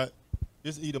 right?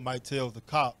 This Edomite tells the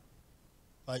cop,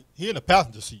 like, he in the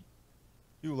passenger seat.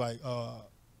 He was like,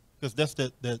 because that's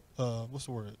that what's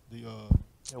the word?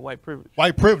 The White privilege.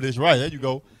 white privilege, right? There you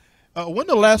go. When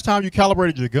the last time you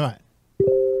calibrated your gun?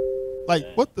 Like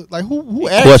what the who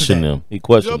asked Question that? him. He You know what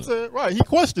questioned I'm him. saying? Right. He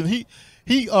questioned.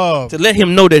 He To let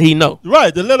him know that he know.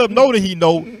 right, to let him know that he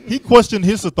know, he questioned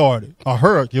his authority. Or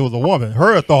her, it was a woman,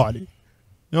 her authority. You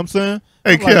know what I'm saying?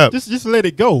 Hey, I'm like, Cap. just let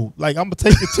it go. Like, I'm gonna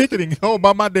take the ticket and go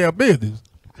about my damn business.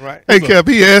 Right. Hey, Cap,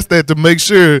 he asked that to make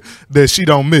sure that she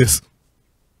don't miss.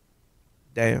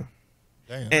 Damn.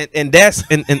 Damn. And that's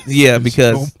and yeah,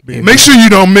 because Make sure you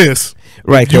don't miss.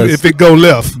 right, If it go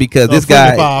left. because this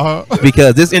guy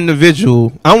because this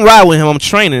individual, I'm riding with him, I'm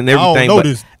training and I don't everything, know but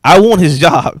this. I want his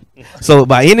job. So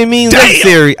by any means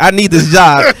necessary, I need this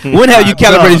job. When have you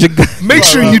calibrated your gun? Make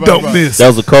sure you don't miss. That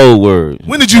was a code word.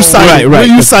 When did you cite right, it? right.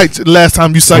 When you cite last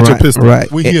time you cite your pistol? Right.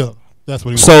 We here. That's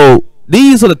what he wants. So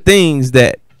these are the things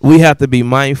that we have to be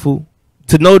mindful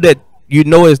to know that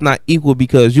it's not equal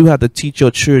because you have to teach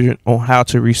your children on how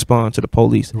to respond to the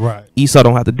police. Right. Esau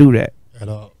don't have to do that. At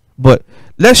all. But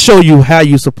let's show you how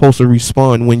you're supposed to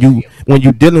respond when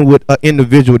you're dealing with an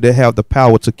individual that have the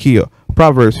power to kill.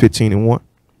 Proverbs 15:1.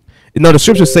 You know the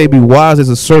scriptures say, "Be wise as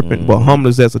a serpent, but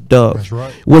harmless as a dove." That's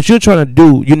right. What you're trying to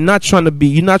do, you're not trying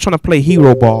to play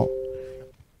hero ball.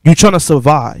 You're trying to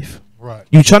survive. Right.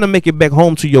 You're trying to make it back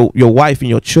home to your wife and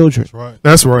your children. That's right.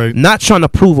 That's right. Not trying to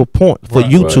prove a point for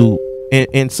Right. YouTube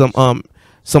and some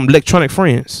electronic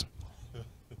friends.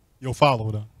 You'll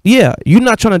follow them. Yeah, you're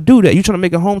not trying to do that. You're trying to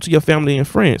make it home to your family and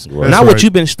friends. Right. Not That's what right.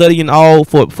 you've been studying all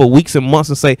for weeks and months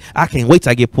and say, I can't wait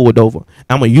till I get pulled over.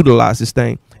 I'm going to utilize this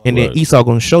thing. And then Right. Esau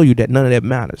going to show you that none of that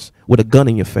matters with a gun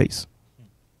in your face.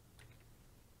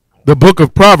 The book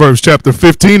of Proverbs, chapter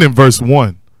 15 and verse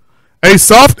 1. A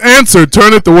soft answer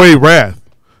turneth away wrath,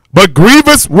 but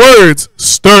grievous words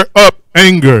stir up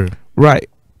anger. Right.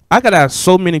 I got to have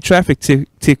so many traffic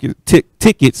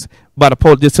tickets by the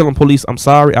police, just telling police, I'm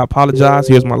sorry, I apologize.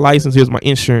 Here's my license. Here's my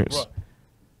insurance. Right.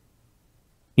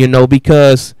 You know,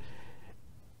 because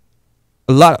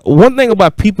one thing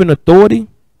about people in authority,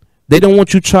 they don't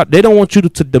want you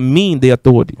to demean their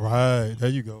authority. Right. There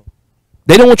you go.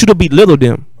 They don't want you to belittle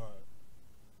them.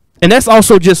 And that's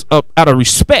also just out of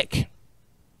respect.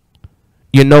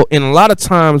 You know, and a lot of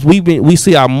times we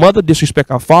see our mother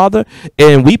disrespect our father,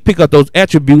 and we pick up those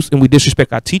attributes and we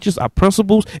disrespect our teachers, our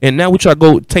principals, and now we try to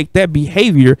go take that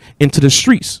behavior into the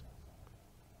streets.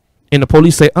 And the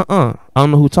police say, I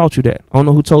don't know who taught you that. I don't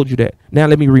know who told you that. Now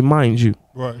let me remind you.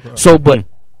 Right. Right. So, but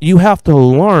you have to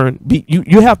learn.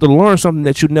 You have to learn something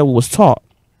that you never was taught.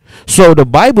 So the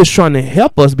Bible is trying to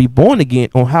help us be born again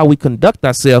on how we conduct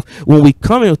ourselves when we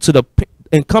come into the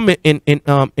and come in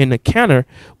encounter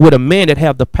with a man that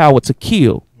have the power to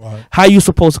kill. Right. How you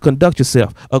supposed to conduct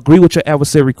yourself? Agree with your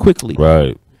adversary quickly.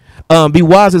 Right. Be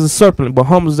wise as a serpent, but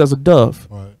humble as a dove.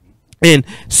 Right. And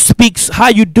speaks. How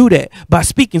you do that? By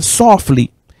speaking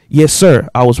softly. Yes, sir.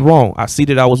 I was wrong. I see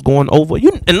that I was going over.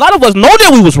 And a lot of us know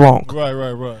that we was wrong. Right.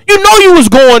 Right. Right. You know you was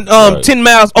going Right. 10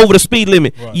 miles over the speed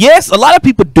limit. Right. Yes, a lot of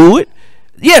people do it.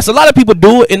 Yes, a lot of people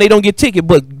do it and they don't get ticket.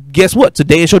 But guess what?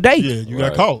 Today is your day. Yeah. You got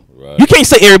Right. caught. Right. You can't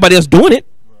say everybody else doing it.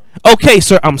 Okay,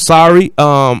 sir, I'm sorry.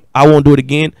 I won't do it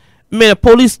again. Man,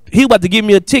 police, he about to give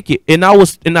me a ticket, and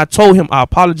I told him I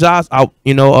apologize. I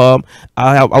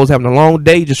was having a long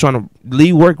day, just trying to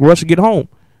leave work, rush to get home,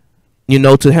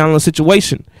 to handle the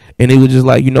situation. And he was just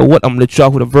like, you know what? I'm gonna let you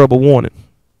off with a verbal warning.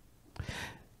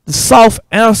 The soft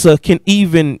answer can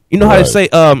even, how they Right. say,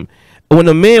 when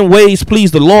a man ways please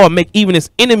the Lord, make even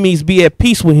his enemies be at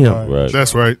peace with him. Right. Right.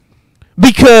 That's right.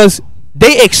 Because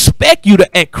They expect you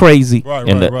to act crazy. Right,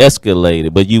 And right, right.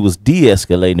 escalated, but you was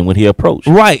de-escalating when he approached.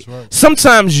 Right. That's right.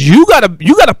 Sometimes you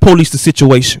gotta police the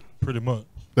situation. Pretty much.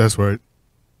 That's right.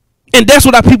 And that's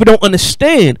what our people don't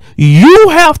understand. You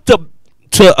have to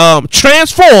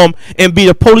transform and be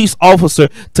the police officer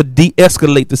to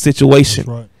de-escalate the situation.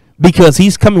 That's right. Because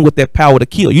he's coming with that power to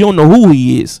kill. You don't know who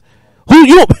he is.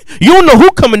 You don't know who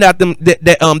coming out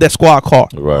that squad car.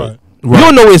 Right. You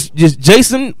don't know it's just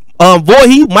Jason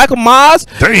Voorhees, Michael Myers.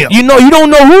 Damn. You don't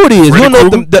know who it is. Freddy You don't know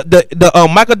Krueger? the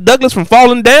Michael Douglas from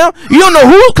Falling Down. You don't know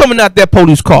who's coming out that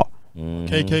police car.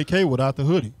 KKK without the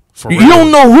hoodie. For You real.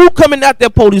 don't know who coming out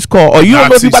that police car, or you don't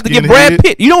know if Nazi you about to get skinhead. Brad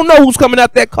Pitt. You don't know who's coming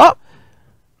out that car.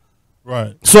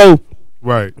 Right. So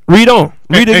Right. read on,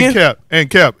 read and again.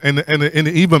 Cap, and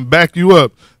to even back you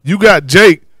up, you got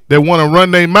Jake that want to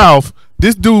run their mouth.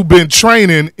 This dude been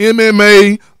training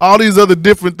MMA, all these other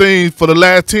different things for the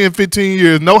last 10, 15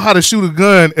 years, know how to shoot a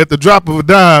gun at the drop of a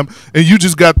dime, and you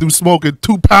just got through smoking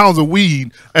 2 pounds of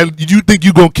weed, and you think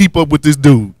you going to keep up with this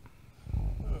dude.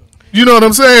 You know what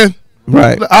I'm saying?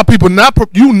 Right. Our people not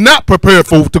prepared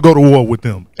to go to war with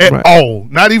them at Right. all.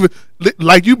 Not even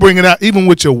like you bring it out even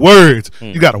with your words.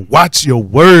 You got to watch your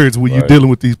words when you're Right. dealing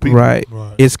with these people. Right.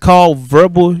 Right. It's called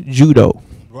verbal judo.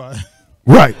 Right.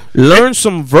 Right. Learn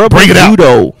some verbal Bring it out.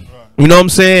 judo. You know what I'm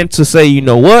saying? To say, you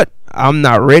know what? I'm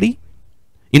not ready.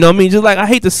 You know what I mean? Just like I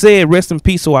hate to say it, rest in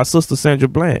peace to our sister Sandra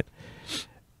Bland.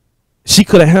 She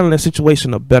could have handled that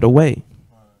situation a better way.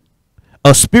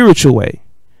 A spiritual way.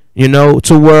 You know,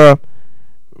 to where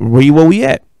we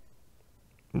at.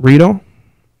 Read on.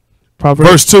 Proverbs.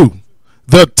 Verse 2.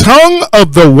 The tongue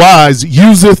of the wise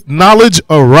useth knowledge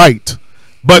aright,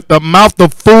 but the mouth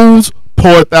of fools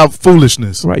poureth out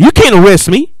foolishness. Right. You can't arrest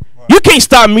me. You can't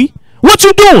stop me. What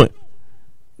you doing?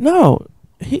 No,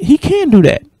 he can do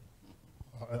that.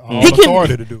 All He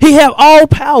authority to can. do. He have all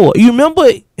power. You remember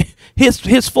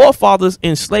his forefathers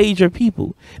enslaved your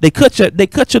people. They cut your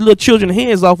little children's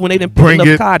hands off when they didn't pick Bring enough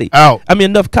it cotton. out. I mean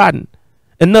enough cotton,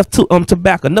 enough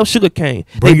tobacco, enough sugar cane.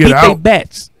 Bring They it beat their out.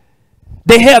 bats.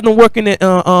 They had them working in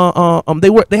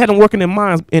they had them working in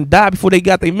mines and died before they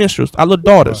got their menstruals. Our little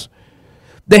daughters.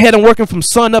 They had them working from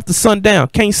sun up to sundown.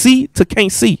 Can't see to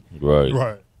can't see. Right.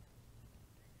 Right.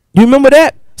 You remember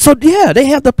that? So yeah, they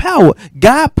have the power.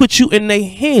 God put you in their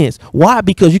hands. Why?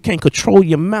 Because you can't control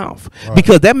your mouth. Right.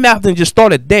 Because that mouth didn't just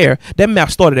started there. That mouth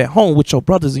started at home with your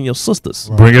brothers and your sisters,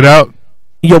 Bring it out.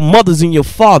 your mothers and your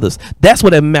fathers. That's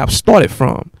where that mouth started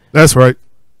from. That's right.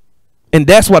 And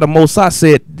that's why the Most High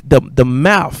said the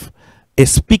mouth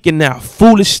is speaking out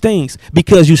foolish things,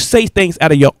 because you say things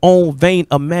out of your own vain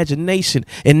imagination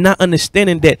and not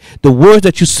understanding that the words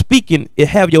that you're speaking, it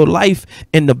have your life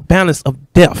in the balance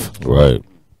of death. Right.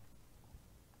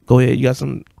 Go ahead. You got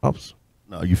some ups?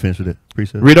 No, you finished with it.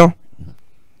 Appreciate it. Read on.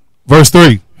 Verse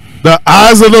 3. The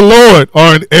eyes of the Lord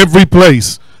are in every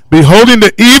place, beholding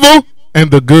the evil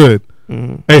and the good.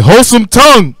 A wholesome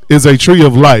tongue is a tree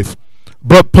of life,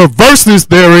 but perverseness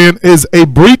therein is a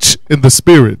breach in the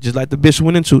spirit. Just like the bishop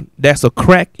went into, that's a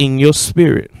crack in your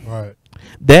spirit. Right.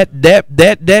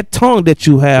 That tongue that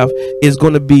you have is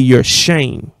going to be your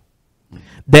shame.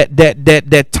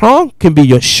 That tongue can be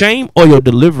your shame or your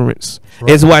deliverance.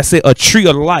 That's why I say a tree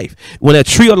of life. When a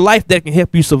tree of life that can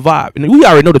help you survive, and we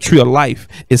already know the tree of life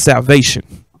is salvation.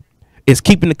 It's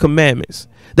keeping the commandments.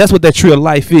 That's what that tree of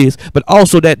life is. But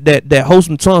also that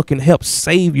wholesome tongue can help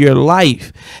save your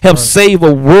life, help save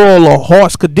a world of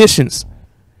harsh conditions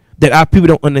that our people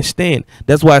don't understand.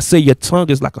 That's why I say your tongue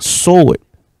is like a sword,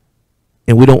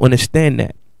 and we don't understand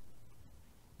that.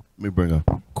 Let me bring a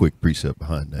quick precept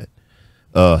behind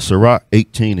that. Sirach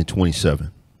 18 and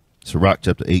 27. Sirach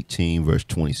chapter 18, verse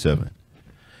 27.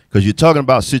 Because you're talking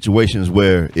about situations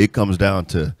where it comes down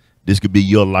to this could be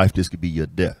your life, this could be your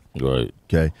death. Right.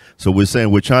 Okay. So we're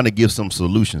saying we're trying to give some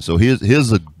solutions. So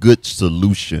here's a good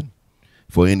solution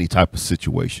for any type of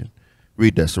situation.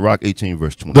 Read that. Sirach 18,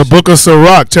 verse 27. The book of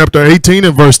Sirach, chapter 18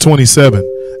 and verse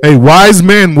 27. A wise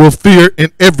man will fear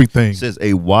in everything, It says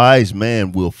a wise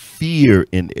man will fear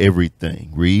in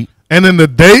everything. Read. and in the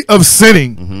day of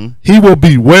sinning, he will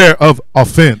beware of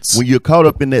offense. When you're caught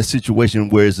up in that situation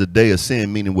where it's a day of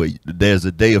sin, meaning where there's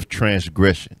a day of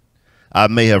transgression, I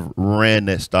may have ran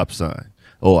that stop sign.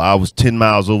 Oh, I was 10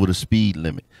 miles over the speed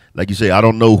limit. Like you say, I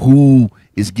don't know who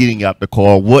is getting out the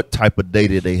car, what type of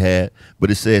data they had,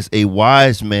 but it says a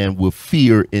wise man will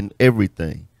fear in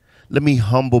everything. Let me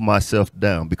humble myself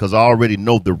down because I already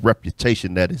know the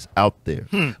reputation that is out there.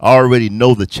 I already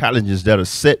know the challenges that are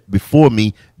set before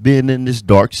me being in this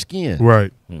dark skin.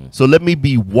 Right. So let me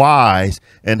be wise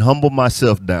and humble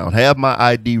myself down. Have my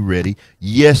ID ready.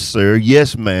 Yes, sir.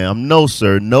 Yes, ma'am. No,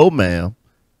 sir. No, ma'am.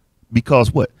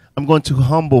 because what? I'm going to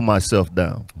humble myself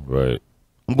down. Right.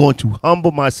 I'm going to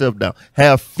humble myself down.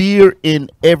 Have fear in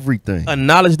everything.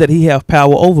 Acknowledge that he have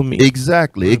power over me.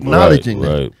 Exactly. Acknowledging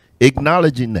that. Right.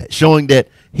 Acknowledging that. Showing that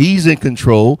he's in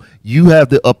control. You have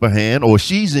the upper hand, or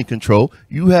she's in control.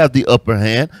 You have the upper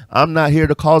hand. I'm not here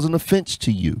to cause an offense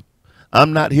to you.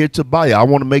 I'm not here to buy you. I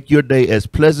want to make your day as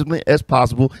pleasantly as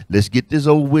possible. Let's get this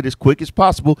over with as quick as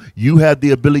possible. You have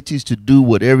the abilities to do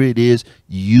whatever it is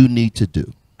you need to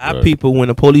do. Our people, when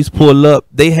the police pull up,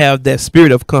 they have that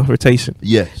spirit of confrontation.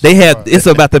 Yes. They have. It's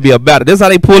about to be about it. That's how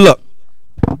they pull up.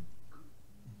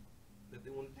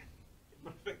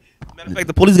 Matter of fact,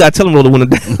 the police got to tell him roll the window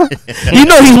down. You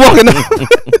know he's walking up,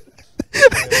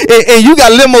 and you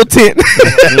got limo tent.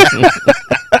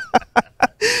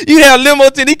 You have limo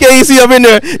tent. He can't even see up in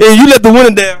there, and you let the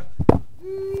window down.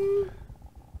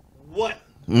 What?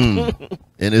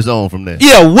 And it's on from there.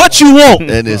 Yeah, what you want?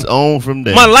 And it's on from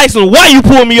there. My license. Why you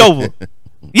pull me over?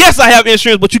 Yes, I have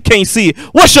insurance, but you can't see it.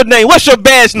 What's your name? What's your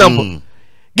badge number?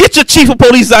 Get your chief of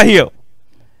police out here.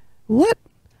 What?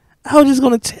 I was just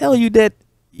gonna tell you that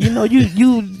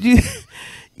you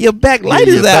your back light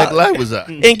is out. Back light was out.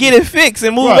 And get it fixed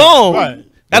and move Right, on. right.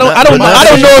 I don't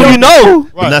But know if you know.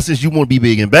 But now since you want to be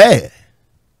big and bad,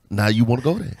 now you want to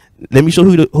go there. Let me show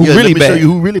who Yeah, really let me bad. show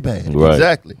you who really bad. Right.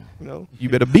 Exactly. You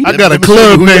better beat I it. got a Let me show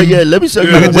club you who- named Yeah, let me show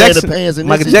you Michael who wearing the Jackson. pants in this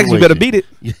Michael Jackson, you better situation.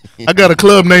 beat it. I got a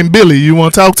club named Billy. You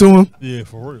want to talk to him? Yeah,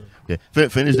 for real. Yeah.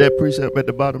 Finish that precept at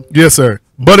the bottom. Yes, sir.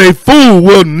 But a fool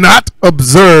will not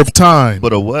observe time.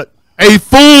 But a what? A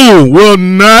fool will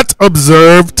not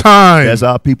observe time. That's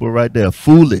our people right there.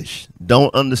 Foolish.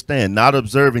 Don't understand. Not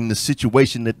observing the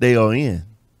situation that they are in.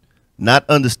 Not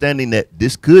understanding that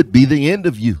this could be the end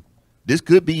of you. This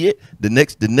could be it. The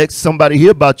next somebody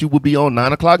hear about you will be on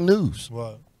 9 o'clock news.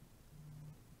 Right.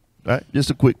 Right?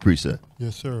 Just a quick precept.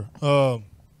 Yes, sir. Before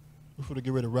we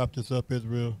get ready to wrap this up,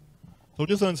 Israel. So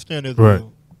just understand, Israel, Right.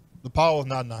 the power is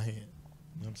not in our hand. You know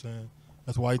what I'm saying?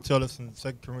 That's why he tells us in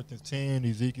 2 Corinthians 10,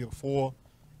 Ezekiel 4,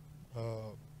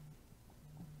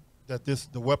 that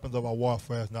the weapons of our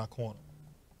warfare is not corner.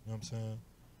 You know what I'm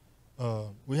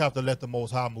saying? We have to let the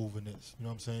Most High move in this. You know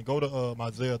what I'm saying? Go to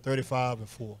Isaiah 35 and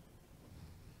 4.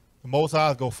 The Most High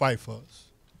is going to fight for us.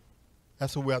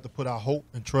 That's what we have to put our hope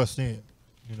and trust in,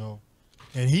 you know.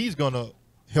 And he's going to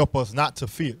help us not to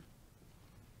fear.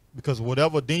 Because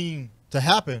whatever deemed to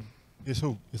happen is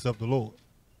who? It's of the Lord.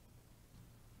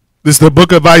 This is the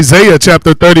book of Isaiah,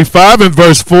 chapter 35 and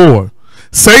verse 4.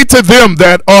 Say to them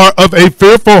that are of a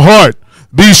fearful heart,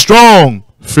 be strong,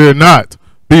 fear not.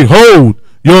 Behold,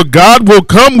 your God will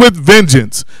come with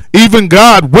vengeance, even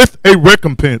God with a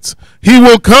recompense. He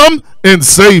will come and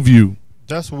save you.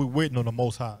 That's what we're waiting on the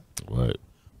Most High. Right.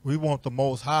 We want the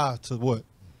Most High to what?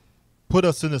 Put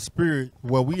us in the spirit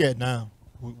where we at now.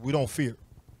 We don't fear.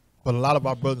 But a lot of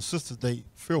our brothers and sisters, they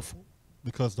fearful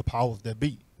because the powers that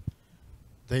be.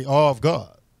 They are of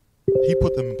God. He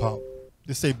put them in power.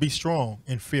 They say, be strong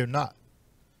and fear not.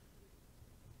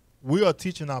 We are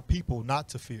teaching our people not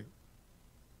to fear.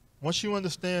 Once you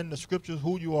understand the scriptures,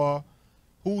 who you are,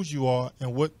 whose you are,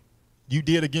 and what you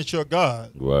did against your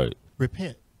God, Right.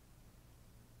 repent.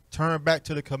 Turn back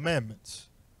to the commandments,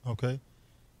 okay?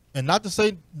 And not to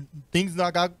say things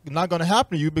not going to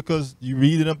happen to you, because you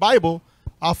read in the Bible,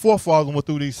 our forefathers went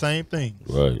through these same things.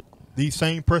 Right. These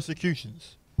same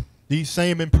persecutions, these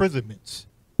same imprisonments.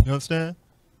 You understand?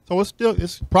 So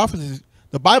it's prophecies.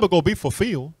 The Bible gonna be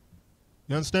fulfilled.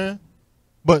 You understand?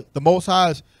 But the Most High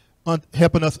is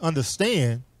helping us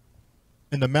understand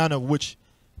in the manner in which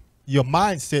your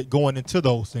mindset going into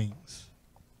those things.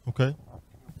 Okay?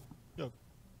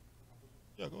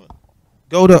 Yeah, go ahead.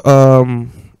 Go to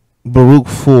Baruch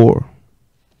 4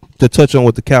 to touch on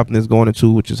what the captain is going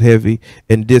into, which is heavy.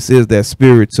 And this is that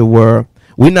spirit to where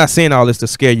we're not saying all this to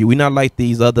scare you. We're not like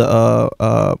these other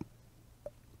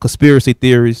conspiracy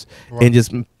theories and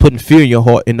just putting fear in your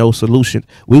heart and no solution.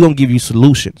 We're going to give you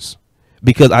solutions.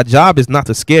 Because our job is not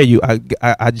to scare you.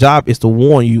 Our job is to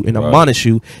warn you and admonish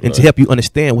you and to help you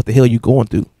understand what the hell you're going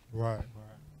through. Right.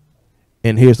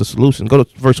 And here's the solution. Go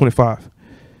to verse 25.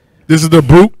 This is the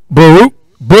book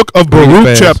of Baruch,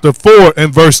 fast. chapter 4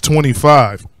 and verse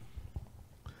 25.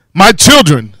 My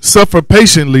children, suffer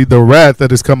patiently the wrath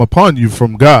that is come upon you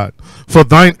from God. For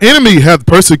thine enemy hath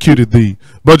persecuted thee,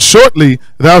 but shortly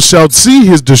thou shalt see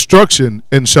his destruction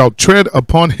and shalt tread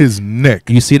upon his neck.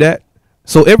 You see that?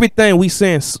 So everything we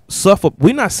saying suffer.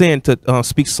 We're not saying to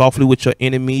speak softly with your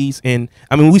enemies, and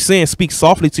I mean we saying speak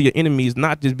softly to your enemies,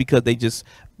 not just because they just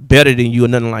better than you or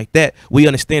nothing like that. We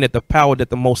understand that the power that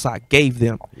the Most High gave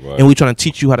them, and we're trying to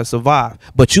teach you how to survive.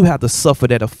 But you have to suffer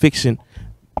that affliction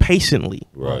patiently.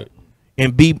 Right.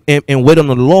 and and wait on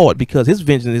the Lord, because His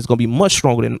vengeance is going to be much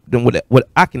stronger than what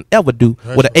I can ever do,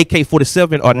 what an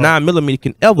AK-47 or 9mm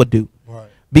can ever do. Right.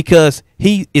 Because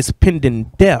He is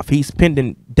pending death. He's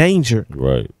pending danger.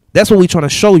 Right. That's what we're trying to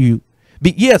show you.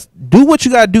 Yes, do what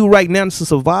you got to do right now to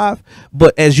survive.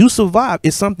 But as you survive,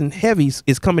 it's something heavy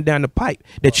is coming down the pipe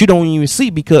that you don't even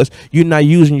see, because you're not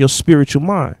using your spiritual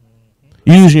mind.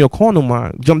 You're using your carnal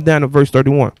mind. Jump down to verse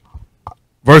 31.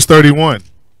 Verse 31.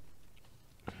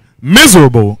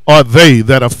 Miserable are they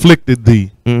that afflicted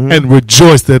thee, and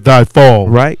rejoiced at thy fall.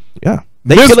 Right? Yeah.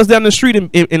 They kill us down the street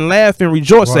and laugh and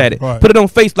rejoice at it. Right. Put it on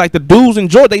face like the dudes in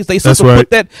Georgia. They put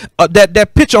that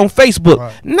picture on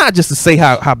Facebook, not just to say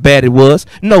how bad it was.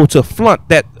 No, to flaunt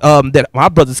that my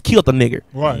brothers killed the nigger.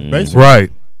 Right. Basically.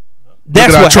 Right.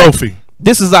 That's our what trophy. Happened.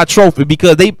 This is our trophy,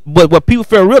 because what people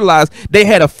fail to realize, they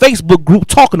had a Facebook group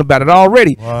talking about it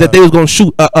already, that they was gonna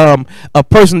shoot a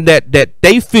person that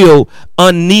they feel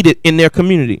unneeded in their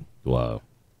community. Wow.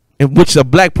 And which is a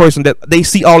black person that they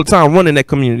see all the time running that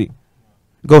community.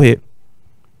 Go ahead.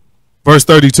 Verse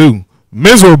 32.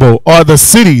 Miserable are the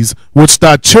cities which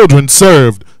thy children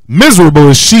served. Miserable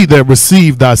is she that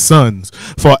received thy sons.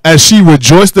 For as she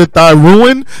rejoiced at thy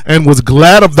ruin, and was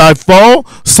glad of thy fall,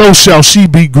 so shall she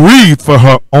be grieved for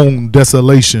her own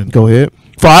desolation. Go ahead.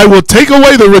 For I will take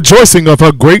away the rejoicing of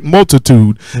her great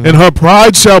multitude, and her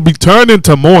pride shall be turned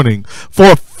into mourning.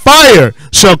 For fire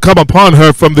shall come upon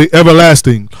her from the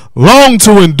everlasting, long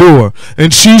to endure,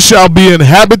 and she shall be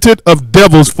inhabited of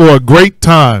devils for a great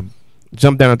time.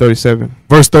 Jump down to 37.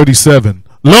 Verse 37.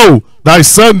 Lo, thy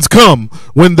sons come,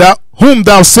 whom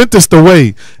thou sentest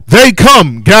away. They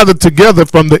come gathered together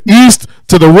from the east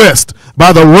to the west,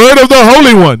 by the word of the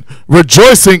Holy One,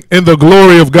 rejoicing in the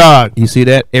glory of God. You see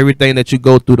that? Everything that you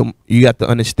go through, you have to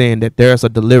understand that there's a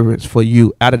deliverance for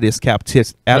you out of this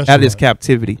captivity, out of this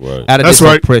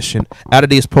oppression, out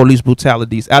of these police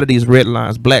brutalities, out of these red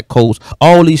lines, black codes,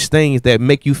 all these things that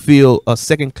make you feel a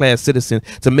second-class citizen,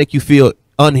 to make you feel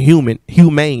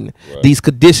humane. These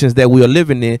conditions that we are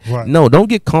living in. No, don't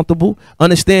get comfortable.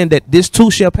 Understand that this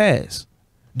too shall pass.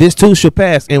 This too shall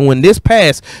pass. And when this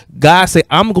pass, God said,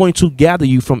 I'm going to gather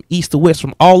you from east to west,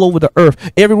 from all over the earth,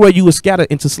 everywhere you were scattered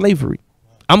into slavery.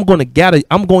 I'm going to gather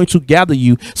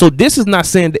you. So this is not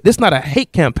saying that this is not a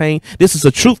hate campaign. This is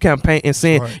a truth campaign, and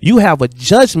saying you have a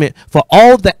judgment for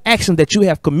all the action that you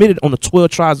have committed on the 12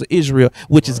 tribes of Israel,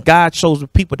 which is God chosen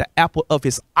people, the apple of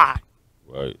His eye.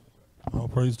 Right. All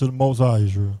praise to the Most High,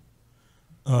 Israel.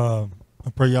 I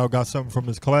pray y'all got something from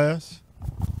this class.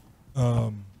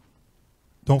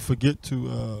 Don't forget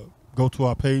to go to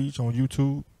our page on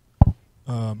YouTube,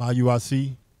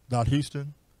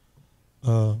 IUIC.Houston,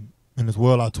 and as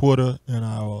well our Twitter and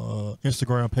our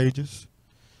Instagram pages.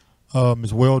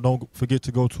 As well, don't forget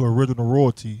to go to Original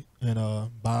Royalty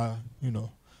and buy,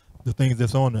 the things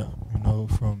that's on there,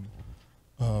 from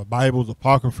Bibles,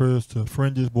 apocryphas, to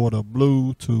fringes, border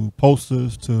blue, to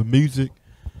posters, to music.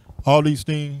 All these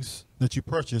things that you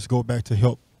purchase go back to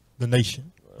help the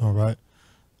nation. All right.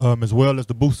 As well as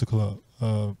the Booster Club.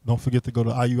 Don't forget to go to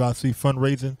IUIC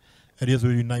fundraising at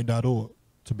IsraelUnite.org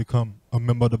to become a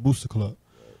member of the Booster Club.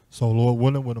 So Lord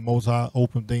willing, when the Most High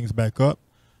open things back up,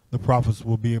 the prophets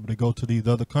will be able to go to these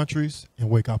other countries and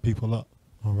wake our people up.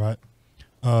 All right.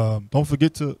 Don't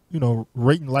forget to,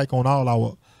 rate and like on all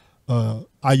our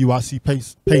IUIC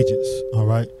pages, all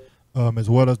right, as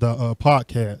well as the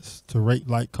podcast, to rate,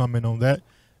 like, comment on that,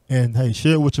 and hey,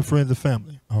 share with your friends and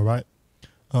family, all right.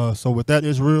 So with that,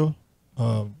 Israel,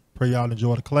 pray y'all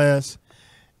enjoy the class,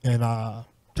 and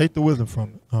take the wisdom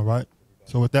from it, all right.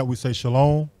 So with that, we say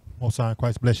shalom. Most High in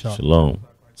Christ bless y'all. Shalom.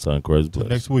 Son Christ bless. Till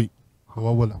next week.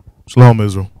 Lord willing. Shalom,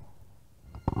 Israel.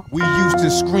 We used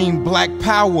to scream black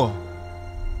power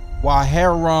while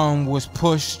heroin was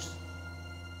pushed.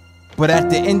 But at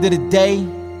the end of the day,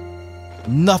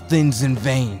 nothing's in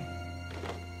vain.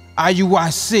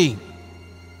 IUIC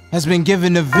has been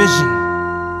given a vision.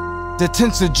 The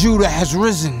tents of Judah has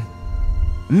risen.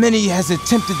 Many has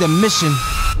attempted the mission.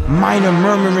 Minor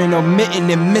murmuring, omitting,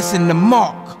 and missing the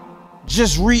mark.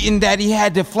 Just reading that he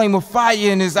had the flame of fire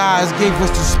in his eyes gave us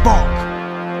the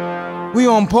spark. We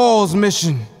on Paul's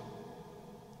mission.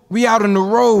 We out on the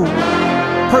road,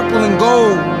 purple and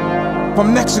gold.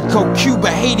 From Mexico, Cuba,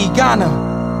 Haiti,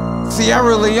 Ghana,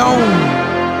 Sierra Leone.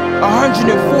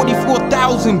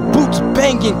 144,000 boots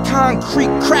banging,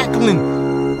 concrete crackling.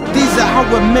 These are how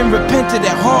men repented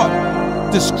at heart.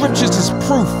 The scriptures is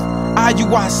proof.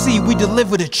 IUIC, we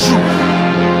deliver the truth.